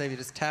time save. You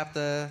just tap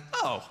the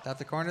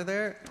corner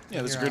there. Yeah,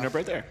 there's a you're green off. up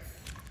right there.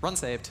 Run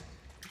saved.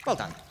 Well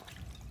done.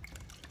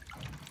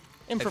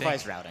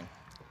 Improvised routing.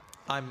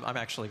 I'm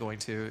actually going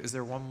to. Is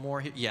there one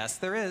more here? Yes,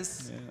 there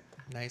is. Yeah.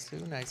 Nice who,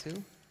 nice who.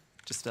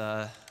 Just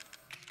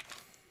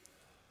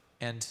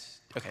and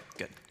okay,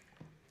 good.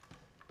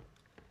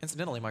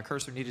 Incidentally, my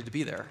cursor needed to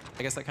be there.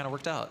 I guess that kind of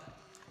worked out.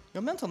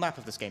 Your mental map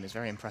of this game is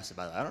very impressive,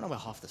 by the way. I don't know where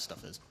half this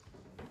stuff is.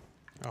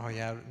 Oh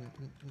yeah.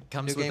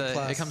 Comes New with Game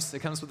Plus. it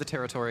comes with the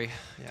territory.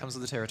 Yeah. Comes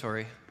with the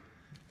territory.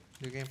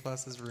 New Game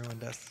Plus has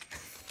ruined us.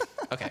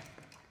 Okay.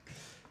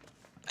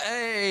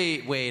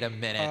 Hey, wait a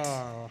minute.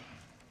 Oh.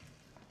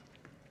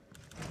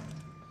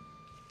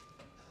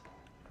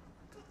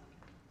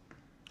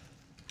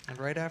 And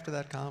right after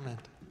that comment.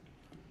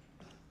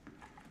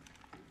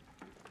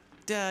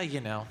 Duh,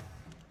 you know.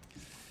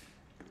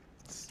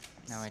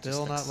 Now it just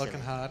Still looks not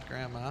looking silly. hot,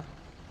 Grandma.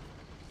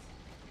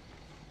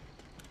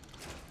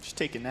 She's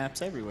taking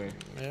naps everywhere.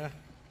 Yeah.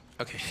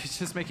 Okay,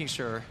 just making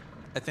sure.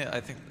 I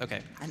think.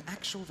 Okay. An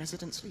actual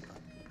resident sleeper.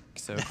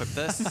 So equip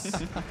this.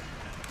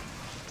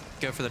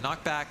 Go for the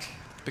knockback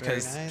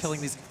because Very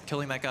nice.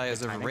 killing that guy is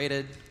timing.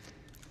 overrated.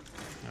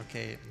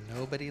 Okay,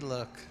 nobody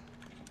look.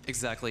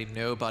 Exactly.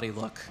 Nobody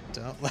look.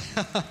 Don't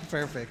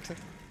perfect.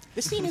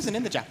 This scene isn't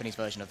in the Japanese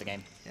version of the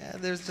game. Yeah,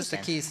 there's just a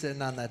saying. key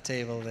sitting on that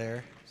table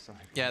there.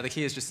 Yeah, the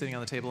key is just sitting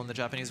on the table in the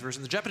Japanese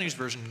version. The Japanese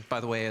version, by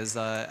the way, is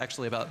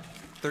actually about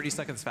 30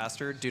 seconds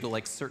faster due to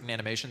like certain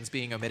animations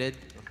being omitted,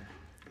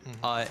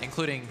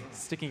 including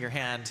sticking your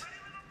hand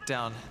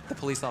down the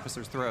police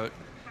officer's throat.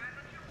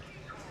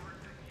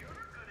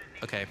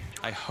 Okay,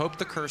 I hope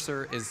the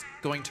cursor is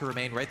going to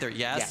remain right there.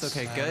 Yes, Yes.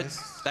 okay, good.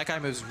 Nice. That guy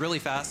moves really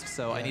fast,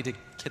 so I Yeah. need to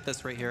hit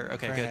this right here.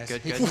 Okay, Very good, nice.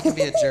 good, He good. can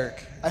be a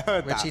jerk. I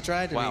heard Which that. he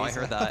tried to be. Wow, I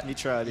heard that. He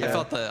tried, I yeah.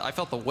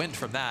 felt the wind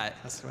from that.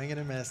 A swing and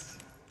a miss.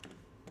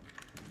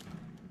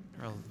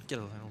 I'll get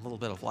a little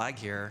bit of lag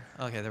here.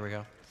 Okay, there we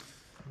go.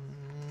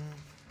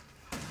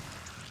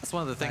 That's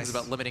one of the things Nice.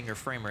 about limiting your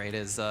frame rate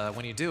is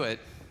when you do it,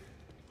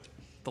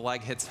 the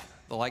lag hits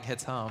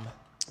home.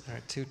 All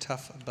right, two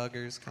tough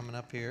buggers coming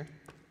up here.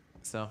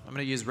 So I'm going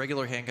to use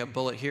regular handgun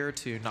bullet here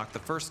to knock the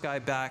first guy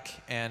back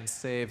and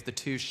save the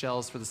 2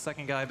 shells for the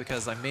second guy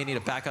because I may need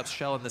a backup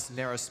shell in this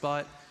narrow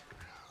spot.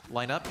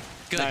 Line up.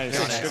 Good. Nice.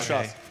 Got Good it.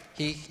 shot.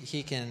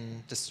 He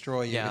can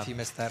destroy you Yeah. if you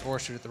miss that or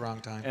shoot at the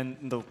wrong time.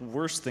 And the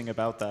worst thing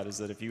about that is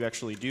that if you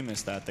actually do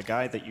miss that, the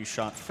guy that you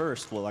shot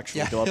first will actually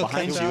Yeah, go up he'll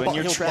behind catch you, you. and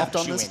you're He'll trapped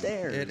box on you the in.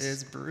 stairs. It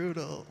is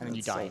brutal. And then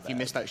you That's die. so If you bad.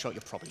 miss that shot,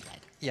 you're probably dead.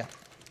 Yeah.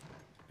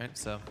 Right,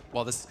 so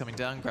while this is coming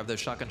down, grab those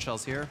shotgun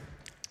shells here.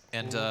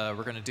 And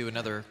we're going to do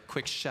another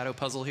quick shadow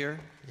puzzle here.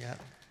 Yeah.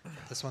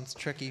 This one's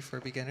tricky for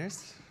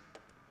beginners.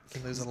 You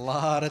can lose a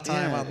lot of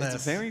time on this.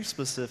 It's very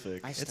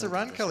specific. It's a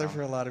run killer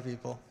for a lot of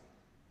people.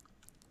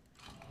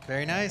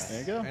 Very nice.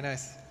 There you go. Very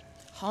nice.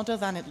 Harder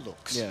than it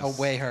looks. Yes. Oh,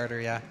 way harder,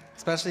 yeah.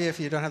 Especially if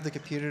you don't have the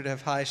computer to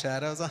have high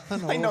shadows on.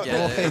 I know.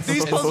 Yeah,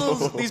 These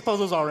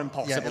puzzles are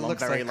impossible Yeah, it on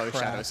looks very like low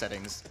crap. shadow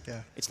settings.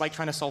 Yeah. It's like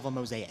trying to solve a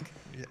mosaic.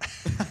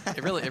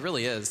 It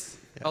really is.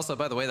 Also,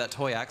 by the way, that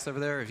toy axe over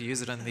there, if you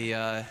use it in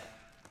the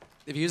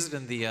if you use it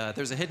in the,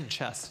 there's a hidden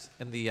chest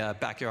in the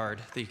backyard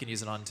that you can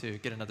use it on to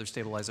get another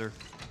stabilizer.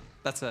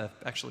 That's a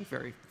actually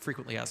very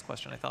frequently asked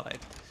question. I thought I'd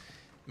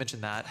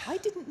mention that. I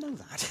didn't know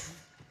that.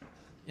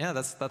 Yeah,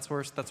 that's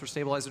where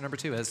stabilizer number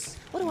 2 is.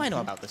 What do I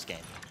know about this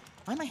game?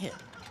 Why am I here?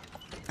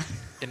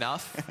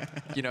 Enough.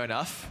 You know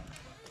enough.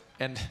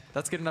 And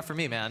that's good enough for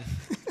me, man.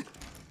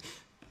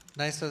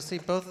 Nice. So see,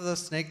 both of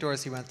those snake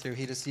doors he went through,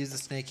 he just used the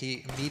snake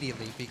key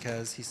immediately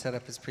because he set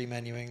up his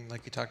pre-menuing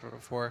like we talked about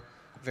before.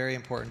 Very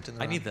important in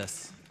the I run. need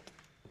this.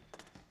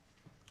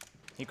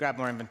 You grab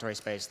more inventory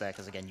space there,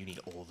 because again, you need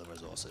all the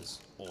resources.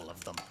 All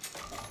of them.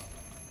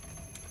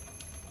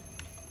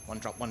 One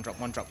drop, one drop,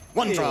 one drop,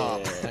 one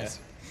drop! Nice.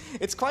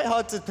 It's quite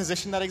hard to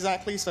position that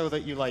exactly so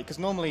that you like, because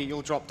normally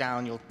you'll drop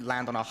down, you'll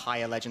land on a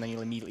higher ledge, and then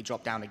you'll immediately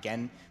drop down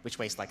again, which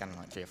wastes like, I don't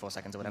know, like 3 or 4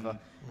 seconds or whatever.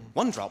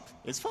 One drop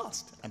is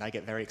fast, and I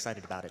get very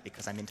excited about it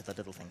because I'm into the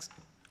little things.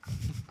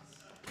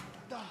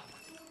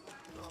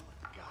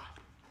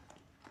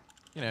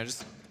 You know,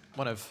 just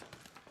one of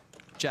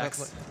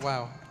Jack's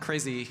Wow.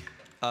 crazy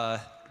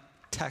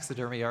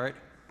taxidermy art.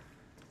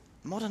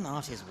 Modern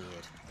art is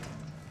weird.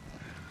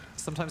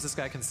 Sometimes this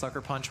guy can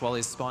sucker punch while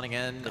he's spawning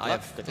in. Good I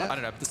luck, good luck.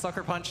 don't know. The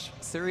sucker punch,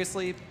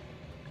 seriously,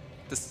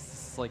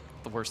 this is like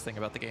the worst thing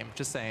about the game.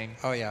 Just saying.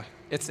 Oh yeah.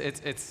 It's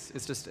just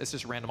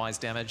randomized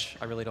damage.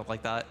 I really don't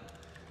like that.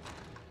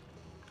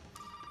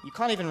 You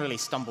can't even really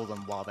stumble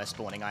them while they're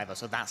spawning either,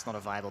 so that's not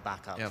a viable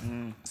backup. Yep.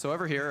 So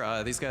over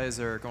here, these guys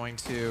are going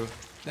to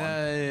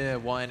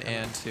 1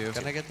 and 2.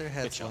 Gonna get their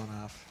heads blown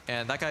off.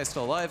 And that guy's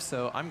still alive,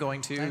 so I'm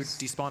going to Nice.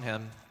 despawn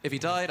him. If he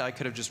died, I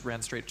could have just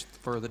ran straight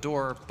for the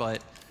door,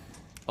 but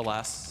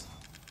alas.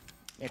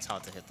 It's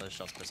hard to hit those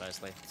shots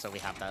precisely, so we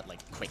have that like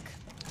quick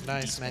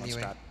Nice despawn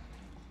menuing. strat.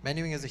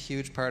 Menuing is a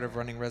huge part of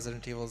running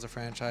Resident Evil as a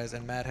franchise,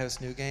 and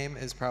Madhouse New Game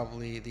is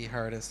probably the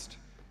hardest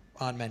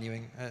on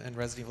menuing, and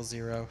Resident Evil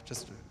 0,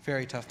 just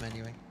very tough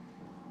menuing.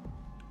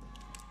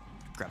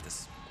 Grab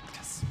this.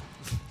 Yes.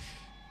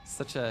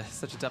 such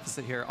a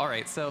deficit here. All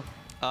right, so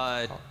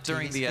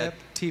during the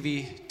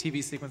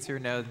TV sequence here,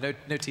 no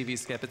TV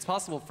skip. It's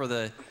possible for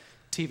the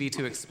TV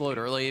to explode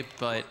early,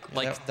 but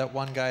like that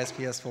one guy's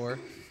PS4.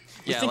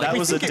 yeah, That like,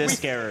 was a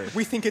disk error.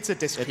 We think it's a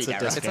disk It's peak a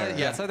error. disk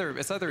error.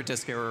 it's either a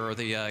disk error or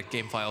the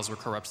game files were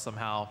corrupt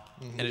somehow,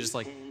 and it just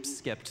like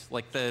skipped.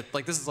 Like this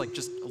is like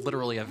just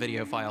literally a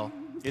video file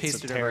It's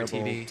pasted a over a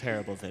terrible, TV.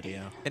 terrible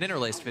video. An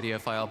interlaced video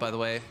file, by the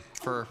way,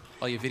 for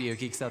all you video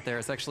geeks out there.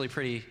 It's actually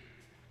pretty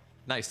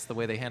nice the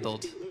way they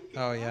handled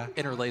Oh yeah.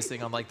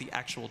 interlacing on like the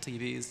actual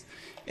TVs.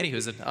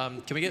 Anywho's,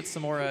 can we get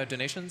some more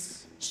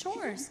donations?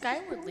 Sure.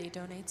 Skywardly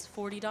donates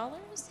 $40.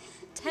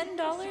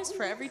 $10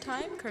 for every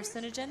time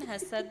Carcinogen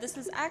has said this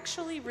is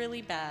actually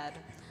really bad.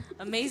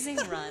 Amazing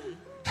run.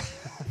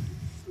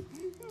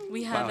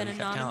 We have Wow, an you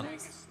kept count.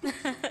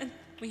 anonymous.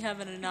 We have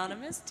an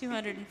anonymous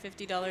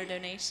 $250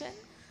 donation.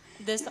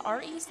 This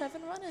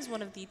RE7 run is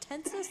one of the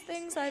tensest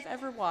things I've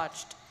ever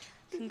watched.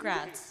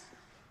 Congrats.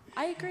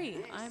 I agree.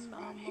 I'm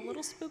a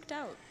little spooked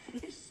out.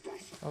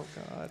 Oh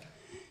god.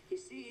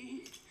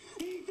 We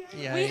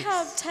Yikes.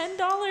 have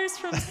 $10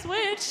 from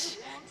Switch.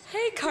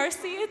 Hey,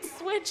 Carcy, it's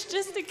Switch.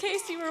 Just in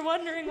case you were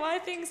wondering why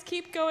things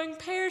keep going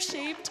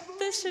pear-shaped,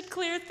 this should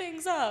clear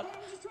things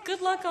up.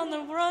 Good luck on the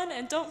run,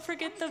 and don't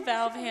forget the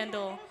valve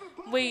handle.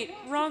 Wait,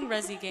 wrong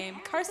Resi game.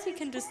 Carcy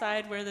can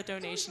decide where the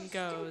donation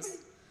goes.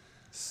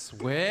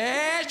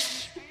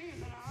 Switch!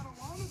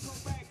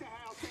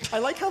 I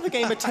like how the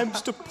game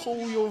attempts to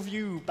pull your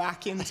view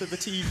back into the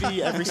TV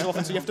every so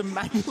often, so you have to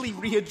manually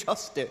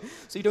readjust it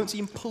so you don't see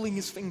him pulling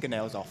his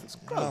fingernails off. It's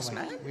gross, Oh,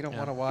 my- man. We don't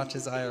want to watch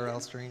his IRL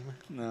stream.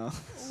 No.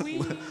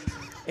 We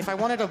If I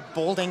wanted a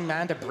balding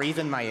man to breathe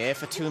in my ear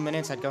for 2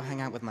 minutes, I'd go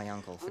hang out with my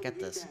uncle. Forget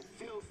this.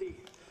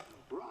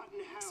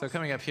 So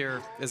coming up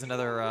here is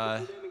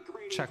another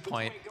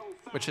checkpoint,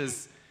 which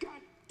is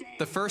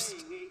the first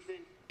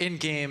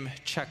in-game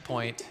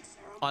checkpoint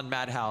on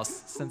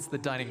Madhouse since the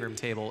dining room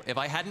table. If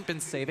I hadn't been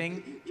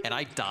saving and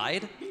I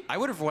died, I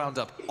would have wound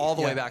up all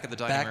the way back at the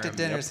dining room. Back to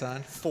dinner,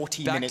 son.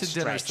 40-minute to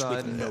dinner, stretch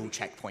with son. no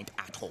checkpoint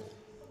at all.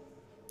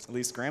 At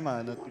least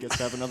Grandma gets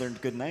to have another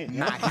good night.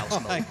 Madhouse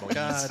mode, boys.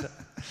 God.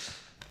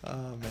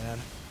 Oh man.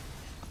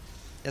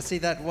 Yeah, see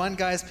that one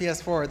guy's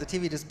PS4, the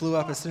TV just blew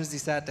up as soon as he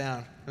sat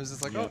down. It was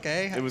just like, Yep.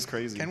 okay. It was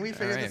crazy. Can we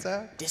figure right. this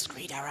out? Disk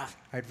read error. All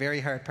right, very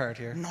hard part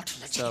here. Not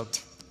legit. So,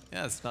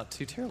 yeah, it's not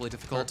too terribly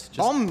difficult. Just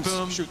Bombs!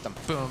 boom, Shoot them.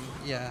 boom,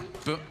 Yeah.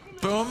 boom,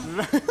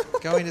 boom,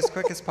 Going as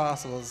quick as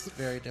possible is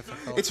very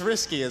difficult. It's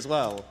risky as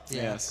well.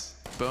 Yeah. Yes.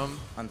 boom.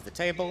 Under the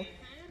table.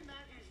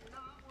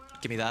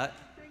 Give me that.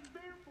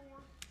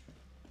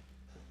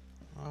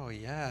 Oh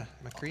yeah,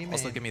 McCree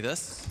Also, give me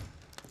this.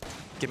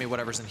 Give me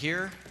whatever's in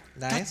here.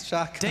 Nice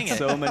shotgun. Dang it.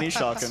 So many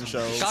shotgun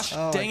shells. Gosh,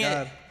 Oh dang my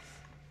it.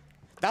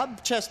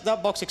 god.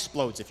 That box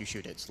explodes if you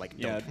shoot it. It's like,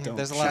 Yeah, don't. don't.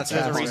 There's a lot of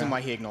There's a tabs reason around.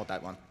 why he ignored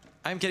that one.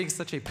 I'm getting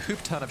such a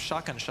poop ton of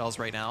shotgun shells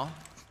right now.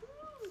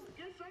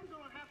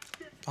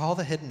 All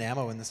the hidden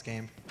ammo in this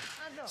game.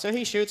 So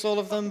he shoots all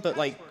of them, but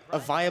like a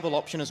viable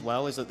option as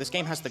well is that this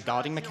game has the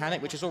guarding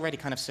mechanic, which is already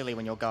kind of silly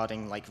when you're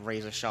guarding like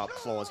razor-sharp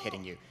claws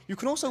hitting you. You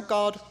can also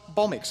guard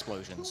bomb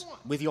explosions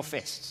with your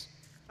fists.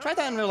 Try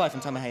that in real life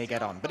and tell me how you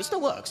get on. But it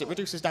still works. It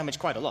reduces damage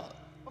quite a lot.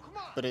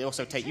 But it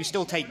also you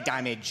still take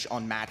damage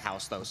on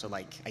Madhouse though, so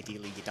like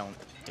ideally you don't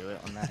do it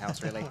on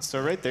Madhouse really.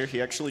 So right there,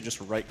 he actually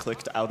just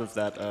right-clicked out of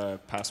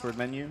that password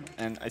menu,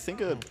 and I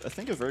think a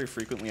very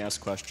frequently asked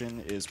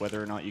question is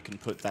whether or not you can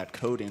put that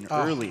code in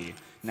early.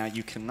 Now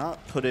you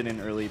cannot put it in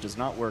early; it does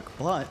not work,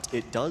 but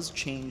it does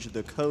change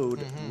the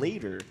code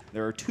later.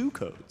 There are 2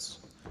 codes.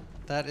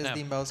 That is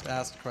the most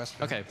asked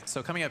question. Okay,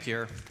 so coming up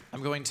here,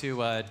 I'm going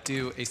to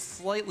do a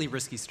slightly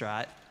risky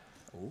strat.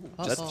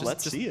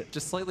 Let's see it.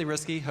 Just slightly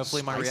risky.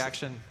 Hopefully my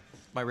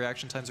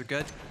reaction times are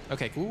good.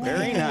 Okay,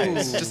 Very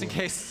nice. Just in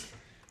case.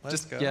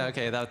 Let's go. Yeah,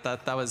 okay.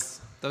 That was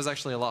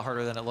actually a lot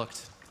harder than it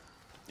looked.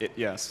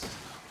 Yes.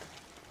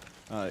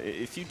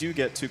 If you do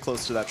get too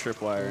close to that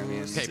tripwire, I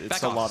mean, Okay,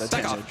 it's a lot of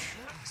damage.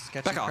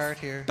 Sketchy card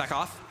here. Back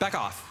off. Back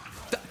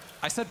off.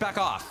 I said back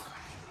off.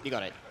 You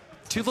got it.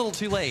 Too little,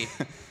 too late.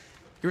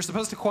 You were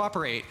supposed to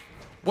cooperate.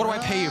 What do I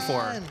pay you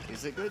for?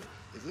 Is it good?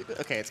 Is it good?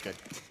 Okay, it's good.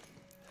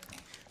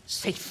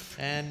 Safe.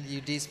 And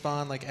you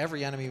despawn like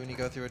every enemy when you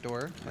go through a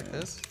door like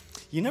this.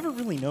 You never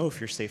really know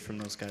if you're safe from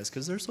those guys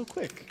because they're so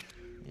quick.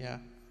 Yeah.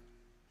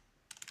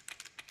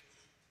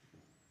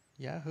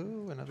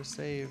 Yahoo! Another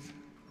save.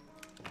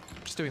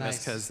 Just doing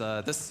Nice. this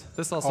because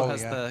this also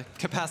has the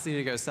capacity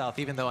to go south,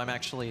 even though I'm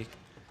actually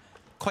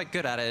quite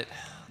good at it.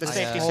 The The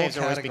safety whole saves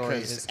are always category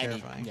because is any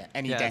terrifying.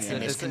 Yeah, death in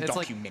this can it's dock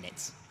like- you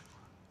minutes.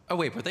 Oh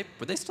wait, were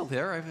they still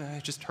there? I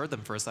just heard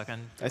them for a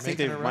second. I think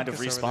they making a might have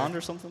ruckus over respawned there.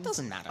 or something.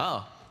 Doesn't matter.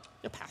 Oh,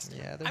 You're past it.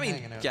 Yeah, they're I mean,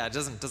 hanging out. yeah, it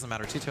doesn't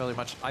matter too terribly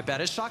much. I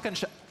bet it's shotgun.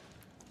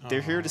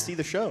 They're here to see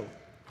the show.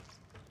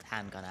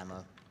 Handgun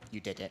ammo.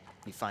 You did it.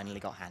 You finally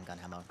got handgun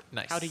ammo.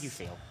 Nice. How do you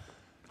feel?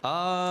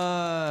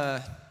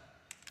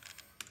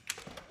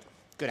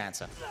 Good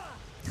answer.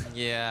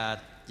 Yeah.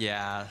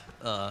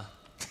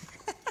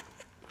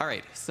 All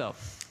right, so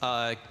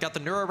got the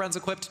neuro rounds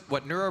equipped.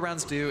 What neuro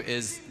rounds do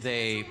is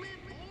they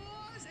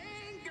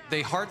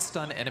hard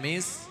stun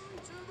enemies,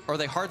 or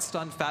they hard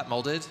stun fat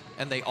molded,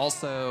 and they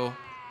also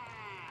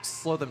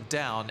slow them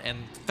down. And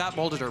fat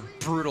molded are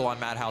brutal on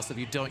Madhouse if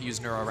you don't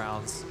use neuro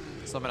rounds.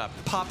 So I'm gonna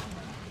pop.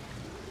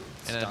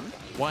 And then Stun?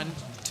 1,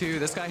 2.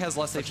 This guy has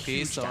less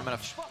HP, so I'm gonna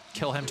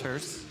kill him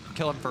first.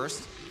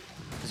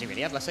 Does he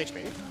really have less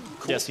HP?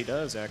 Yes, he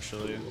does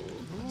actually.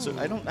 So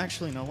I don't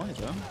actually know why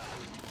though.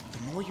 The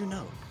more you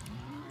know.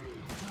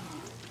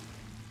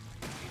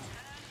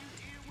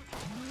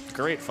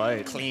 Great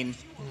fight. Clean.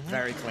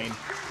 Very clean.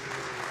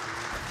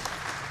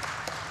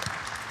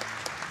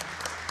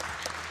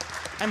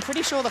 I'm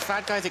pretty sure the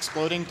fat guys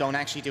exploding don't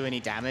actually do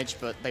any damage,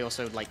 but they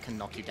also like can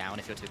knock you down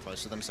if you're too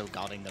close to them, so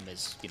guarding them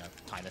is, you know,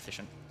 time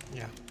efficient.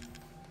 Yeah.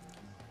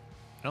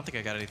 I don't think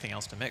I got anything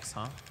else to mix,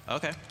 huh?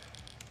 Okay,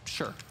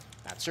 sure.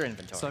 That's your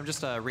inventory. So I'm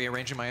just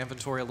rearranging my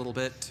inventory a little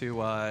bit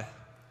to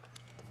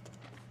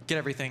get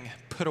everything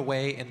put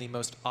away in the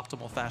most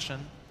optimal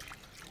fashion.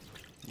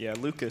 Yeah,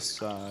 Lucas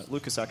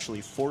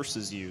actually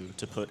forces you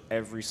to put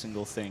every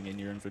single thing in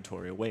your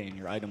inventory away in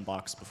your item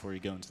box before you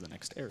go into the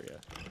next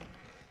area.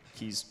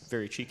 He's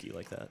very cheeky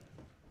like that.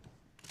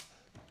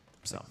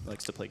 So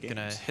Likes to play games.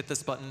 gonna hit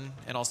this button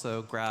and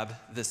also grab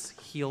this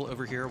heal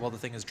over here while the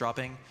thing is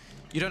dropping.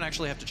 You don't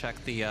actually have to check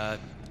the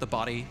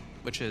body,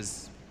 which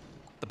is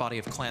the body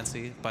of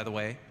Clancy, by the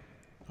way.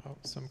 Oh,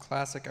 some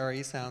classic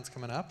RE sounds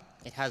coming up.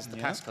 It has the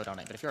Yeah. passcode on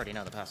it, but if you already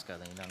know the passcode,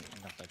 then you don't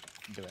have to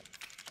do it.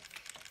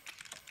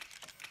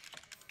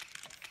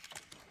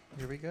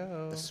 Here we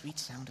go. The sweet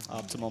sound of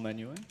Optimal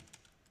menuing.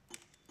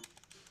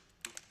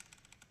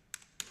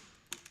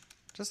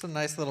 Just a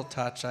nice little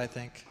touch, I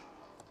think.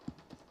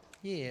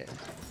 Yeah.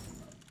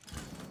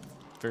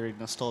 Very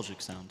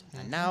nostalgic sound.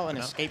 And now an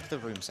escape the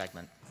room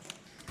segment.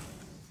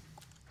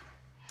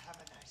 Have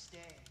a nice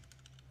day.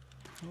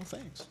 Oh,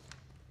 thanks.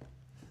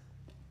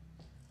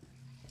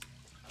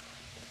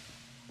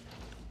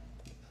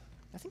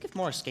 I think if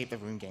more escape the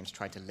room games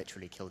tried to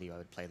literally kill you, I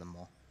would play them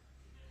more.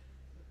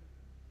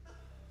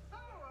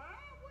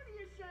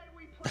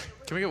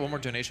 Can we get one more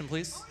donation,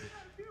 please?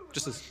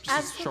 Just a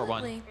short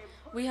one. Absolutely.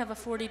 We have a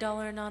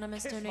 $40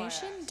 anonymous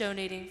donation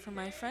donating for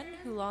my friend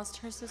who lost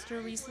her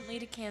sister recently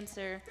to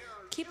cancer.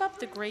 Keep up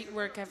the great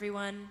work,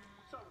 everyone.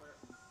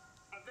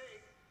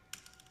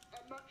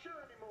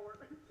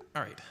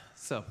 All right,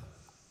 so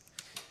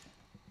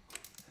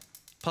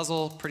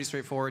puzzle, pretty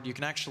straightforward. You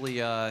can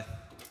actually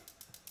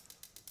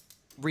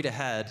read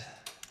ahead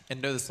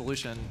and know the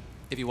solution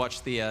if you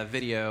watch the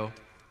video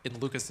in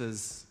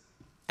Lucas's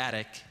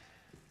attic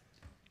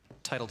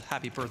titled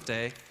Happy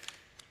Birthday.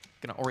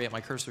 Gonna orient my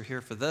cursor here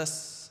for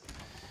this.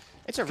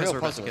 It's a Because real we're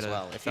about to puzzle as get a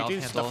well. If you valve do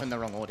handle. stuff in the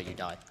wrong order, you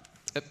die.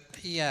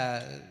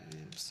 Yeah,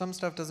 some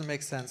stuff doesn't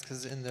make sense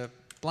because in the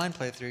blind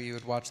playthrough, you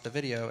would watch the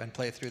video and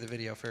play through the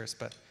video first,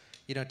 but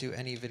you don't do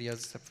any videos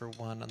except for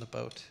one on the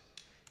boat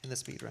in the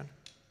speedrun.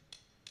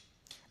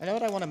 I know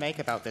what I want to make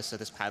about this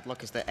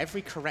padlock is that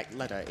every correct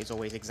letter is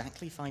always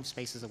exactly 5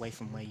 spaces away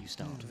from where you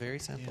start. Very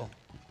simple.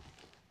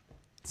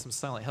 Some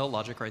Silent Hill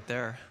logic right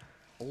there.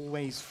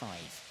 Always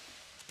 5.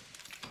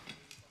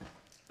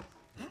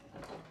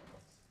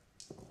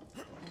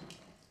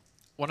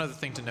 One other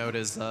thing to note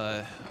is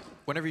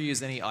whenever you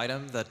use any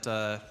item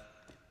that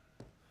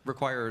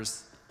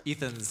requires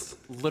Ethan's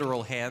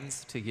literal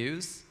hands to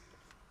use,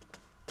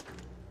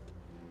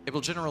 it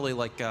will generally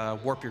like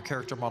warp your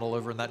character model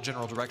over in that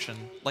general direction,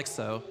 like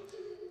so.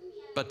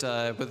 But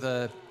with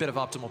a bit of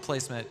optimal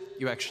placement,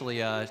 you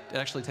actually it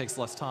actually takes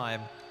less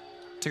time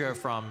to go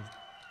from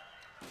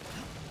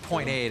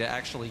point A to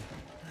actually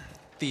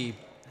the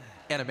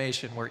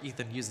animation where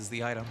Ethan uses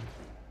the item.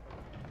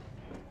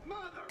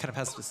 Kind of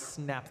has to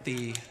snap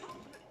the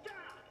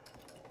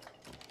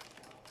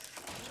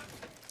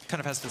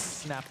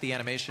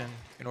animation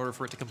in order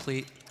for it to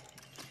complete.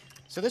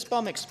 So this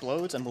bomb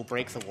explodes and will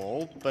break the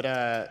wall,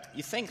 but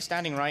you think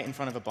standing right in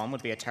front of a bomb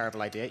would be a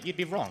terrible idea? You'd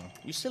be wrong.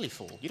 You silly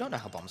fool. You don't know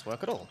how bombs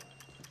work at all.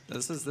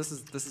 This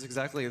is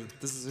exactly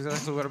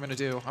what I'm gonna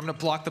do. I'm gonna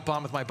block the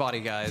bomb with my body,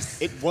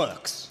 guys. It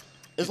works.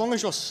 As long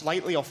as you're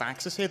slightly off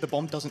axis here, the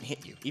bomb doesn't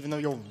hit you, even though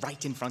you're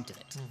right in front of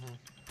it.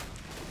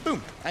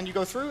 Boom, and you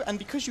go through, and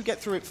because you get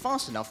through it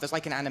fast enough, there's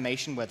like an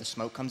animation where the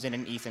smoke comes in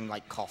and Ethan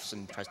like coughs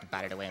and tries to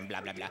bat it away and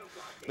blah, blah, blah.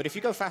 But if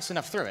you go fast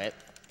enough through it,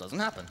 it doesn't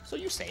happen. So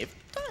you save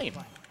time.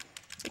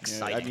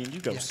 Exciting. Yeah, I mean, you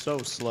go so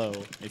slow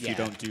if you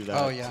don't do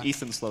that. Oh, yeah.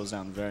 Ethan slows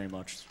down very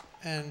much.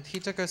 And he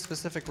took a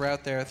specific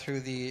route there through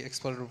the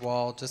exploded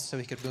wall just so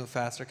he could move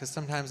faster, because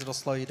sometimes it'll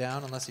slow you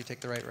down unless you take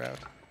the right route.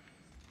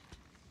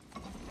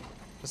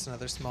 Just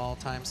another small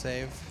time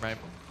save. Right.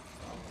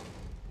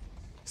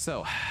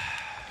 So,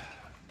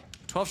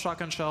 12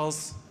 shotgun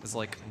shells is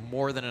like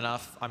more than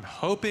enough. I'm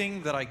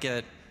hoping that I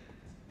get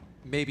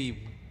maybe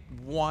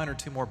 1 or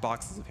 2 more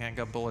boxes of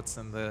handgun bullets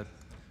in the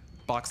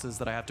boxes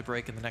that I have to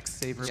break in the next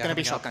save room. It's gonna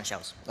be shotgun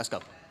shells. Let's go.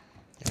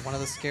 Yeah, one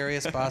of the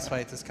scariest boss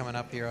fights is coming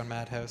up here on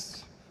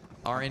Madhouse.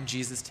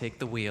 RNGesus take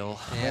the wheel.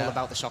 Yeah, all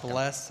about the shotgun.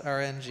 Bless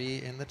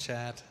RNG in the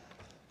chat.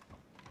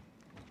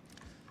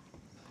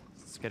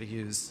 Just gotta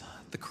use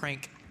the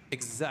crank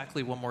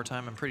exactly one more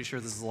time. I'm pretty sure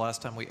this is the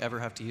last time we ever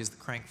have to use the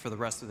crank for the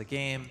rest of the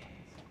game.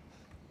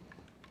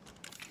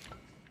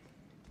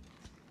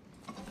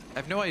 I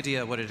have no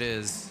idea what it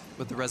is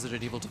with the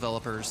Resident Evil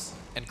developers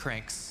and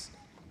cranks.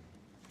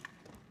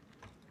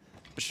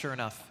 But sure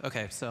enough,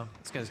 okay, so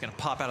this guy's gonna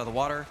pop out of the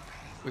water.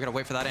 We gotta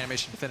wait for that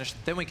animation to finish,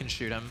 then we can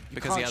shoot him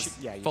because he has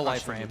full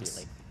life frames.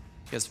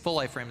 He has full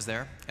life frames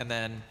there, and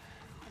then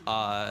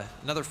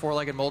another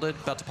 4-legged molded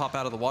about to pop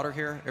out of the water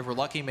here. If we're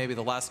lucky, maybe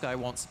the last guy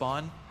won't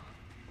spawn.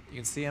 You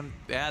can see him.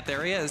 Yeah,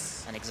 there he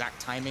is. An exact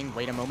timing.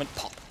 Wait a moment.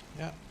 Pop.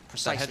 Yeah.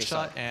 Precisely. That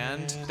headshot,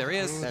 and there he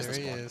is. There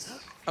he is.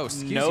 Oh,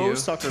 excuse you. No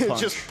sucker punch.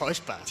 Just push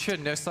back.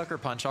 Should no sucker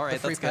punch. All right,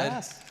 Free that's good.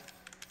 pass.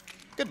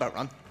 Good boat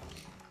run.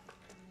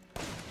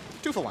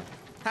 2 for 1.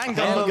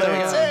 Handgun Oh, there we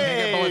bullets. go.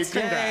 Handgun bullets.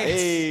 Congrats.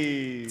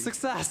 Hey!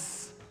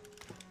 Success.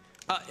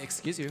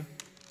 Excuse you.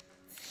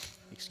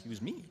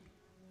 Excuse me.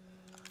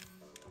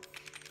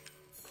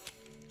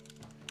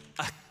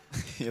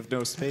 You have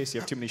no space.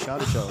 You have too many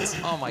shotgun shells.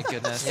 Oh my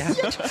goodness.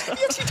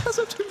 Yes, he does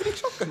have too many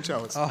shotgun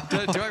shells.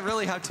 Do I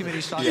really have too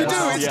many shotguns? You do.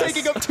 Wow. It's Yes.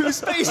 taking up 2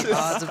 spaces.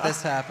 Odds of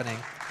this happening.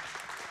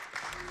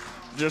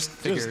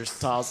 Just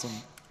toss them.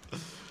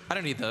 I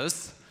don't need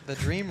those. The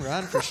dream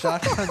run for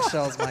shotgun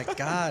shells, my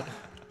God.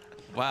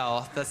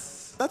 Wow,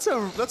 that's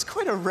That's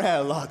quite a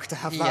rare luck to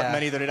have that Yeah.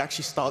 many that it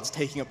actually starts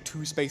taking up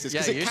 2 spaces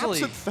because Yeah, it usually-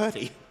 caps at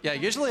 30. yeah.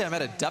 Usually I'm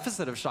at a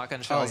deficit of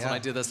shotgun shells yeah. when I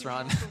do this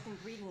run.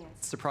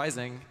 It's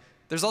surprising.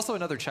 There's also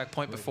another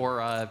checkpoint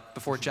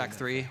before Jack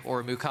 3,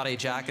 or Mukade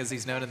Jack as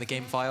he's known in the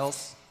game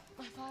files.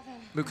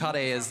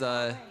 Mukade is,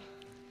 as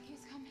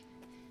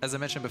I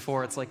mentioned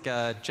before, it's like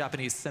a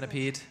Japanese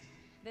centipede.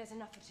 There's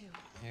enough for 2.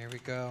 Here we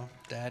go.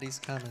 Daddy's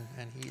coming,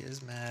 and he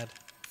is mad.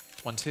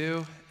 1,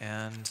 2,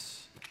 and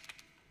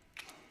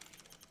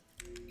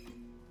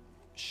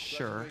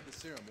sure.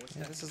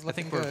 Yeah, this is I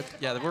looking think we're good.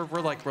 yeah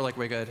we're like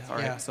way good. All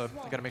right, Yeah. so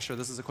I got to make sure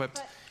this is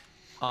equipped.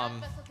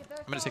 I'm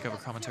gonna take over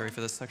commentary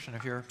for this section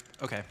if you're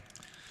okay.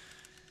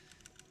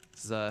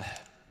 This is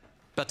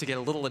about to get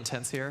a little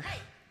intense here.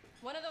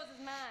 One of those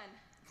is mine.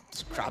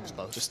 It's crabs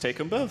both. Just take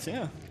them both,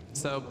 yeah.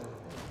 So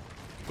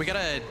we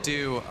gotta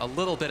do a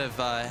little bit of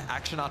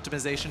action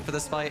optimization for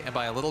this fight, and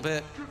by a little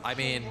bit, I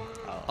mean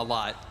a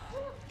lot.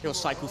 He'll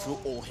cycle through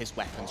all his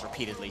weapons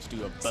repeatedly to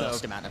do a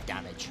burst amount of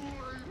damage.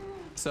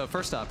 So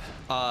first up,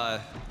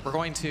 we're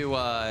going to,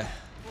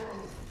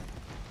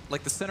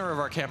 like the center of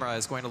our camera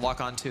is going to lock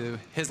onto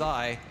his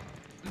eye.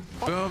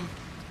 Boom,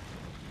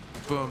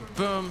 boom,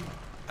 boom.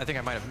 I think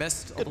I might have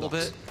missed a little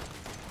bit.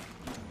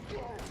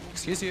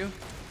 Excuse you.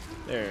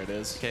 There it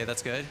is. Okay,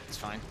 that's good. It's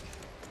fine.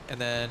 And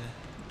then,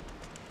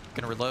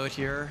 gonna reload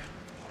here.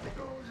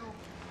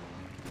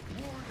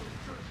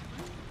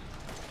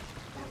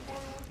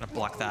 Gonna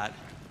block that.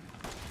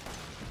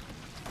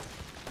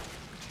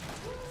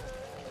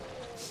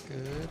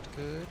 Good,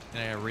 good.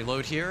 And I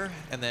reload here,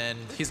 and then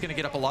he's gonna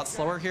get up a lot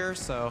slower here,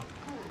 so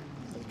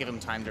Give him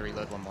time to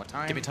reload one more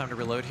time. give me time to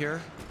reload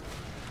here.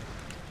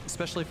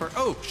 Especially for,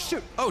 oh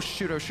shoot, oh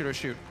shoot, oh shoot, oh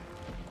shoot.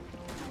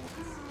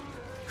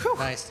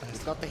 Nice,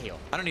 nice. Got the heal.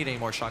 I don't need any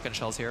more shotgun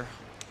shells here.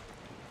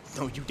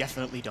 No, you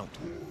definitely don't.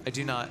 I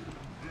do not.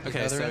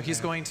 Okay, other so end, he's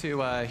yeah. going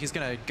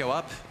to go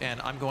up,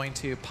 and I'm going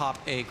to pop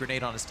a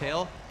grenade on his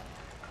tail.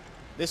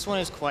 This one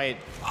is quite...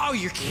 Oh,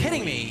 you're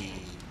kidding me!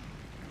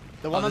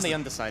 The one on this the is-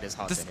 underside is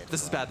hard to hit.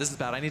 This is bad. This is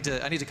bad. I need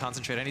to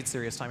concentrate. I need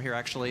serious time here,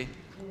 actually.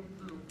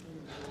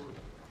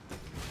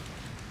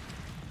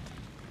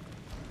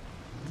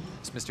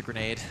 Just missed a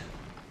grenade.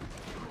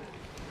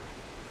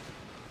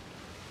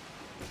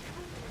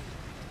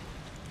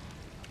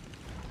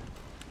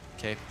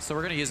 Okay, so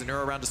we're gonna use a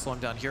neuro round to slow him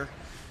down here,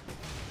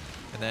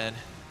 and then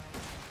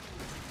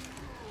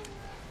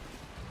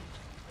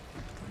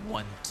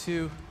 1,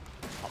 2.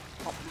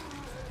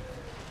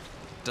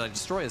 Did I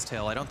destroy his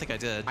tail? I don't think I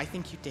did. I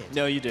think you did.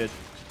 No, you did.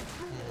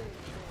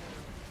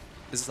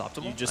 Is this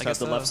optimal? You just I have guess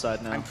the so. left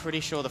side now. I'm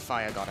pretty sure the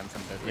fire got him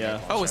from the grenade Yeah.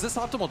 launcher. Oh, is this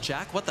optimal,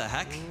 Jack? What the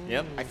heck?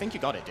 Yep. I think you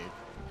got it, dude.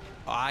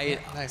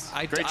 Nice.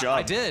 Great I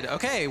job. did.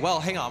 Okay, well,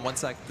 hang on 1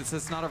 sec. This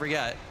is not over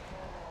yet.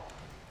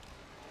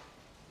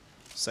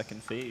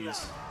 Second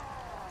phase.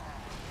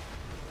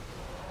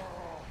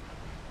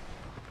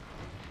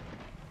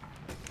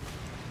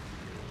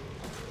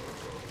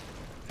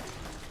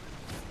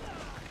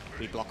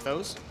 We block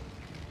those.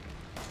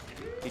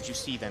 Did you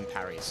see them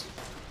parries?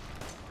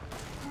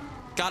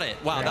 Got it.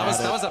 Wow, that was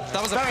a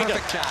Very perfect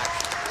good. Jack.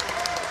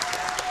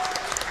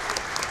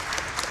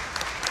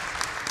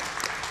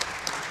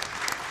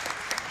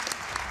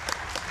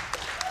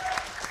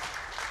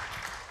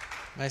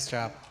 Nice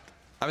job.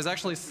 I was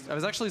actually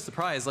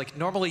surprised. Like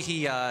normally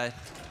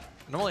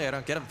normally I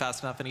don't get him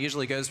fast enough, and he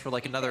usually goes for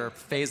like another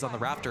phase on the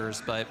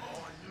Raptors, but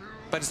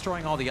by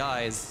destroying all the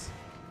eyes,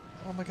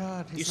 Oh my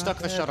god, he's You not stuck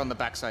the dead. shot on the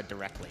backside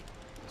directly,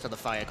 so the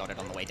fire got it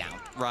on the way down.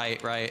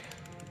 right.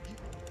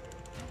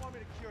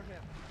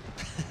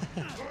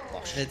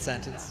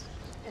 Mid-sentence.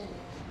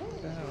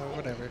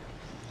 Whatever.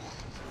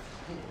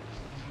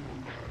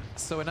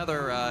 So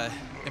another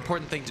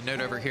important thing to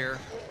note over here,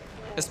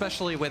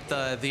 especially with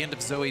the end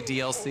of Zoe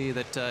DLC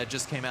that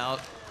just came out,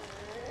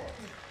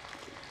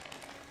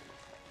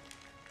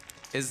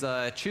 is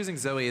choosing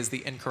Zoe is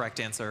the incorrect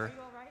answer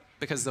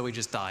because Zoe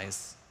just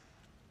dies.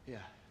 Yeah.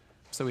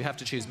 So we have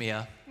to choose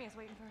Mia. Mia's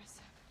waiting for us.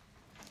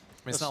 I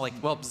mean, it's not like,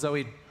 well,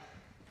 Zoe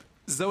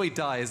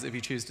dies if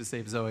you choose to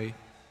save Zoe.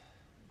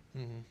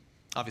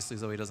 Obviously,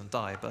 Zoe doesn't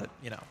die, but,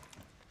 you know.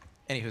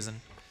 Anywho's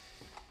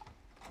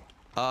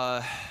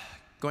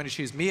going to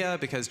choose Mia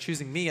because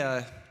choosing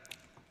Mia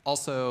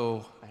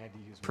also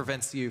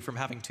prevents you from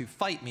having to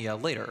fight Mia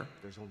later.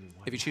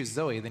 If you choose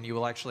Zoe, then you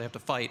will actually have to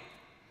fight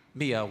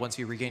Mia once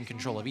you regain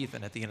control of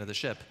Ethan at the end of the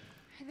ship.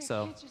 There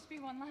So can't just be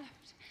one left.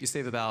 you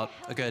save about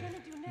a good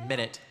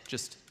minute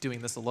just doing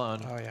this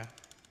alone. Oh yeah.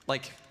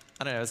 Like,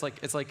 I don't know, it's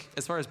like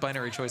as far as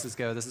binary choices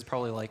go, this is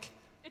probably like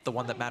the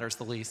one that matters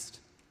the least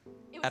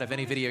out of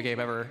any video game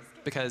ever,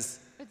 because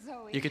But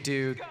Zoe, you could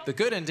do the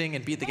good ending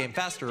and beat the game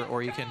faster,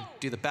 or you can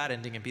do the bad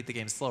ending and beat the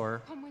game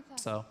slower. come with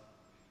us. So,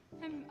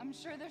 I'm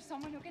sure there's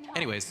someone who can help.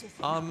 anyways,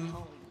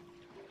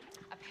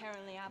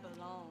 Apparently I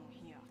belong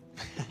here.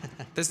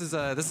 this is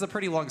a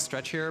pretty long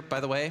stretch here,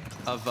 by the way,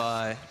 of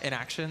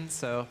inaction.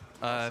 So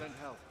Don't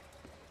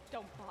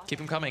bother. keep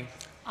them coming.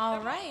 All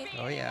right.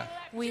 Oh yeah.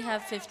 We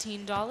have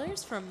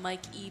 $15 from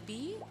Mike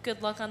EB.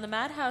 Good luck on the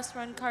Madhouse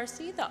run,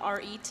 Carsey. The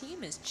RE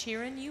team is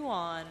cheering you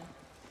on.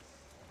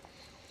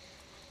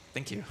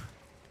 Thank you.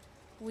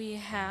 We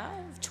have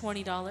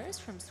 $20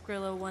 from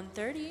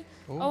Skrillo130.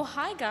 Oh,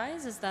 hi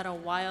guys. Is that a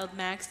wild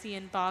Maxie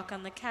and Bach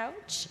on the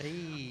couch?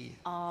 Hey.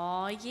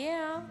 Aw,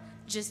 yeah.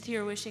 Just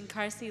here wishing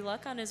Carsey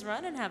luck on his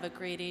run and have a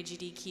great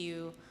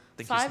AGDQ. Thank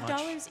you so much.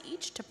 $5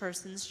 each to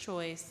person's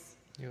choice.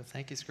 Yo,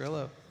 thank you,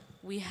 Skrillo.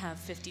 We have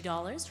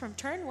 $50 from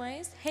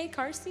Turnways. Hey,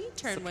 Carsey,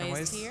 Turnways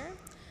Turnways? here.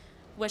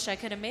 Wish I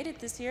could have made it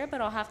this year, but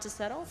I'll have to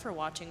settle for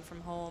watching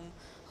from home.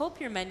 Hope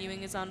your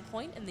menuing is on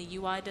point and the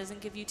UI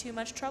doesn't give you too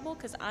much trouble,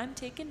 because I'm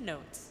taking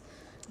notes.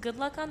 Good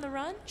luck on the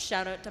run.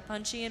 Shout out to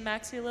Punchy and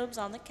Maxi Lobes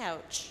on the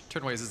couch.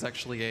 Turnways is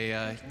actually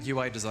a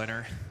UI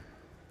designer,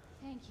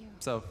 Thank you.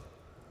 so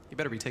you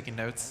better be taking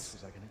notes.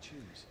 Was I gonna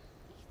choose?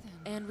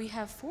 And we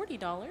have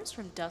 $40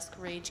 from Dusk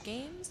Rage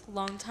Games,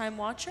 longtime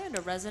watcher and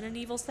a Resident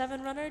Evil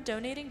 7 runner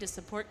donating to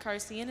support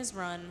Carsey in his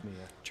run.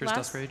 Cheers,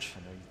 Dust Rage. I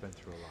know you've been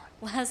through a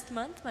lot. Last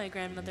month, my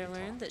grandmother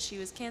learned that she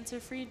was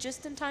cancer-free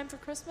just in time for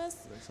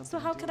Christmas, so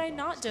how could I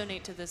not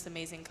donate to this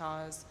amazing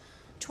cause?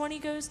 20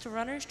 goes to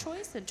Runner's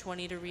Choice and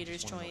 20 to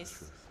Reader's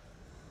Choice.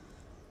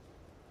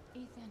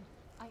 Ethan,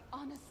 I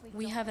honestly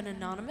We don't have an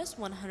remember. anonymous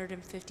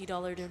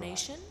 $150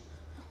 donation.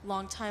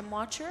 Longtime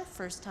watcher,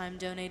 first time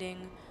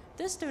donating.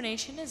 This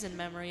donation is in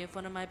memory of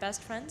one of my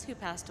best friends who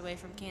passed away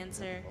from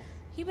cancer.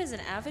 He was an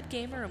avid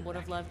gamer and would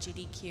have loved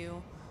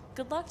GDQ.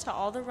 Good luck to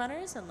all the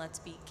runners and let's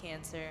beat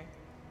cancer.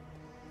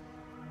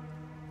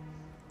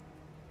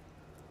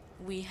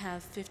 We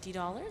have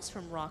 $50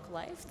 from Rock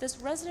Life. This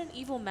Resident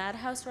Evil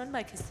Madhouse run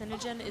by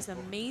Carcinogen is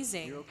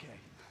amazing. You're okay.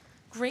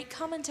 Great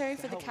commentary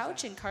for the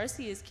couch, and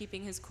Carsey is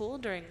keeping his cool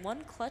during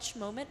one clutch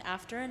moment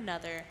after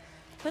another.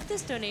 Put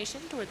this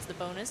donation towards the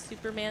bonus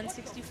Superman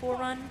 64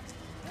 run.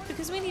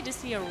 Because we need to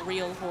see a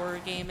real horror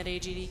game at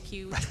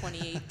AGDQ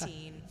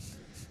 2018.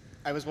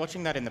 I was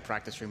watching that in the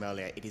practice room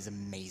earlier. It is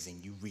amazing.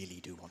 You really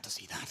do want to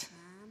see that.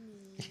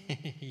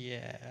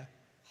 Yeah.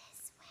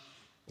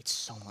 It's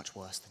so much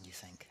worse than you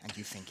think, and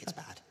you think it's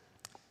bad.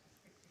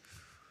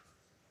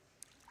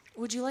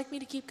 Would you like me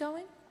to keep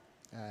going?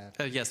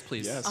 Yes,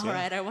 please. Yes. All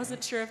right, I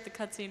wasn't sure if the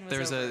cutscene was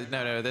There's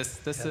over.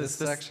 This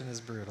section is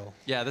brutal.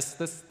 Yeah,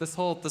 this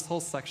whole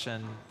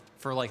section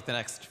for like the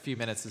next few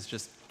minutes is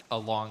just a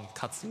long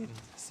cutscene.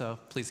 So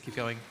please keep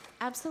going.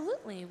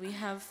 Absolutely. We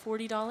have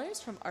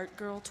 $40 from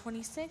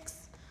ArtGirl26.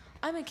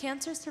 I'm a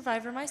cancer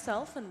survivor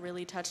myself and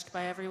really touched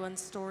by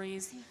everyone's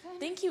stories.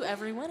 Thank you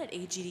everyone at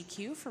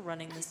AGDQ for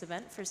running this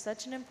event for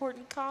such an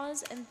important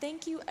cause, and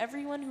thank you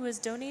everyone who has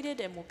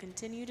donated and will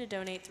continue to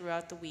donate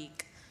throughout the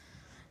week.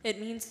 It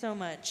means so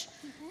much.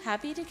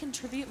 Happy to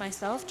contribute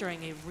myself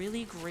during a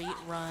really great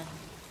run.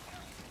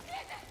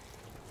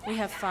 We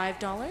have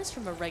 $5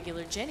 from a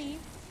regular Jenny.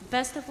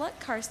 Best of luck,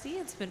 Carcy.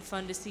 It's been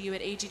fun to see you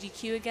at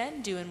AGDQ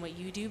again, doing what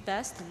you do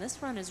best, and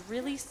this run is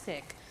really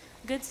sick.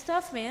 Good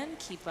stuff, man.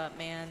 Keep up,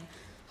 man.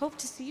 Hope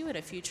to see you at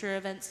a future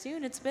event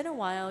soon. It's been a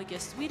while. Your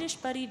Swedish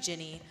buddy,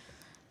 Ginny.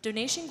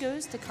 Donation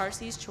goes to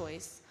Carcy's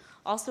Choice.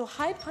 Also,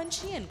 hi,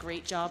 Punchy, and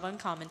great job on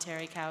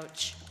Commentary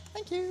Couch.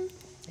 Thank you.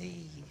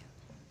 Hey.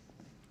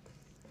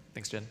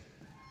 Thanks, Jen.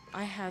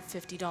 I have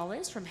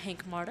 $50 from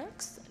Hank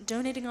Mardux,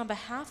 donating on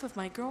behalf of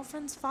my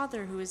girlfriend's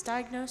father who was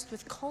diagnosed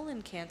with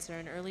colon cancer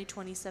in early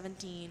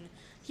 2017.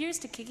 Here's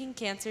to kicking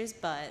cancer's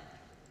butt.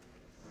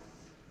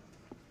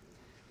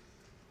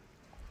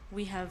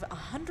 We have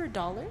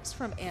 $100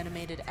 from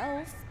Animated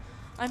Elf.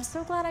 I'm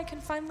so glad I can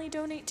finally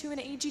donate to an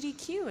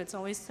AGDQ. It's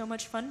always so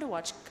much fun to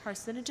watch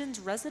Carcinogen's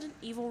Resident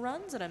Evil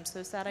runs, and I'm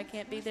so sad I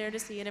can't be there to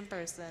see it in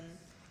person.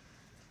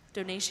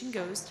 Donation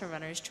goes to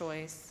Runner's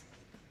Choice.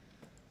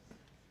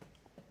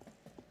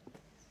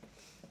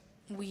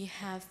 We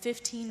have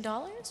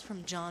 $15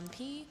 from John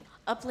P.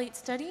 Up late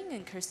studying,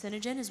 and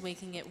Carcinogen is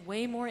making it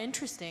way more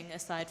interesting,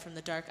 aside from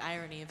the dark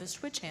irony of a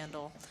Switch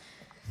handle.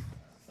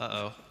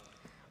 Uh-oh.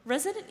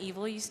 Resident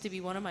Evil used to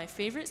be one of my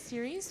favorite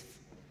series,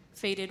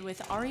 faded with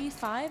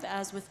RE5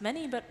 as with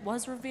many, but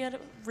was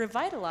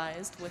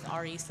revitalized with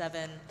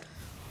RE7.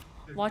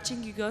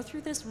 Watching you go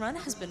through this run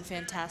has been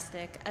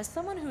fantastic. As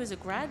someone who is a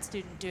grad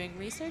student doing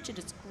research, it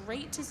is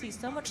great to see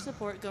so much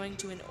support going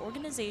to an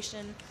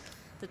organization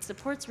that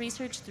supports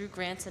research through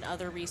grants and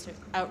other research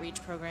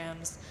outreach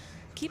programs.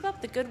 Keep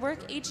up the good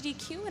work,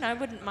 HDQ, and I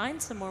wouldn't mind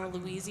some more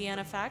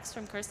Louisiana facts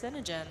from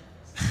Carcinogen.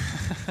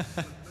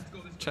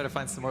 Try to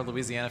find some more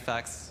Louisiana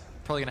facts.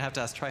 Probably gonna have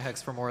to ask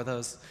Trihex for more of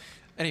those.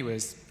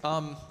 Anyways,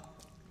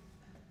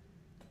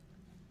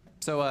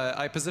 so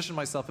I positioned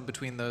myself in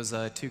between those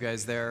two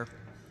guys there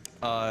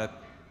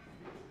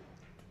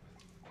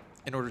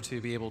in order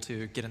to be able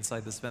to get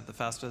inside this vent the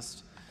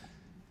fastest.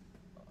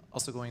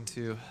 Also going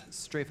to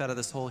strafe out of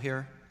this hole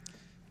here.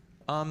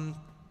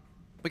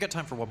 We got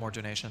time for one more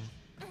donation.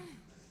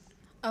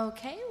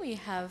 Okay, we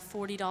have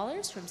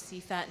 $40 from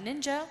CFAT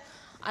Ninja.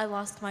 I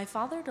lost my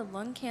father to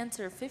lung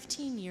cancer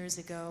 15 years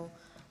ago.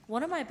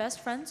 One of my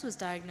best friends was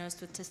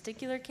diagnosed with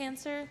testicular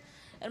cancer,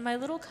 and my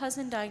little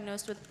cousin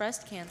diagnosed with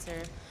breast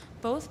cancer.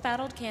 Both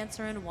battled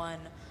cancer and won.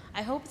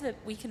 I hope that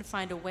we can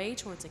find a way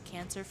towards a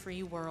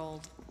cancer-free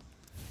world.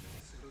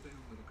 Settle down,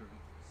 little girl.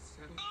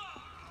 Settle.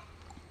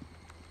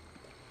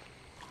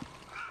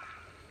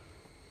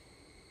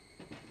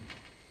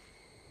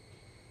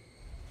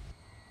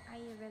 Are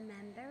you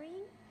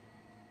remembering?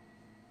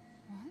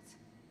 What?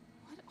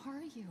 What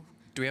are you?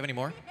 Do we have any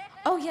more?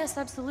 Oh, yes,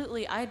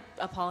 absolutely. I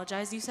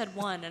apologize. You said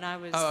one, and I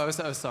was... Oh, I was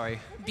sorry.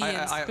 Being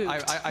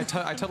spooked. I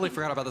totally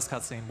forgot about this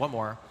cutscene. One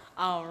more.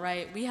 All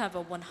right, we have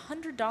a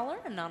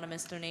 $100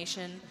 anonymous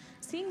donation.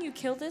 Seeing you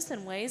kill this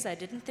in ways I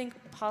didn't think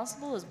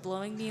possible is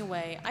blowing me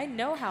away. I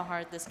know how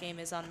hard this game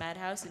is on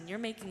Madhouse, and you're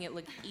making it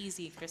look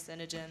easy,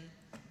 Carcinogen.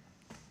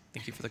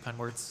 Thank you for the kind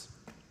words.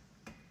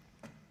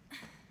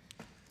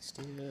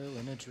 Still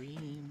in a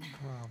dream.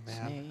 Oh,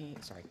 man.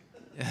 Sorry.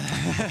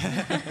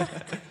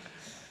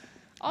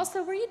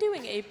 Also, were you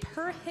doing a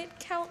per hit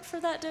count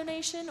for that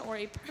donation or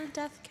a per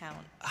death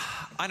count?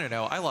 I don't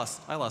know. I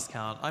lost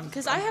count.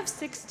 Because I have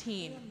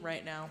 16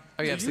 right now.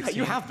 Oh, you have 16?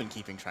 You have been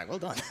keeping track. Well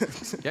done.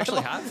 You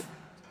actually have?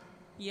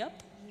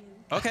 Yep.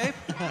 Okay.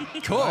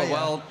 Cool. Oh,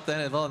 yeah.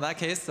 Well, in that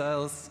case,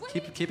 let's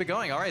keep it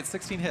going. All right,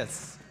 16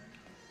 hits.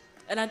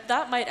 And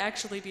that might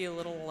actually be a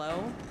little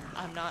low.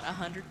 I'm not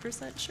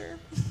 100% sure.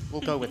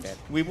 We'll go with it.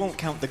 We won't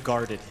count the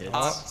guarded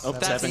hits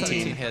of That's 17.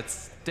 17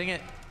 hits. Dang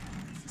it.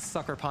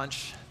 Sucker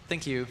punch.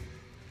 Thank you.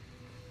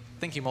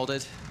 Thank you,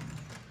 Molded.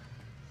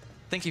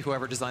 Thank you,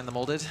 whoever designed the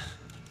Molded.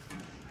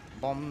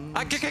 Bomb.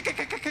 Get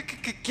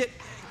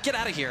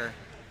out of here.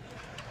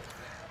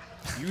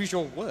 Use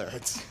your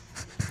words.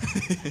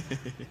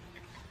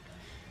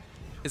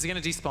 Is he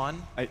gonna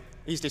despawn?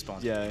 He's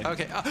despawned. Yeah.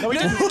 Okay. No, we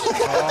didn't.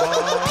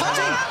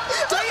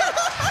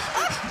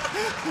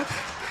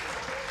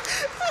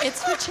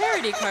 It's for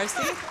charity,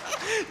 Carcy.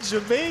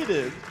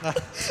 Jamated.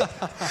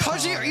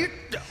 Haji,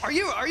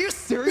 are you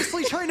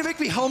seriously trying to make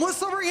me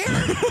homeless over here?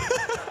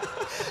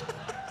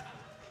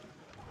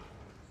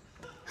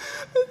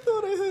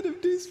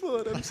 heard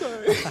despawn. I'm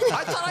sorry.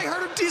 I thought I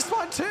heard him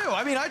despawn too.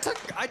 I mean,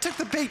 I took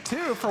the bait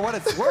too for what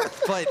it's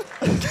worth, but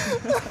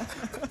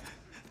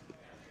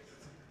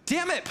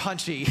damn it,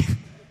 Punchy.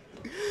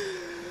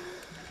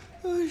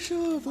 Oh,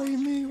 sure,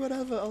 blame me,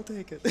 whatever, I'll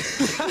take it.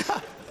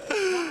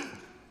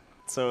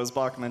 So as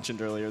Bach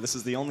mentioned earlier, this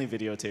is the only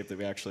videotape that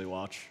we actually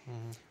watch.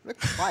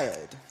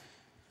 Required.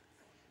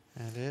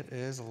 And it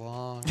is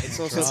long. It's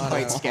also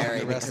quite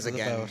scary because,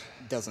 again,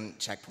 doesn't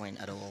checkpoint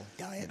at all.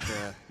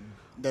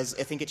 There's,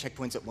 I think it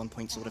checkpoints at one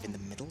point sort of in the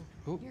middle.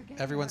 Ooh,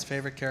 everyone's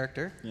favorite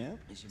character. Yeah.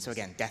 So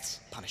again, death's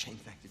punishing.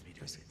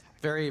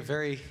 Very,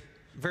 very,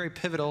 very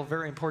pivotal,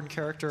 very important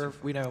character.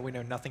 We know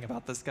nothing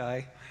about this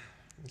guy.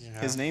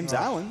 Yeah. His name's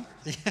Alan.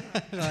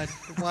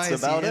 Why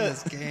is he in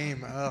this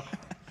game? Oh.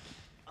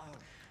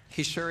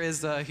 He sure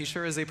is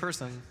a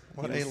person.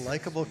 What a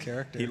likable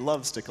character. He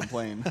loves to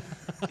complain.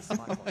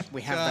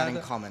 We have that in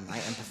common. I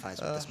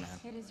empathize with this man.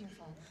 It is your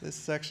fault. This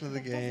section of the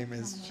game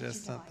is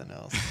just something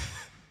else.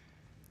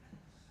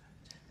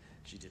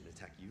 She didn't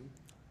attack you?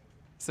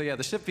 So yeah,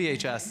 the ship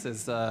VHS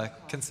is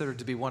considered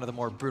to be one of the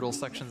more brutal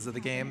sections of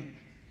the game.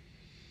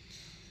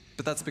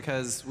 But that's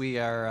because we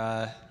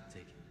are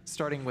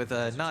starting with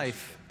a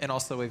knife and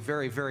also a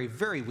very, very,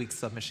 very weak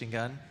submachine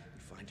gun.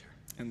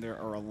 And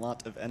there are a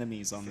lot of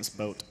enemies on this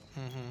boat.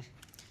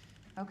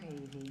 Okay,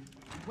 Evie,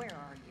 where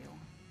are you?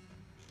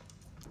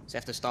 So you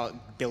have to start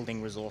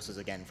building resources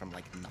again from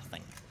like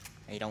nothing.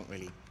 And you don't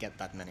really get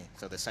that many.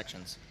 So the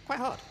section's quite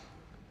hard.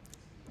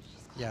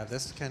 Yeah,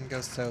 this can go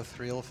south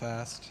real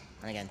fast.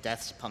 And again,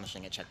 death's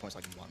punishing at checkpoints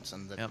like once,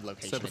 and the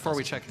location. So before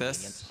we check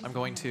this, I'm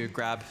going to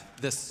grab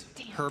this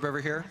herb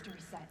over here.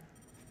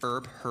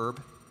 Herb.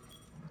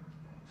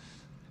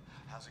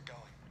 How's it going?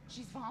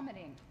 She's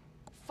vomiting.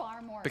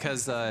 Far more.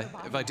 Because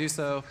if I do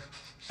so,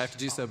 I have to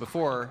do so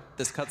before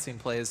this cutscene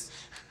plays.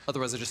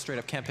 Otherwise, I just straight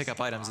up can't pick up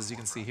items, as you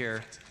can see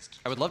here.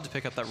 I would love to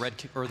pick up that red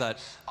or that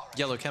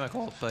yellow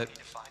chemical, but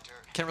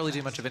can't really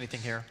do much of anything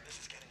here.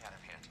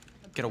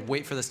 Gotta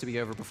wait for this to be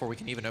over before we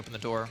can even open the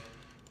door.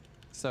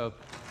 So,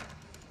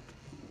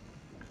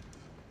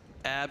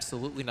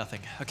 absolutely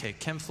nothing. Okay,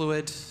 chem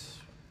fluid.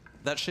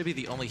 That should be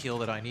the only heal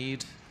that I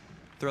need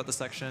throughout the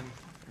section.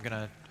 I'm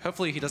gonna,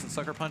 hopefully he doesn't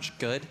sucker punch.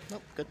 Good.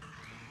 Nope, good.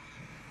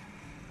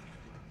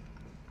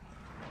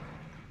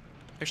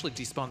 Actually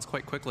despawns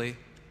quite quickly.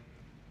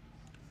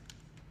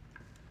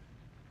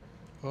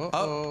 Uh-oh.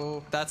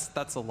 Oh,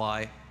 that's a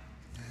lie.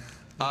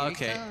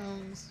 Okay,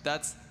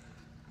 that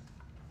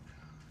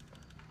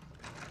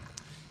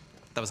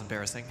was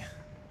embarrassing.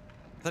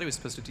 I thought he was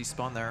supposed to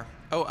despawn there.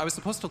 Oh, I was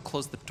supposed to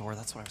close the door.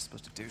 That's what I was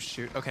supposed to do.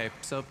 Shoot. Okay,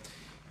 so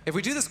if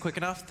we do this quick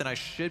enough, then I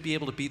should be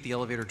able to beat the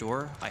elevator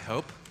door. I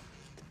hope.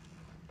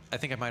 I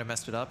think I might have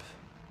messed it up.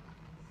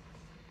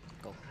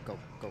 Go.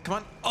 Come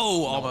on.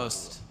 Oh,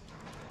 almost.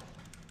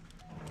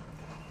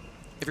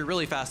 If you're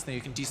really fast, then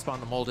you can despawn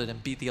the molded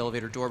and beat the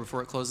elevator door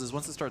before it closes.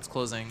 Once it starts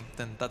closing,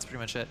 then that's pretty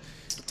much it.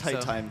 It's a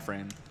tight time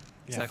frame.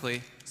 Exactly.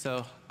 Yeah.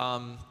 So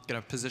I'm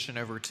gonna position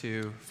over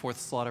to 4th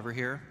slot over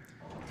here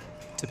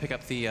to pick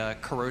up the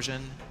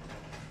corrosion,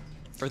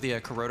 or the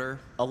corroder.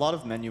 A lot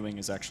of menuing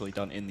is actually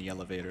done in the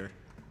elevator.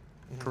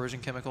 Corrosion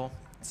chemical.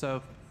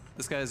 So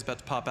this guy is about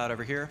to pop out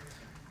over here.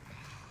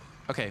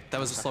 Okay, that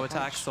was a slow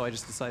attack, so I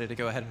just decided to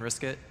go ahead and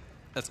risk it.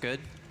 That's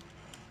good.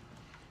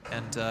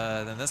 And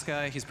then this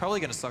guy, he's probably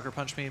gonna sucker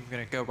punch me. I'm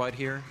gonna go right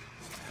here.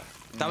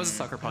 That was a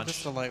sucker punch.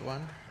 Just a light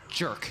one.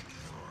 Jerk.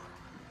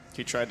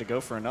 He tried to go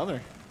for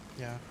another.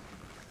 Yeah.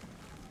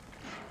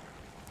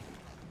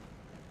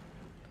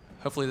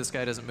 Hopefully this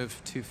guy doesn't move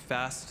too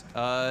fast.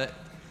 Oh,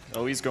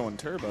 he's going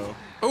turbo.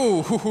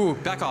 Oh,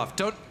 back off.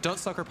 Don't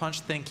sucker punch,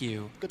 thank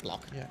you. Good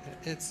block. Yeah,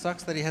 it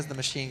sucks that he has the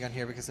machine gun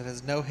here because it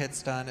has no hit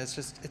stun.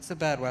 It's a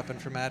bad weapon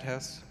for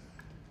Madhouse.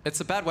 It's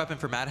a bad weapon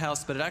for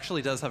Madhouse, but it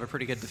actually does have a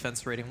pretty good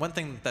defense rating. One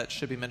thing that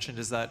should be mentioned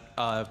is that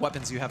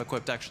weapons you have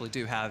equipped actually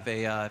do have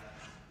a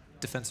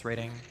defense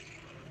rating.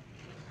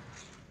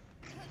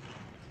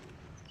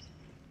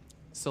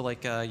 So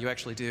like you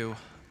actually do,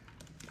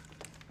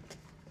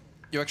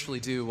 it actually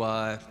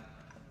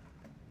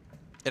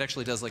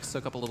does like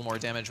soak up a little more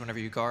damage whenever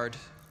you guard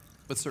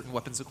with certain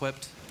weapons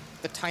equipped.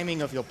 The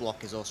timing of your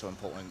block is also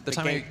important. The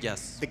timing,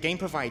 yes. The game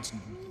provides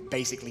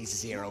basically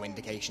zero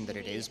indication that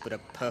it is, but a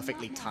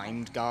perfectly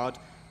timed guard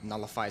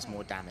nullifies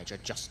more damage. A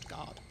just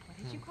guard. What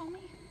did you call me?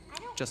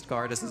 Just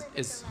guard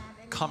is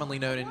commonly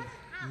known in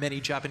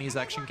many Japanese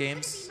action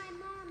games.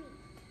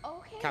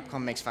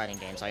 Capcom makes fighting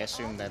games. I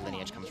assume their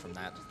lineage comes from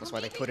that. That's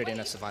why they put it in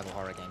a survival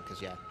horror game, because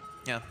yeah.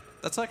 Yeah,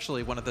 that's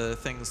actually one of the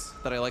things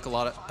that I like a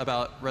lot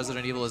about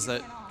Resident Evil is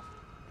that it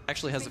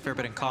actually has a fair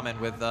bit in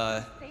common with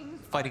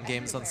fighting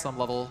games on some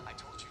level.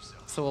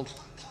 So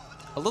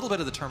a little bit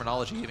of the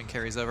terminology even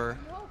carries over.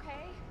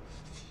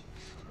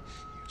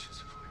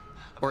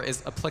 Or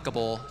is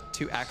applicable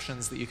to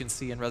actions that you can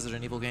see in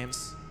Resident Evil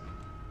games.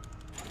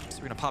 So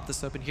we're gonna pop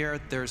this open here.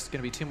 There's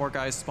gonna be 2 more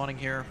guys spawning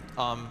here.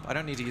 I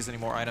don't need to use any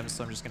more items,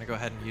 so I'm just gonna go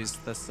ahead and use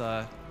this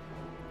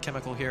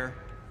chemical here.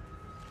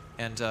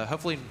 And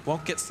hopefully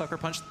won't get sucker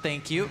punched.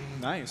 Thank you.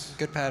 Nice.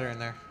 Good pattern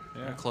there.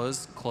 Yeah.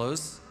 Close.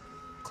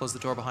 close the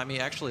door behind me.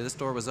 Actually, this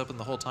door was open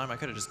the whole time. I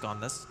could have just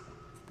gone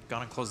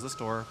and closed this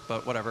door,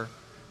 but whatever.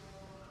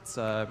 It's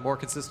more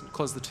consistent.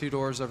 Close the 2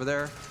 doors over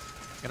there.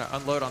 Gonna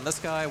unload on this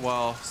guy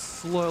while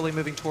slowly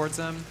moving towards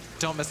him.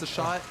 Don't miss a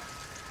shot.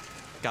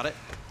 Got it.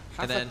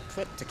 Half And then a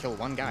clip to kill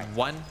one guy.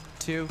 1,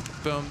 2,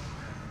 boom.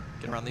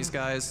 Get around these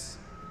guys.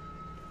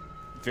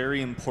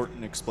 Very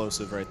important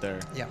explosive right there.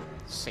 Yeah.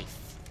 Safe.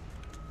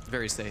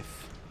 Very safe.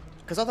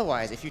 Because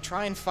otherwise, if you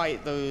try and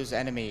fight those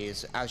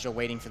enemies as you're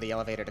waiting for the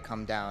elevator to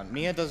come down,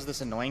 Mia does this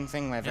annoying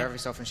thing where very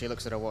often she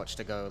looks at her watch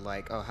to go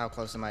like, oh, how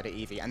close am I to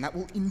Evie? And that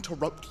will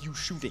interrupt you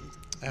shooting.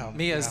 Oh,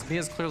 Mia's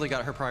clearly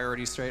got her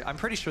priorities straight. I'm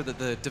pretty sure that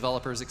the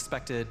developers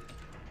expected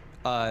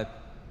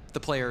the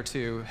player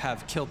to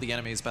have killed the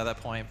enemies by that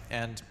point.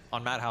 And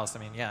on Madhouse, I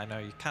mean, yeah, I know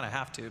you kind of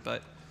have to,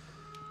 but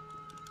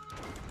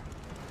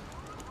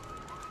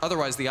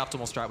otherwise the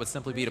optimal strat would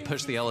simply be to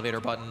push the elevator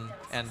button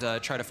and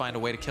try to find a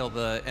way to kill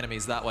the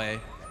enemies that way.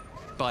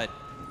 But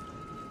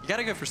you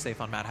gotta go for safe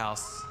on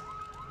Madhouse.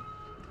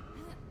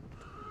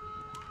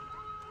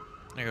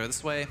 I'm gonna go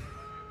this way.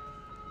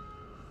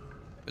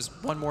 There's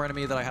one more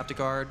enemy that I have to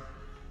guard.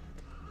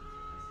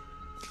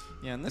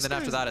 Yeah, and And then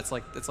after that, it's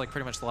like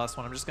pretty much the last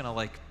one. I'm just gonna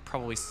like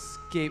probably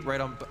skate right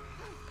on.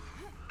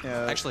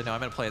 Actually, no, I'm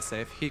gonna play it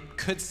safe. He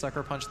could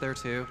sucker punch there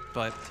too,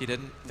 but he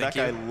didn't. That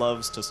guy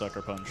loves to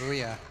sucker punch. Oh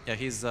yeah. Yeah,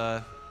 he's.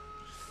 And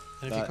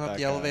if you come up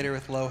the elevator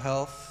with low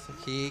health,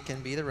 he can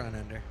be the run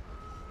under.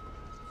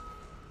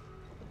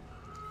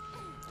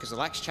 Because the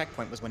last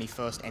checkpoint was when he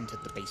first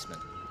entered the basement,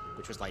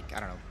 which was like, I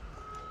don't know,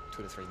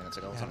 2 to 3 minutes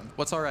ago or something.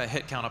 What's our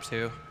hit count up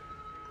to?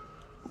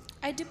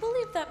 I do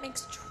believe that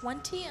makes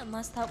 20,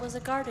 unless that was a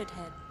guarded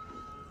hit.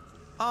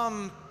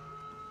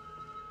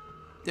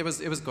 It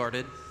was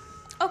guarded,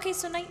 Okay,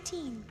 so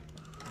 19.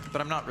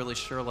 but I'm not really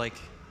sure. Like,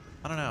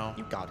 I don't know.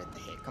 You guarded the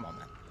hit. Come on,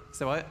 man.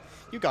 So what?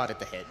 You guarded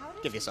the hit.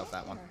 Give yourself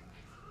that one.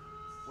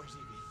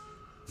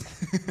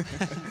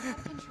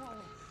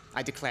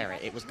 I declare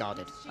it. It was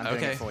guarded. I'm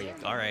doing it for you.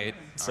 All right.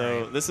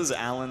 So this is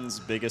Alan's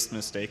biggest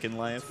mistake in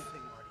life,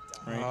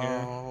 right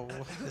here. Oh,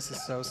 this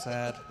is so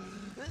sad.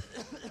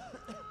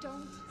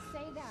 Don't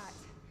say that.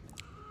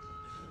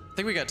 I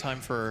think we got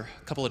time for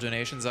a couple of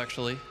donations,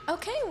 actually.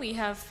 Okay, we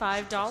have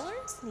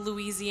 $5.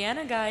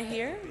 Louisiana guy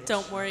here.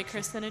 Don't worry,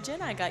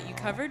 Carcinogen. I got you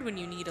covered when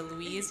you need a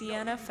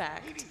Louisiana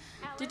fact.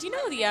 Did you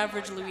know the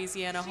average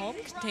Louisiana home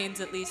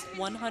contains at least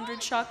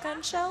 100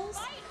 shotgun shells?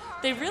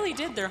 They really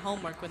did their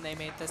homework when they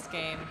made this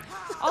game.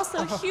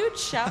 Also, huge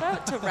shout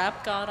out to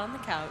Rap God on the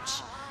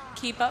Couch.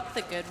 Keep up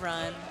the good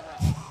run.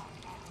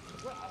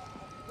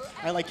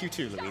 I like you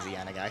too,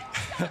 Louisiana guy.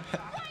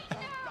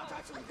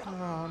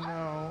 Oh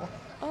no.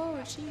 Oh,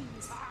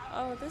 jeez.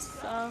 Oh, this,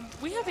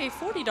 we have a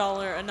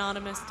 $40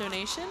 anonymous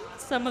donation.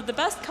 Some of the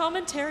best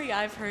commentary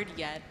I've heard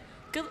yet.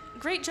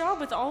 Great job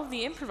with all of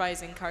the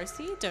improvising,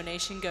 Carcy.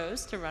 Donation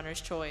goes to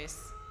Runner's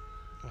Choice.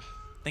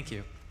 Thank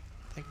you.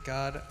 Thank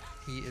God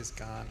he is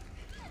gone.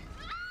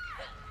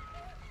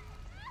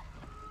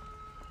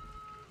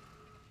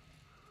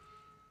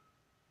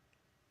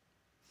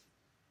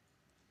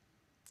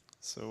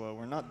 So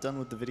we're not done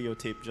with the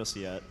videotape just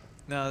yet.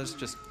 No, there's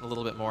just a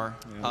little bit more.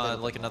 Yeah.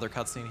 Like another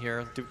cutscene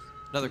here.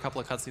 Another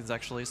couple of cutscenes,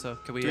 actually. So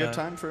could we? Do we have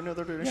time for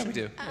another donation? Yeah, we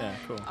do. Yeah,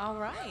 cool. All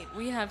right,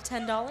 we have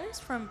 $10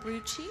 from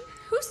Brucci.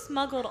 Who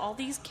smuggled all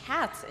these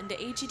cats into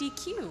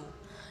AGDQ?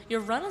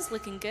 Your run is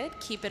looking good.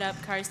 Keep it up,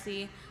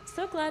 Carcy.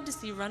 So glad to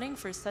see running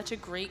for such a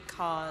great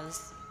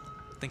cause.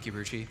 Thank you,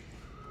 Brucci.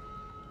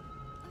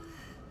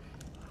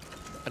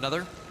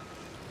 Another?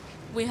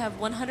 We have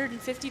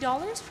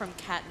 $150 from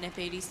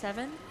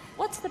Catnip87.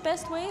 What's the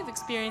best way of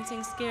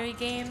experiencing scary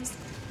games?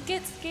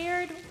 Get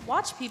scared,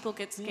 watch people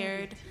get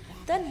scared,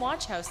 then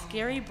watch how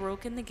scary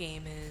broken the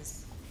game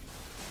is.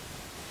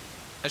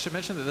 I should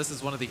mention that this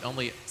is one of the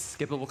only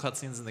skippable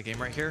cutscenes in the game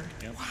right here.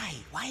 Yep. Why?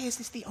 Why is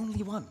this the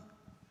only one?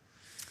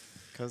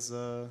 Because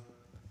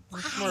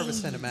It's more of a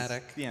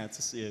cinematic. yeah,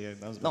 it's yeah.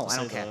 I was No, about to I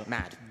don't say care. that.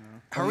 Mad.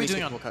 How are we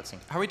doing on skippable cutscene.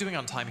 How are we doing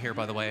on time here,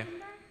 by the way?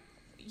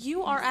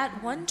 You are at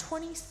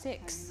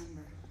 126.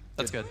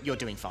 That's good. You're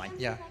doing fine.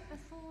 Yeah.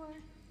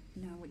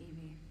 No,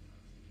 Evie.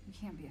 We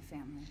can't be a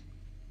family.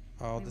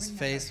 Oh, We this were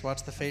face. never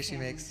Watch the a face she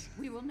family. makes.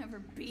 We will never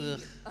be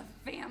Ugh. a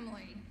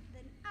family.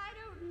 Then I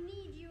don't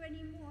need you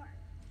anymore.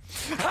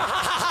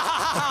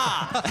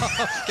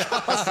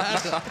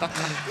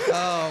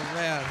 Oh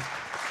man.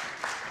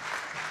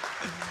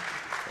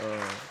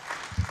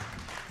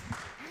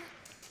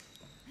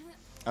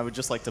 I would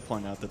just like to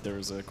point out that there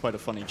was quite a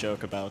funny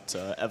joke about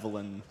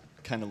Evelyn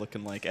kind of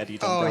looking like Eddie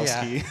Oh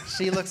Dombrowski. yeah.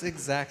 She looks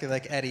exactly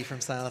like Eddie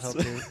from Silent Hill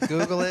 2.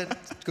 Google it.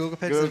 Google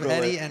pictures Google of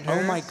Eddie it. and her.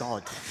 Oh my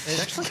god. It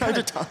actually kind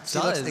kinda of She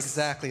looks does.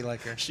 exactly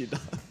like her. She does.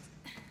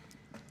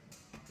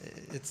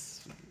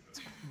 It's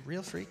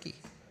real freaky.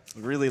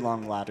 Really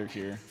long ladder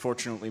here.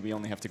 Fortunately, we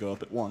only have to go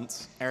up it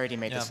once. I already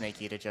made Yeah. the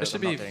snake eater It joke. should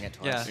I'm be- not doing it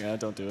twice. yeah. Yeah,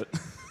 don't do it.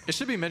 It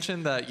should be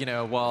mentioned that, you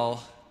know,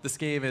 while this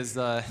game is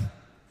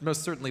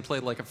most certainly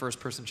played like a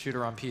first-person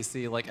shooter on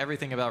PC, like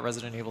everything about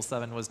Resident Evil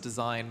 7 was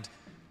designed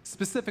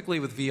specifically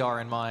with VR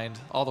in mind,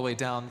 all the way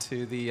down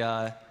to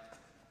the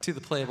to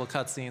the playable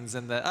cutscenes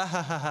and the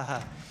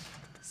ah-ha-ha-ha-ha.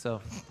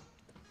 So.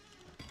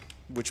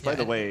 Which, by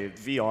the way,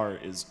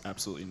 VR is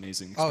absolutely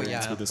amazing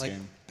experience with this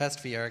game.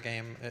 Best VR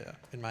game,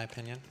 in my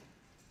opinion.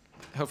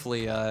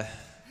 Hopefully,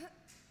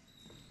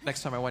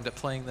 next time I wind up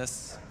playing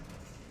this,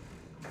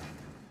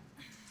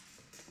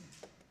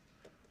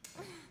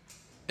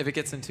 if it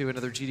gets into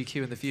another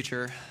GDQ in the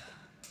future,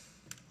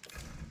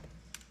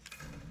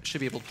 should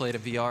be able to play it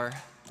in VR.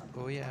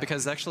 Oh yeah.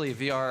 Because actually,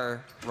 VR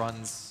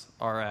runs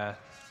are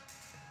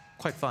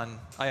quite fun.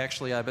 I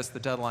actually missed the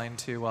deadline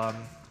to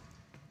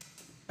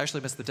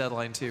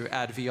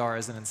add VR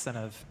as an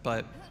incentive,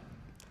 but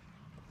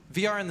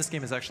VR in this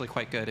game is actually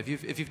quite good.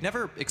 If you've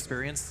never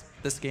experienced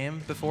this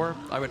game before,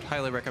 I would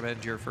highly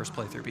recommend your first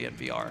playthrough be in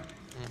VR.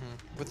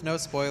 Mm-hmm. With no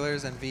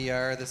spoilers and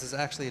VR, this is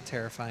actually a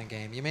terrifying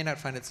game. You may not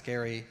find it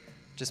scary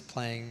just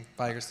playing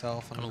by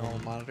yourself on a normal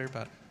monitor,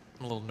 but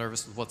I'm a little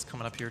nervous with what's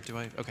coming up here. Do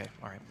I? Okay,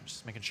 all right,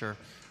 just making sure.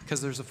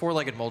 Because there's a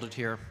four-legged molded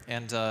here,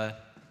 and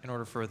in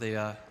order for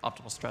the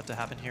optimal strat to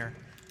happen here,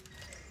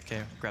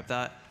 okay, grab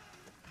that.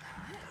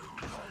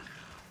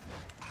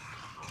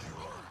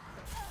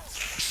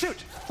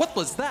 Shoot! What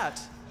was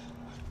that?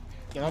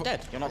 You're not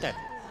dead. You're not dead.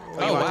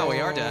 Oh, wow, we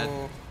are dead.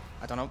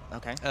 I don't know.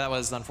 Okay. That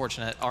was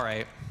unfortunate. All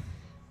right.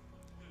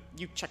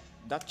 You checked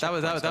that.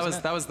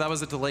 That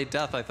was a delayed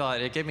death. I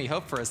thought it gave me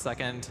hope for a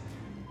second.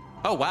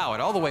 Oh wow!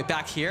 And all the way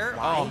back here.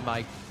 Why? Oh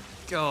my.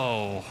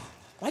 Go.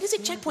 Why does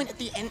it checkpoint at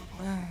the end?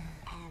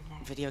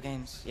 Video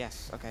games.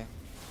 Yes. Okay.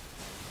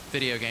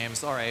 Video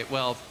games. All right.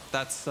 Well,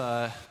 that's.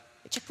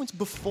 It checkpoints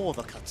before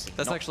the cutscene.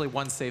 That's actually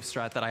one safe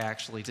strat that I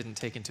actually didn't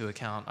take into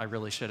account. I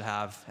really should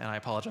have, and I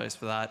apologize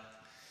for that.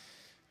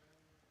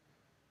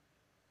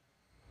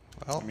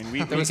 Well, I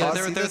mean, there was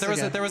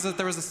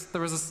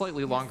a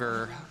slightly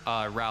longer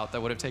route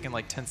that would have taken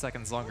like 10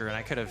 seconds longer, and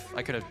I could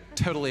have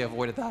totally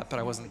avoided that, but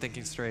I wasn't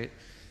thinking straight.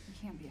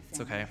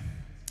 It's okay.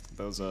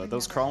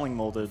 Those crawling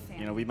molded,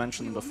 you know, we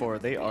mentioned them before.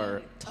 They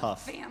are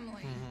tough.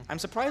 I'm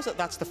surprised that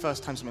that's the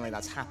first time something like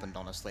that's happened,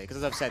 honestly. Because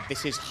as I've said,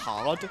 this is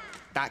hard.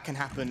 That can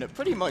happen at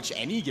pretty much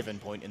any given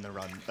point in the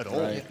run at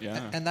all. Right,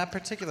 yeah. And that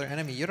particular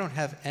enemy, you don't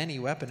have any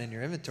weapon in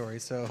your inventory,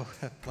 so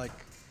like,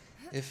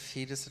 if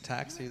he just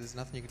attacks you, there's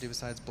nothing you can do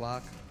besides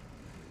block.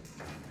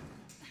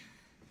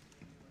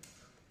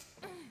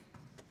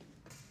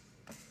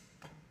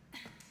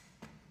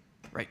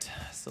 Right.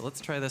 So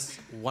let's try this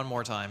one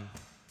more time.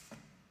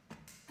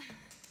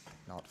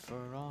 Not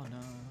for honor,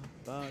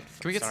 but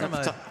can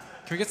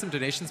we get some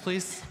donations,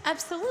 please?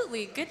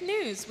 Absolutely. Good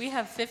news. We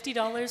have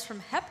 $50 from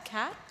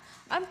Hepcat.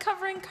 I'm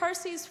covering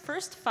Carsey's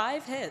first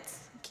 5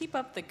 hits. Keep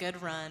up the good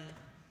run.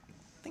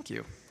 Thank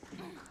you.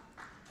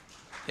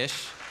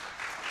 Ish.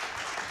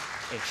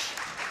 Ish.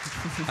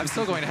 I'm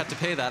still going to have to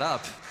pay that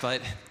up, but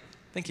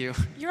thank you.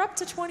 You're up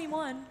to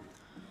 21.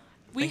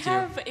 We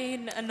have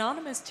an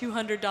anonymous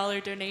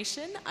 $200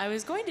 donation. I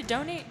was going to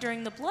donate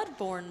during the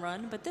Bloodborne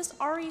run, but this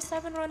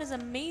RE7 run is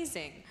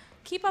amazing.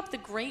 Keep up the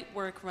great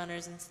work,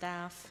 runners and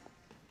staff.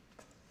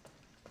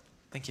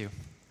 Thank you.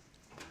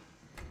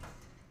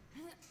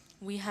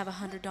 We have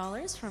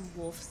 $100 from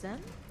Wolfzen.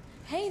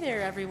 Hey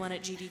there, everyone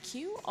at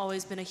GDQ.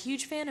 Always been a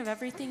huge fan of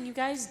everything you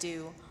guys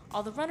do.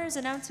 All the runners,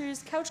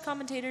 announcers, couch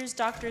commentators,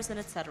 doctors, and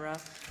etc.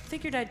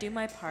 Figured I'd do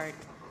my part.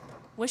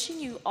 Wishing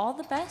you all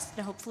the best,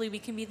 and hopefully we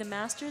can be the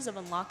masters of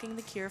unlocking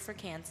the cure for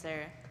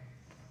cancer.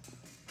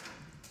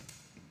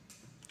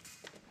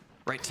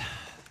 Right.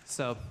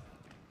 So,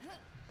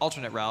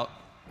 alternate route.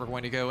 We're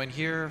going to go in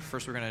here.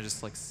 First, we're going to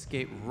just like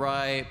skate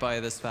right by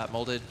this fat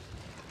molded.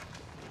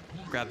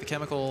 Grab the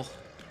chemical.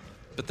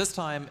 But this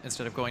time,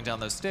 instead of going down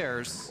those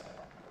stairs,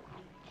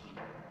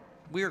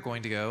 we are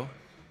going to go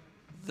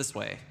this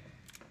way,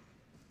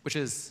 which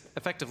is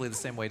effectively the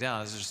same way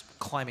down. It's just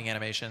climbing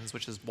animations,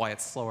 which is why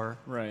it's slower.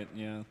 Right,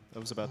 yeah. I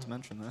was about to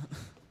mention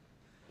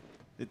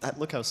that.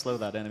 Look how slow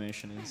that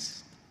animation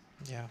is.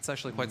 Yeah. It's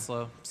actually quite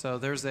slow. So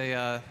there's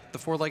the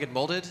four-legged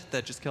molded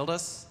that just killed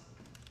us.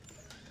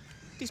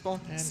 Despawn.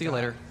 See you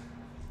later.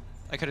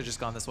 I could have just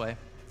gone this way.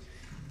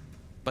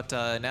 But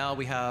now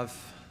we have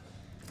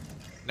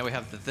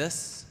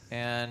this,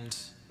 and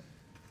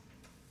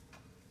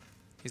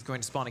he's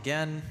going to spawn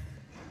again.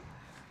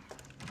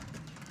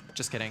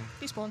 Just kidding.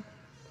 Despawn.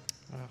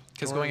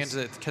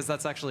 Because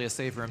that's actually a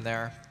save room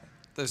there.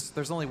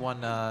 There's only one.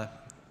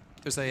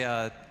 There's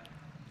a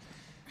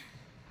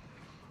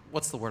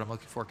what's the word I'm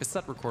looking for?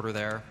 Cassette recorder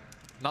there,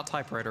 not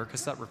typewriter.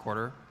 Cassette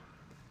recorder.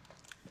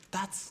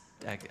 That's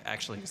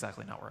actually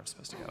exactly not where I'm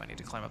supposed to go. I need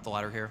to climb up the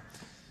ladder here.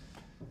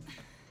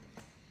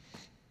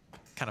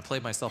 Kind of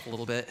played myself a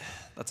little bit.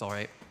 That's all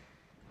right.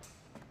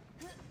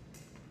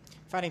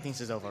 Fighting things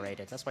is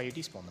overrated. That's why you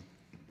despawn them.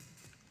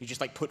 You just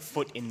like put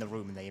foot in the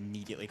room and they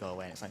immediately go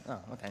away. And it's like, oh,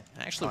 okay.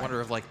 I actually wonder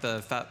if like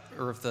if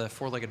the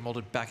four-legged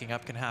molded backing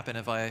up can happen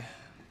if I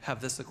have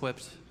this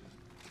equipped.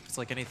 It's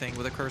like anything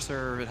with a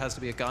cursor, it has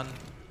to be a gun.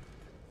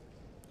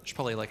 Should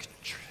probably like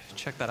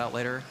check that out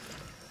later.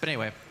 But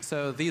anyway,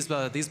 so these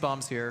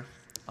bombs here,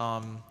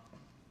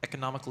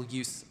 economical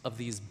use of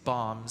these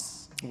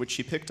bombs, which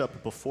she picked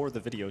up before the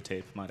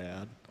videotape, might I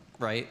add.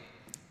 Right,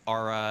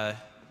 are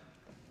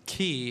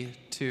key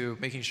to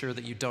making sure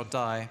that you don't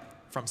die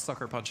from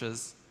sucker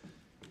punches,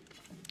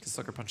 because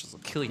sucker punches will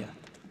kill you.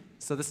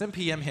 So this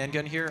MPM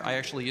handgun here, I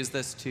actually use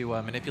this to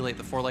manipulate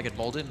the four-legged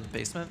molded in the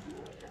basement,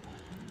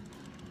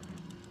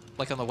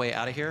 like on the way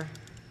out of here.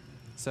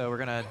 So we're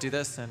gonna do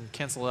this and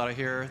cancel out of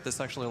here.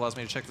 This actually allows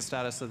me to check the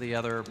status of the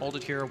other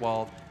molded here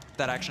while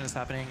that action is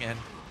happening. And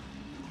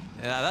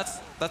yeah,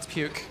 that's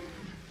puke.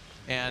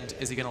 And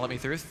is he gonna let me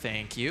through?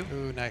 Thank you.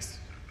 Ooh, nice.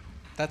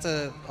 That's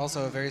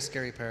also a very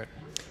scary parrot.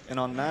 And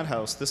on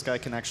Madhouse, this guy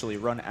can actually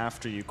run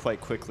after you quite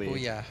quickly. Oh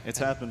yeah. It's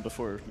happened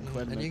before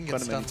quite a many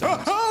times.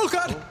 Oh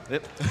God!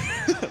 Yep.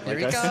 Here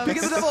he comes.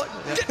 Because the devil!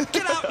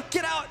 Get out!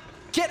 Get out!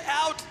 Get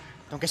out!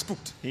 Don't get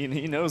spooked. He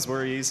knows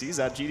where he is. He's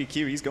at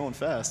GDQ. He's going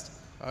fast.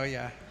 Oh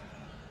yeah.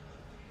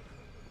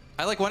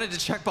 I like wanted to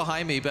check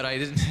behind me, but I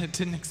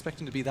didn't expect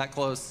him to be that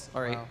close.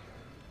 All right. Wow.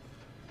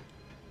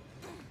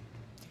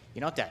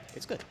 You're not dead.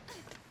 It's good.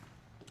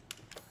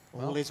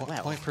 All is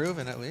well. Point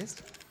proven, at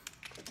least.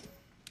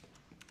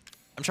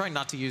 I'm trying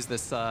not to use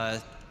this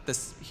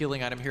this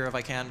healing item here if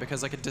I can,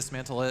 because I could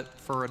dismantle it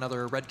for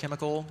another red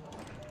chemical.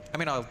 I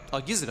mean, I'll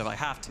use it if I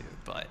have to,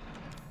 but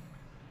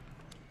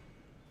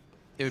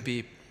it would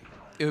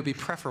be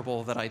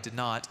preferable that I did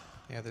not.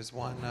 Yeah, there's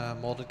one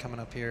molded coming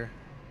up here.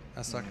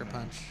 A sucker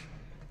punch.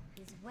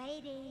 He's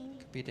waiting.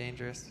 Could be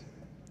dangerous.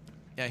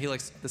 Yeah,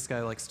 this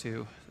guy loves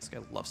to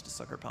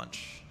sucker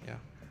punch. Yeah.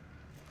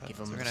 Give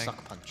So him we're a gonna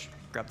sucker punch.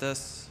 grab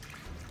this.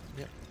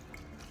 Yep.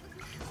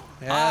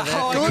 Yeah,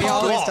 he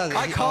always does it.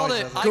 I He called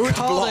always it. does I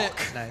called it.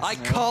 Nice. I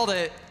called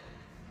it.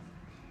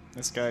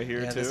 This guy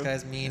here Yeah, too. this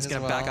guy's mean He's as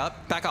gonna well. back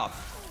up. Back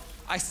off.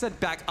 I said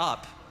back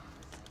up.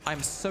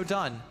 I'm so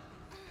done.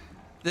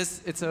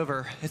 It's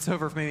over. It's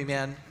over for me,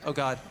 man. Oh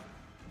God.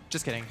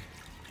 Just kidding.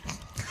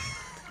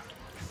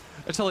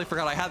 I totally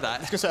forgot I had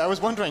that. I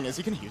was wondering, is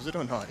he going to use it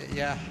or not?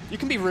 Yeah. You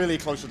can be really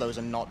close to those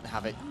and not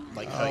have it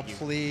like Oh, hurt you.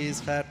 please,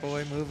 fat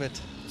boy, move it.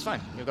 It's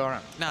fine. You'll go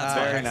around. No, it's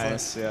Very fine.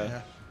 nice. Yeah.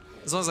 Yeah.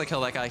 As long as I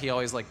kill that guy, he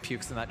always like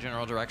pukes in that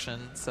general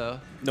direction. So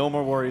No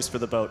more worries for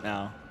the boat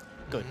now.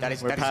 Good. That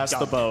is We're that is past done.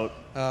 the boat.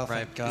 Oh,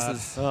 right. thank God.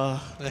 This is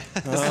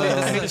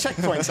I need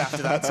checkpoints after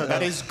that, so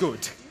that is good.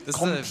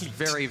 this is a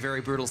very,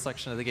 very brutal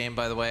section of the game,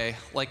 by the way.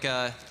 Like,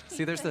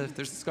 see, there's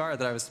the scar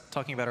that I was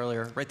talking about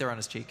earlier, right there on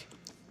his cheek.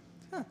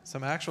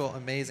 Some actual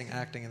amazing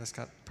acting in this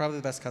cut. Probably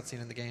the best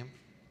cutscene in the game,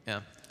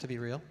 Yeah. to be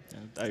real.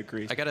 Yeah, I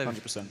agree. I gotta-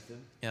 100%.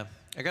 Yeah.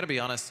 I gotta be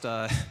honest.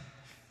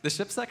 The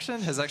ship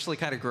section has actually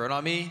kind of grown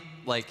on me.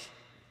 Like,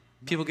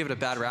 people give it a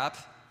bad rap,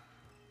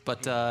 but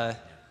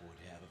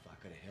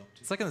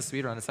it's like in the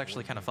speedrun. It's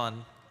actually kind of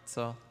fun.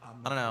 So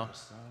I don't know.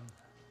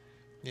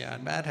 Yeah,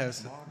 in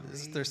Madhouse,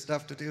 there's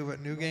stuff to do, but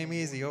New Game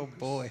Easy, oh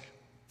boy.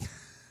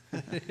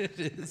 It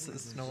is a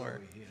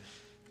snore.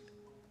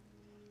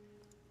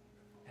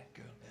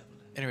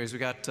 Anyways, we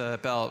got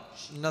about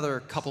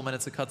another couple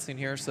minutes of cutscene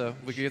here, so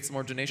we could get some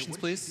more donations,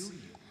 please.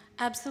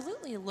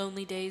 Absolutely.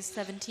 Lonely Days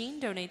 17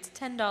 donates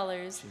 $10.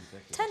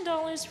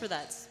 $10 for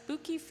that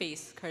spooky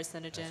face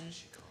carcinogen.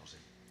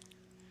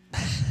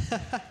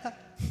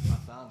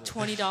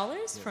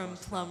 $20 from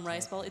Plum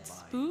Rice Ball. It's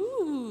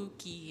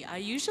spooky. I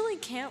usually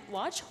can't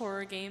watch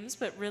horror games,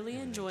 but really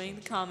enjoying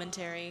the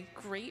commentary.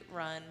 Great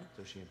run.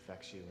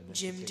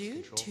 Jim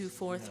Dude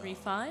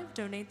 2435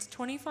 donates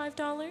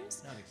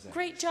 $25.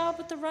 Great job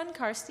with the run,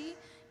 Carsey.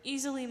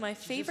 Easily my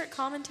favorite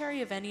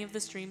commentary of any of the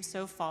streams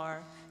so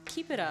far.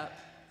 Keep it up.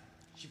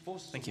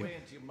 Thank you.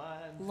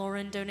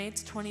 Lauren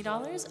donates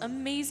 $20.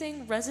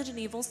 Amazing Resident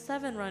Evil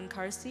 7 run,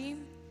 Carsey.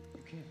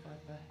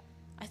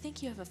 I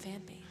think you have a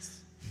fan base.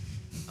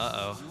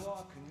 Uh-oh.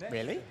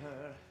 Really?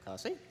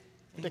 Carsey?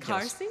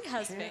 Carsey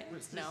has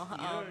fans. No.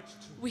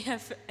 We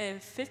have a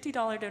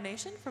 $50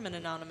 donation from an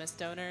anonymous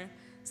donor.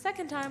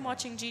 Second time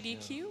watching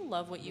GDQ.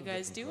 Love what you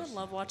guys do and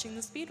love watching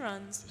the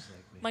speedruns.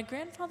 My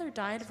grandfather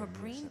died of a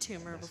brain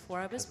tumor before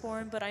I was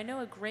born, but I know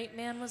a great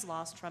man was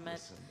lost from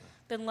it.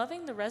 Been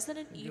loving the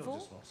Resident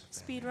Evil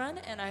speedrun,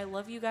 and I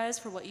love you guys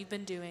for what you've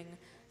been doing.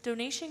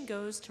 Donation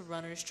goes to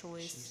Runner's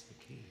Choice.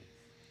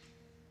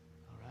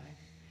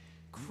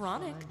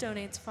 Chronic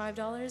donates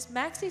 $5.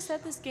 Maxie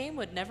said this game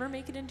would never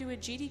make it into a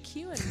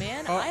GDQ, and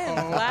man, I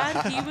am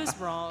glad he was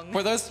wrong.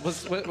 Were those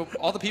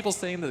all the people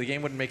saying that the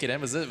game wouldn't make it in?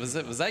 Was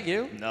that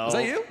you? No. Was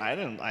that you? I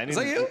didn't. Was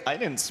that you? I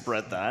didn't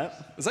spread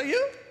that. Was that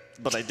you?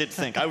 But I did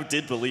think. I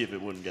did believe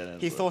it wouldn't get in.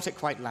 He thought it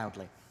quite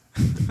loudly.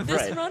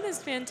 This Right. run is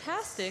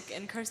fantastic,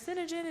 and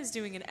Carcinogen is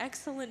doing an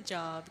excellent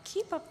job.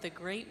 Keep up the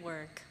great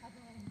work.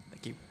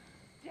 Thank you.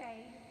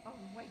 Stay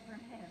away from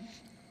him.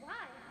 Why?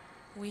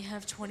 We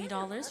have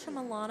 $20 from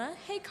Alana.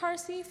 Hey,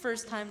 Carsey,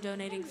 first time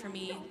donating for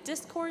me.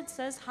 Discord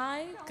says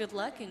hi, good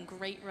luck, and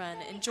great run.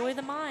 Enjoy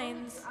the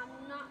mines.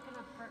 I'm not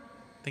gonna hurt.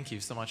 Thank you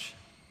so much.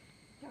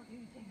 Don't you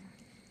dare.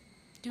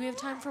 Do we have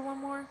time for one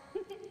more?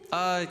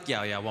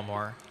 Yeah, one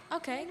more.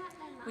 Okay.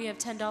 We have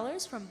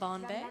 $10 from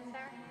Bombay.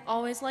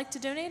 Always like to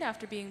donate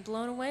after being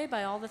blown away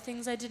by all the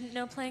things I didn't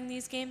know playing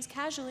these games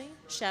casually.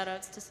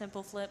 Shoutouts to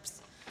Simple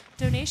Flips.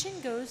 Donation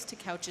goes to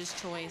Couch's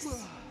Choice.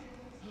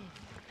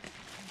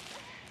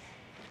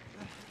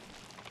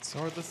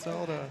 Sword the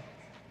soda.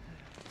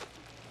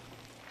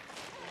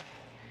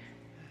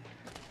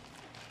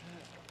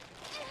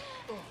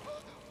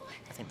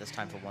 I think there's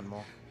time for one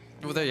more.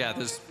 Well,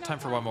 there's time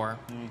for one more.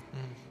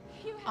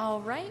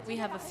 All right, we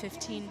have a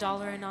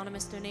 $15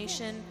 anonymous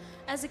donation.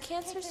 As a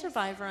cancer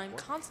survivor, I'm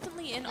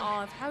constantly in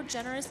awe of how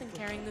generous and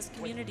caring this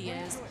community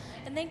is.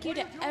 And thank you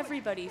to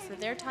everybody for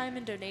their time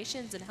and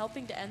donations in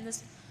helping to end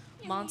this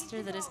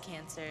monster that is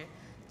cancer.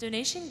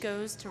 Donation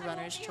goes to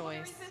Runner's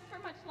Choice.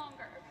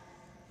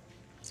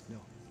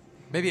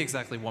 Maybe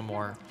exactly one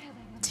more.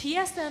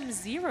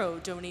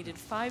 TSM0 donated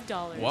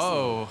 $5.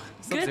 Whoa.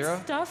 Good Sub-Zero?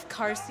 stuff,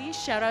 Carsey.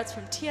 Shoutouts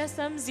from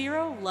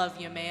TSM0.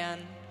 Love you, man.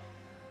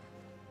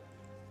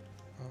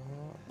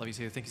 Love you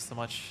too. Thank you so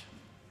much.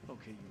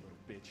 Okay, you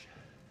little bitch.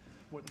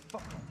 What the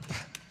fuck?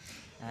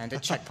 And it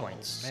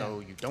checkpoints,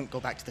 so you don't go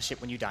back to the ship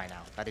when you die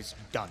now. That is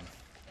done.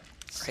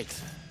 Great.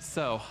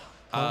 So,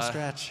 Home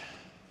stretch.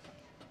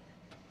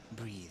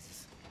 Breathe.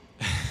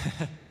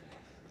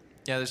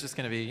 yeah, there's just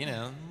gonna be, you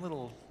know,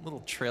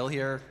 little trail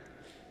here.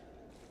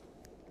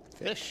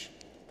 Fish.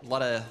 A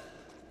lot of.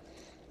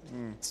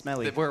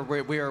 Smelly.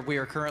 We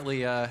are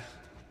currently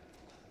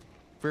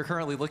we're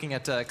currently looking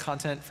at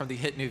content from the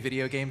hit new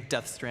video game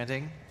Death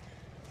Stranding.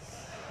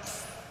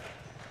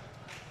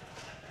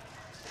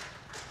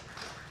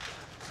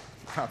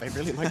 Wow, they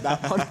really like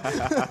that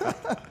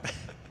one.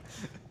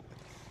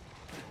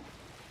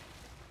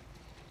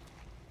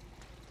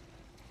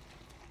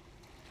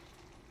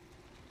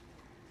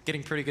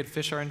 Getting pretty good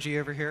fish RNG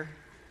over here.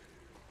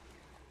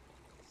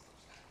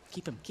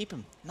 Keep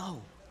him.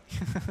 No.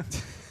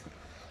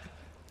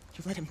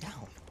 You let him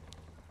down.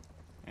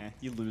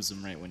 You lose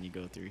them right when you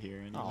go through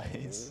here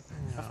anyways.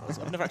 Oh.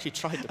 I've never actually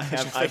tried to push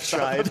I've a fish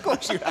tried. Of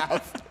course you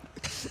have.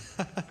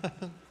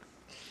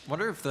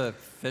 Wonder if the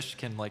fish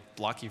can like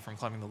block you from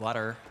climbing the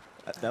ladder.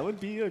 That would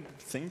be a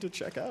thing to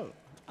check out.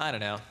 I don't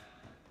know.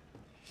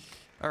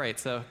 All right,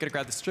 so gonna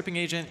grab the stripping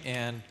agent,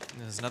 and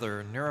there's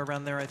another neuro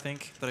around there, I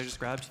think, that I just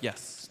grabbed.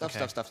 Yes. Stuff. I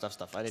have no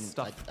Lots idea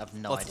of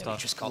what you stuff.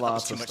 just called. That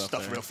was Lots too of much stuff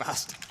stuff there. real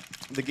fast.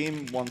 The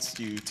game wants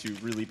you to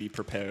really be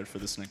prepared for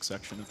this next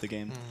section of the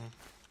game.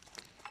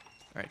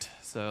 All right,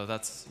 so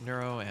that's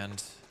neuro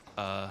and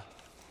how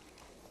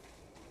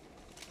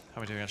are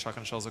we doing on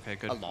shotgun shells? Okay,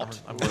 good. A lot.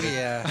 I'm Oh,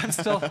 yeah.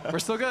 we're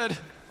still good.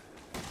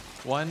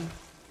 1,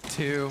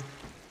 2.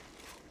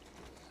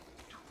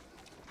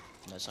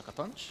 No sucker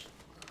punch.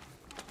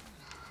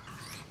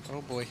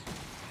 Oh boy.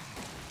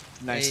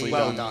 Nicely Hey.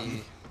 Well done.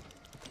 done.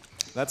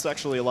 That's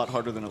actually a lot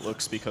harder than it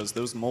looks because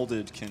those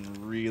molded can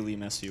really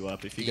mess you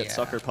up. If you get Yeah.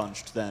 sucker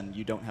punched, then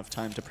you don't have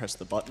time to press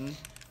the button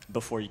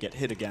before you get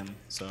hit again.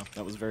 So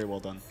that was very well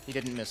done. He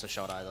didn't miss a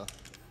shot either.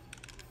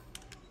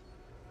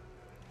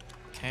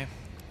 Okay.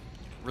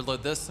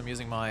 Reload this. I'm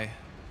using my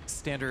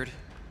standard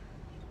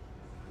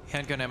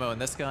handgun ammo in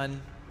this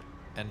gun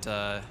and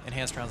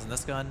enhanced rounds in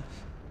this gun.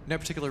 No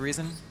particular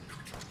reason.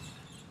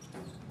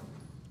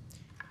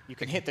 You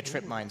can hit the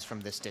trip mines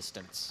from this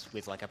distance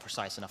with like a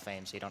precise enough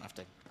aim, so you don't have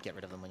to get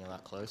rid of them when you're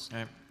that close. All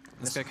right.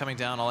 This guy coming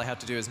down, all I have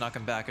to do is knock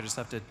him back. I just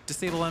have to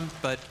disable him,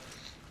 but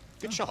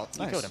Good shot.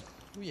 You Nice. killed him.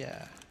 Oh,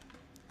 yeah.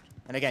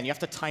 And again, you have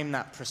to time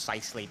that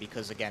precisely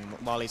because again,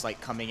 while he's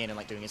like coming in and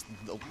like doing his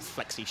little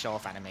flexy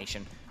show-off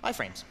animation,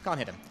 iframes, can't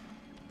hit him.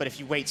 But if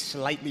you wait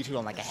slightly too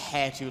long, like a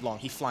hair too long,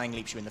 he flying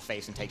leaps you in the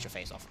face and takes your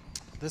face off.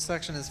 This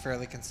section is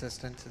fairly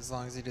consistent as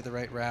long as you do the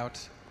right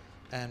route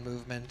and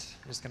movement.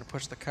 You're just going to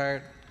push the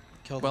cart,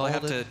 kill the well, I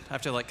molded.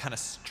 have to like kind of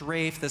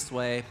strafe this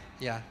way.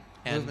 Yeah.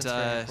 And Movement's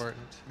very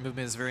important.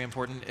 movement is very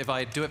important. If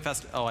I do it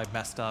fast, oh, I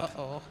messed up.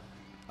 Uh-oh.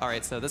 All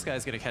right, so this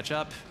guy's gonna catch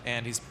up,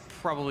 and he's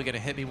probably gonna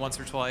hit me once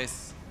or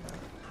twice.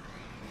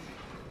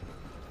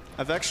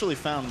 I've actually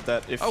found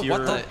that if Oh, you're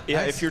what the-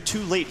 yeah, Nice. if you're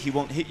too late, he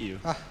won't hit you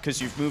because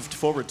you've moved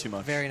forward too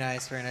much. Very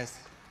nice, very nice.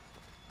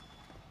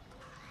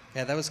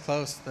 Yeah, that was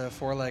close. The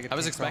four-legged. I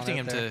was came crawling expecting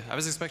him out there. to. I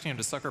was expecting him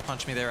to sucker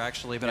punch me there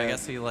actually, but I Yeah.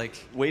 guess he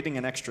like. Waiting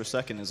an extra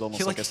second is almost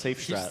He like a safe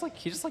he strat.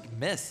 just like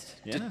missed.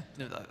 Yeah.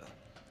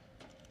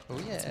 Oh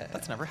yeah.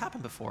 That's never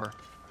happened before.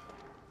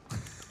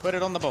 Put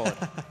it on the board.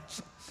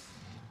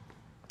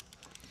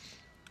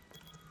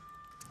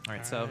 All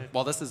right, so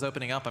while this is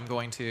opening up, I'm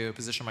going to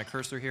position my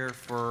cursor here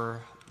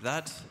for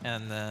that,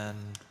 and then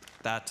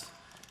that,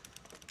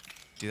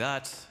 do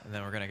that, and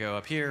then we're gonna go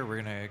up here, we're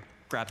gonna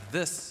grab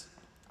this,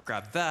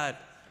 grab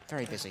that,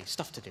 Very busy.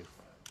 Stuff to do.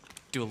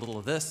 do a little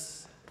of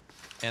this,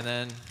 and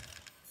then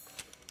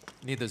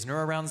need those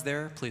neuro rounds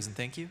there, please and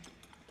thank you.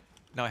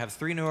 Now I have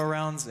 3 neuro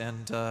rounds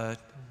and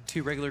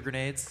 2 regular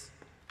grenades.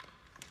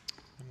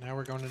 And now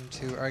we're going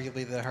into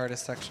arguably the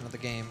hardest section of the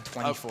game.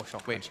 24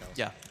 shotgun Wait, shells.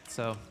 yeah,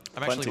 so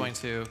I'm actually going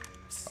Plenty. to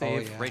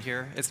save yeah. right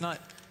here. It's not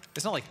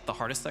like the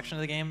hardest section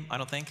of the game, I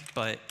don't think,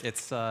 but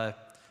it's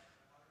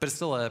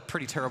still a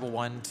pretty terrible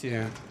one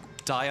to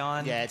die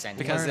on. Yeah, it's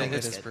ending. because Learning it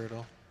it's is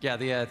brutal. yeah,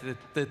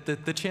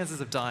 the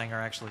chances of dying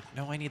are actually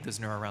no. I need those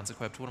neuro rounds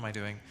equipped. What am I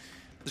doing?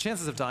 The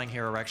chances of dying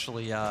here are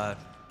actually.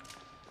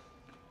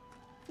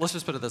 Let's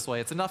just put it this way: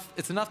 it's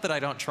enough that I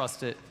don't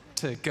trust it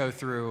to go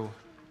through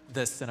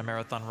this in a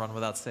marathon run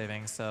without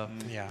saving. So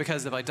Yeah.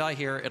 because if I die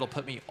here, it'll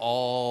put me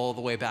all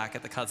the way back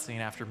at the cutscene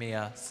after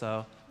Mia.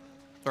 So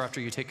or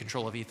after you take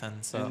control of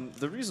Ethan. So And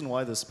the reason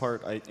why this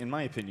part, in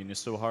my opinion, is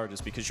so hard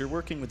is because you're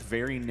working with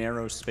very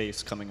narrow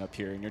space coming up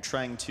here, and you're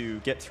trying to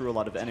get through a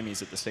lot of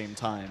enemies at the same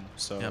time.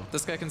 So yeah,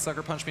 this guy can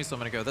sucker punch me, so I'm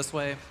going to go this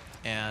way,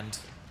 and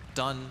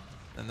done.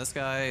 And this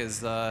guy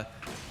is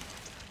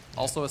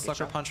also a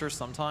sucker puncher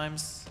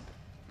sometimes.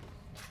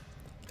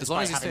 As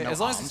long as you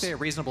stay a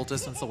reasonable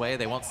distance away,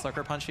 they won't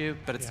sucker punch you,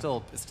 but it's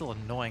still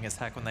annoying as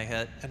heck when they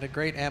hit. And a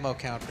great ammo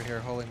count for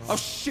here, holy moly. Oh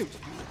shoot!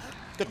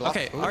 Good luck.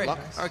 Okay, Ooh, all right, luck.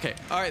 okay,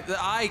 all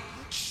right.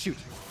 Shoot!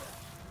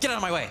 Get out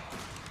of my way!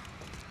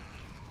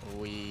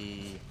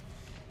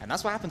 And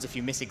that's what happens if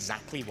you miss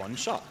exactly one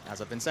shot, as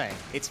I've been saying.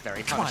 It's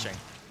very Come on. punishing.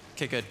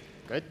 Okay, good.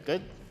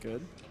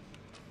 Good.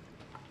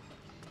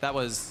 That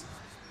was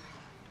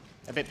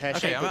A bit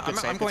pear-shaped. okay. Good I'm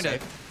save, going good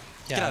to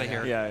save. get out of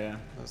here. Yeah.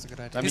 That was a good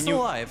idea. I He's mean,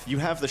 still alive. You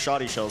have the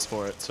shoddy shells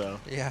for it, so.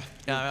 Yeah.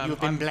 Yeah, You've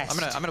been blessed.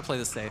 I'm gonna play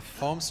this safe.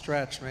 Home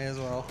stretch, may as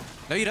well.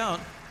 No, you don't.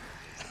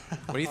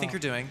 What do you think you're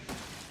doing?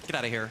 Get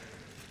out of here.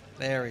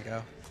 There we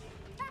go.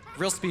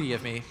 Real speedy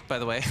of me, by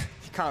the way.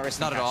 You can't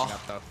risk Not at all. catching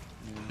up,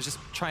 though. I was just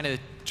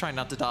trying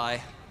not to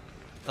die.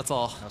 That's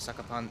all. No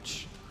sucker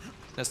punch.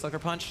 No sucker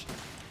punch.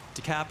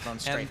 Decap. Run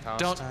straight And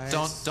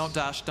past. don't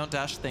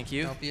dash. Thank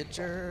you. Don't be a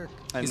jerk.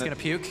 And He's gonna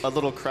puke. A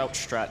little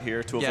crouch strat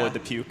here to Yeah. avoid the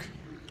puke.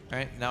 All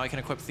right, now I can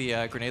equip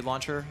the grenade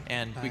launcher,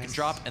 and we can Nice.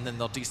 drop, and then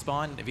they'll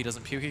despawn if he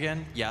doesn't puke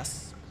again.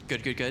 Yes.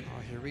 Good.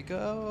 Oh, here we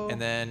go. And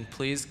then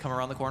please come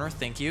around the corner.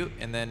 Thank you.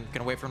 And then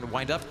gonna wait for him to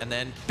wind up, and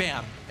then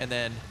bam. And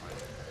then,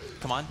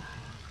 come on.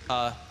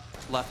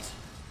 Left,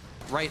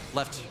 right.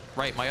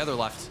 My other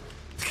left.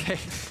 Okay.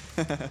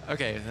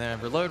 Okay. And then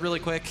reload really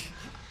quick.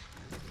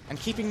 And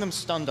keeping them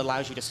stunned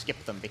allows you to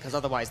skip them, because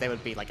otherwise they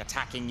would be like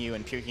attacking you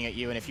and puking at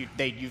you, and if you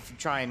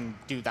try and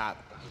do that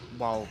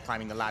while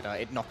climbing the ladder,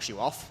 it knocks you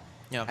off.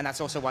 Yeah. And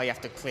that's also why you have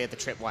to clear the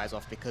tripwires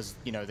off, because,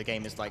 you know, the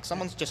game is like,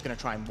 someone's just going to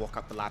try and walk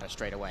up the ladder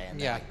straight away, and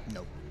they're like,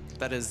 no.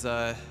 That is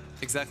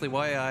exactly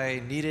why I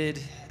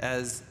needed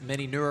as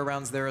many neuro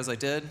rounds there as I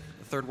did.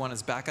 The third one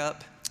is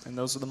backup. And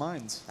those are the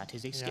mines. That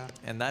is a skip.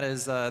 And that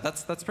is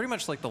that's pretty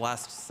much like the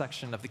last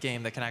section of the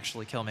game that can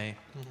actually kill me.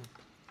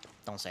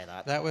 Don't say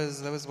that. That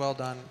was well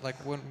done. Like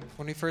when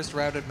we first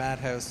routed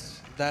Madhouse,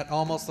 that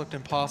almost looked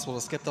impossible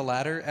to skip the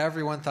ladder.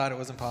 Everyone thought it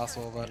was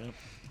impossible, but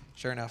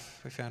sure enough,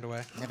 we found a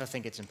way. Never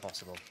think it's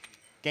impossible.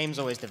 Games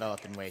always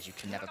develop in ways you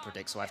can never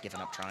predict, so I've given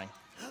up trying.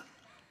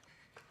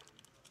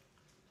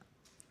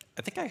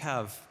 I think I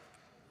have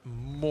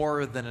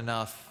more than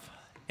enough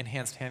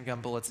enhanced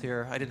handgun bullets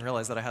here. I didn't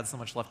realize that I had so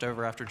much left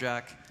over after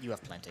Jack. You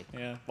have plenty.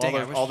 Yeah. Dang,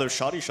 I wish- All those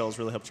shoddy shells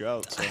really helped you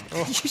out. So.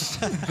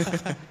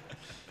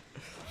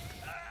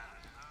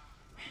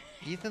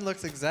 Ethan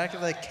looks exactly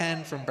like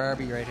Ken from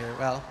Barbie right here.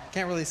 Well,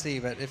 can't really see,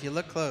 but if you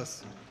look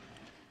close.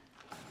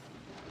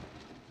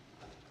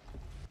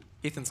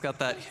 Ethan's got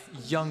that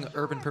young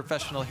urban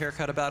professional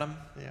haircut about him.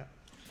 Yeah.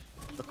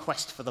 The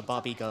quest for the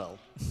Barbie girl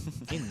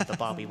in the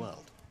Barbie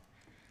world.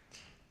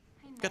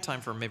 Got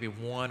time for maybe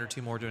one or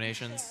two more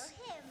donations.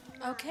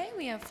 Okay,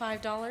 we have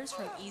 $5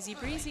 from Easy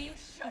Breezy.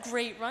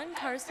 Great run,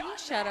 Carsey.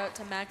 Shout out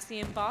to Maxie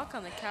and Bach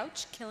on the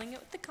couch, killing it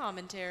with the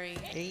commentary.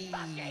 Hey.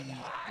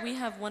 We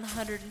have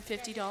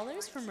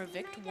 $150 from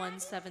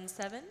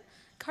Revict177.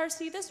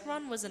 Carsey, this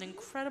run was an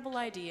incredible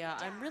idea.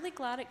 I'm really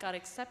glad it got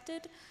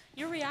accepted.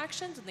 Your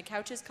reactions and the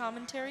couch's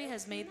commentary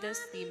has made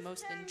this the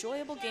most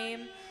enjoyable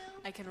game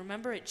I can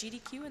remember at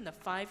GDQ in the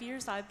 5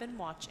 years I've been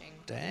watching.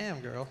 Damn,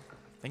 girl.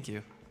 Thank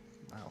you.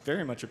 Wow.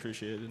 Very much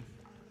appreciated.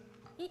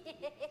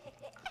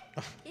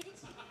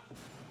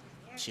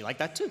 She liked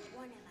that too.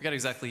 We got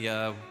exactly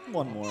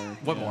one more.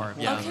 One more.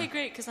 Yeah. Okay,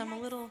 great, because I'm a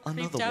little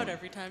creeped out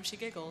every time she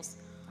giggles.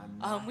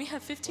 We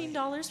have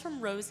 $15 from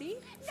Rosie,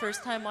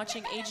 first time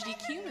watching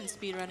AGDQ and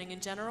speedrunning in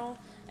general,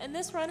 and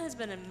this run has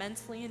been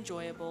immensely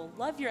enjoyable.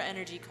 Love your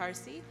energy,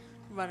 Carsey.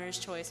 Runner's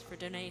choice for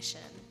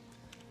donation.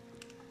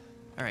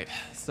 All right.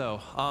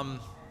 So,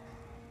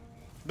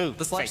 Boo,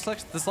 this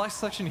last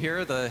section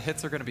here, the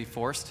hits are going to be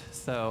forced.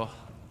 So,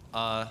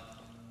 yeah,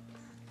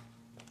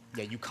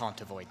 you can't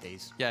avoid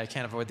these. yeah, I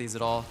can't avoid these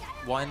at all.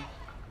 One.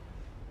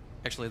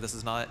 Actually, this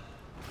is not.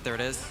 There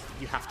it is.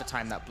 You have to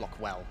time that block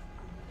well.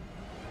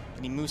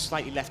 And he moves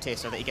slightly left here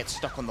so that he gets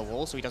stuck on the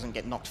wall, so he doesn't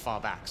get knocked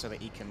far back, so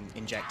that he can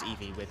inject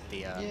Eevee with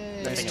the Nice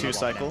thing on the two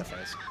cycle. wall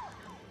phase.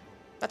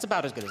 That's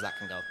about as good as that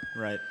can go.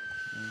 Right.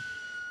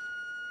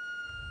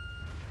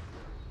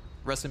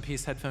 Rest in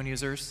peace, headphone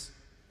users.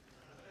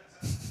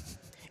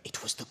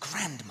 It was the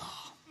grandma.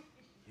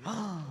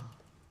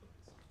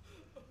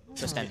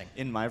 Just ending.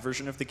 In my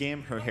version of the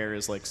game, her hair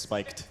is like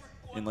spiked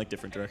in like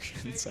different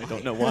directions. I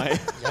don't know why.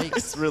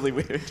 It's really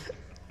weird.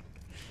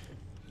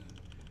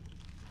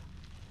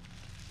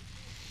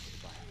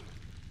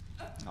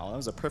 Oh, that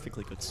was a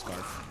perfectly good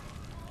scarf.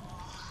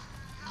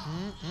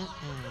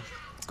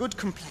 Good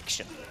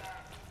complexion.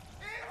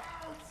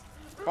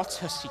 What's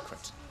her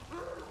secret?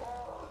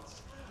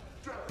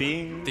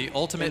 Being The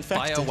ultimate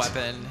infected.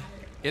 bioweapon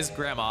is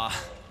Grandma.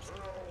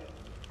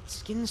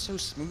 Skin so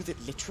smooth it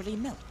literally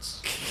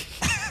melts.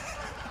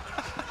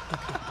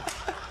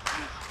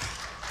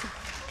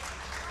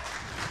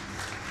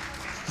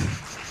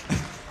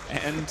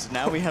 And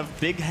now we have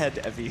Big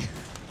Head Evie.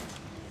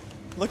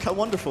 Look how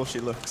wonderful she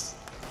looks.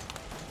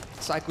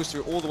 Cycles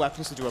through all the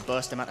weapons to do a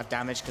burst amount of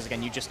damage, because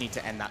again, you just need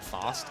to end that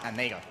fast. And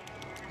there you go.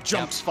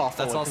 Jumps far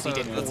forward because he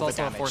did all the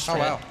damage. Oh,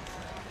 wow.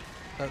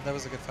 That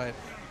was a good fight.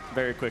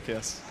 Very quick,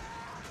 yes.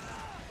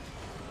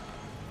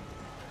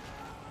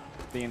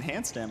 The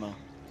enhanced ammo.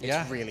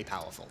 It's really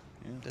powerful.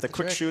 Yeah. The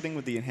quick shooting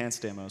with the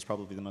enhanced ammo is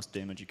probably the most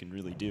damage you can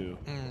really do.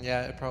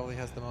 Yeah, it probably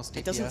has the most DPS.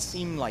 It doesn't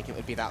seem like it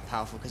would be that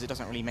powerful because it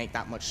doesn't really make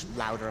that much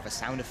louder of a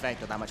sound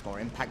effect or that much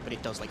more impact, but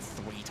it does like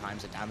 3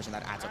 times the damage, and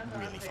that adds up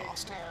really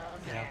fast.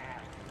 Yeah.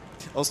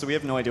 Also, we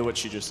have no idea what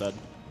she just said.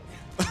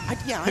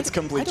 Yeah, it's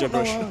complete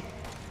gibberish.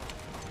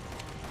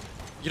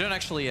 You don't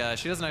actually,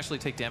 she doesn't actually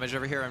take damage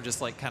over here. I'm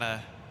just like kind of,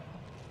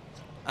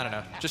 I don't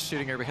know, just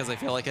shooting her because I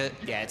feel like it.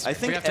 Yeah, it's I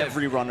think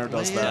every runner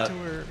does that.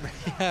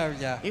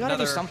 Yeah. You gotta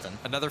do something.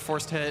 Another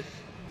forced hit.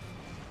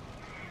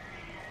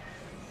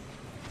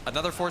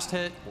 Another forced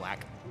hit.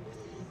 Whack.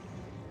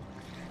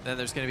 Then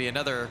there's going to be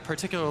another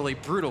particularly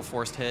brutal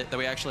forced hit that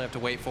we actually have to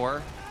wait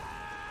for.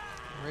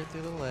 Right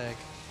through the leg.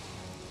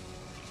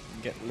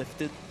 Get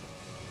lifted.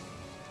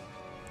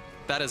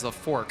 That is a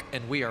fork,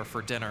 and we are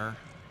for dinner.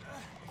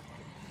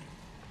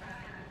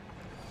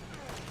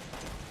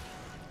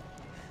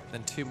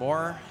 Then 2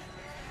 more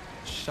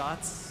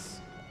shots.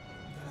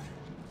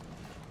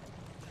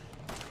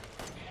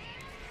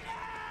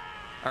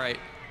 All right,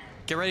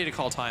 get ready to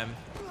call time.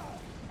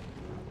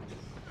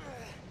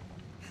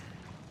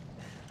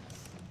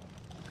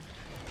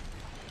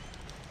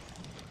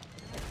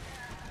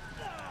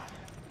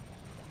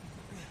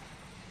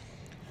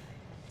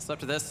 So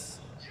after this,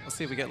 let's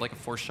see if we get like a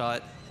 4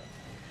 shot.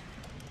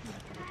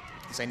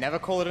 Say never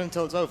call it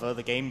until it's over.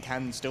 The game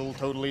can still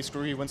totally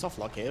screw you in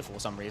softlock here for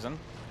some reason.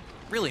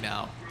 Really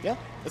now? Yeah,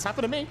 it's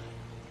happened to me.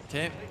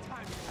 Okay.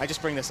 I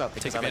just bring this up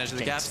because Take advantage of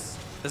the gaps.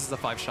 This is a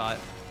 5 shot.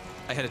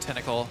 I hit a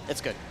tentacle.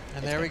 It's good.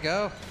 And there we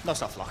go. No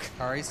softlock.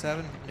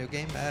 RE7, new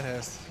game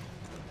Madhouse.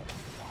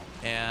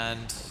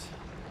 And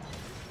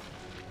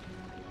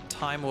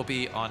time will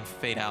be on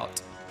fade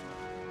out.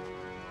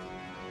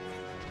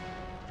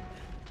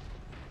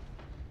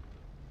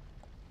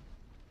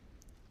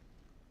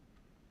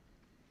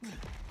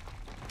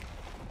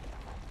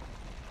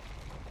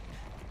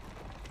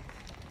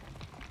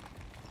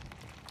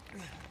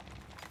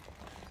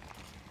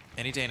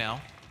 Any day now.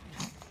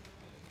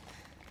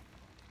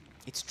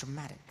 It's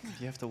dramatic.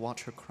 You have to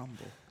watch her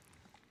crumble.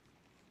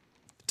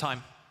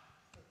 Time.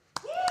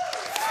 Good.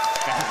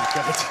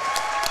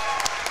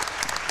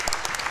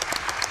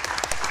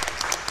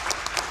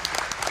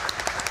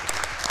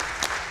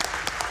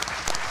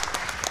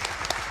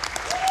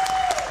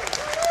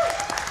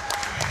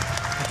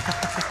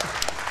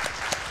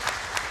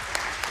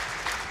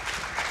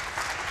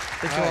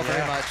 Thank you all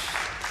very much.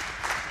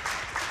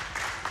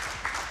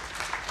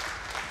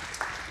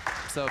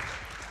 So,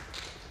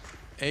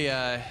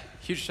 a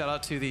huge shout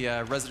out to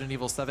the Resident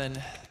Evil 7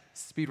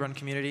 speedrun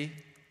community.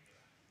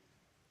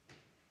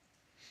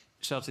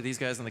 Shout out to these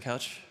guys on the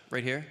couch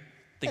right here.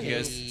 Thank you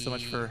guys so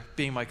much for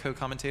being my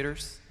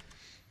co-commentators.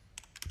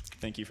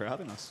 Thank you for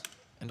having us.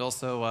 And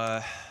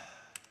also,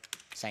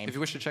 Same. if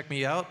you wish to check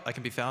me out, I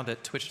can be found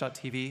at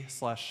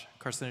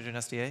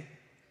twitch.tv/carcinogen_SDA.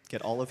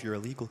 Get all of your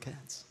illegal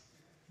cats.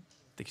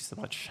 Thank you so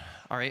much.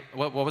 All right,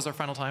 what was our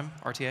final time,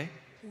 RTA?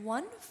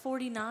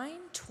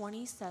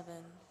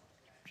 1:49:27.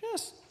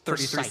 Just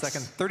 33 Precise.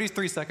 seconds.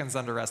 33 seconds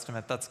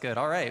underestimate. That's good.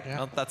 All right. Yeah.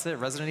 Well, that's it.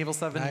 Resident Evil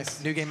 7,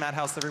 Nice. New Game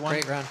Madhouse, everyone.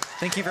 Great run.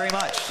 Thank you very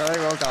much. Very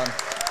well done.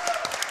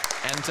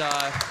 And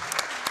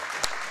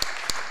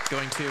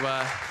going to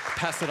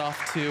pass it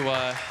off to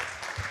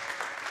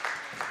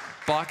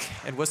Bach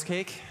and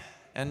Wusscake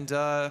and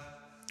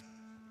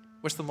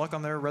wish them luck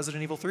on their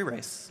Resident Evil 3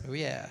 race. Oh,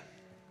 yeah.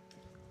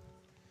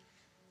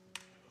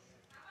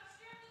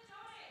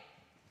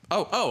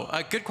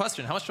 Good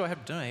question. How much do I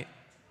have to donate?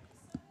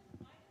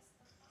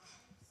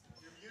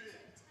 You're muted.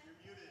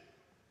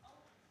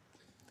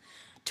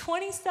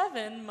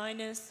 27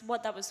 minus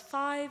what? That was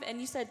 5, and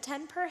you said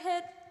 10 per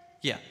hit.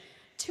 Yeah.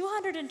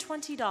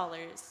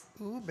 $220.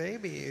 Ooh,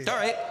 baby. All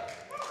right.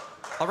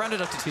 I'll round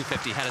it up to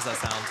 250. How does that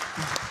sound?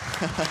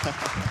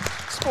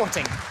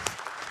 Sporting.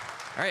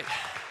 All right.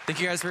 Thank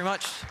you guys very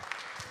much.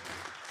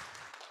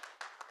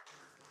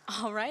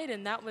 All right,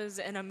 and that was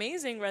an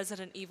amazing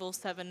Resident Evil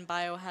 7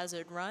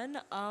 Biohazard run.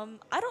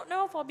 I don't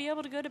know if I'll be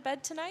able to go to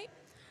bed tonight,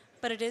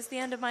 but it is the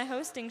end of my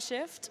hosting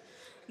shift.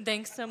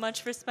 Thanks so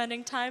much for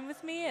spending time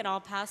with me, and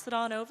I'll pass it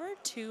on over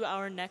to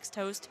our next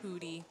host,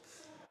 Hootie.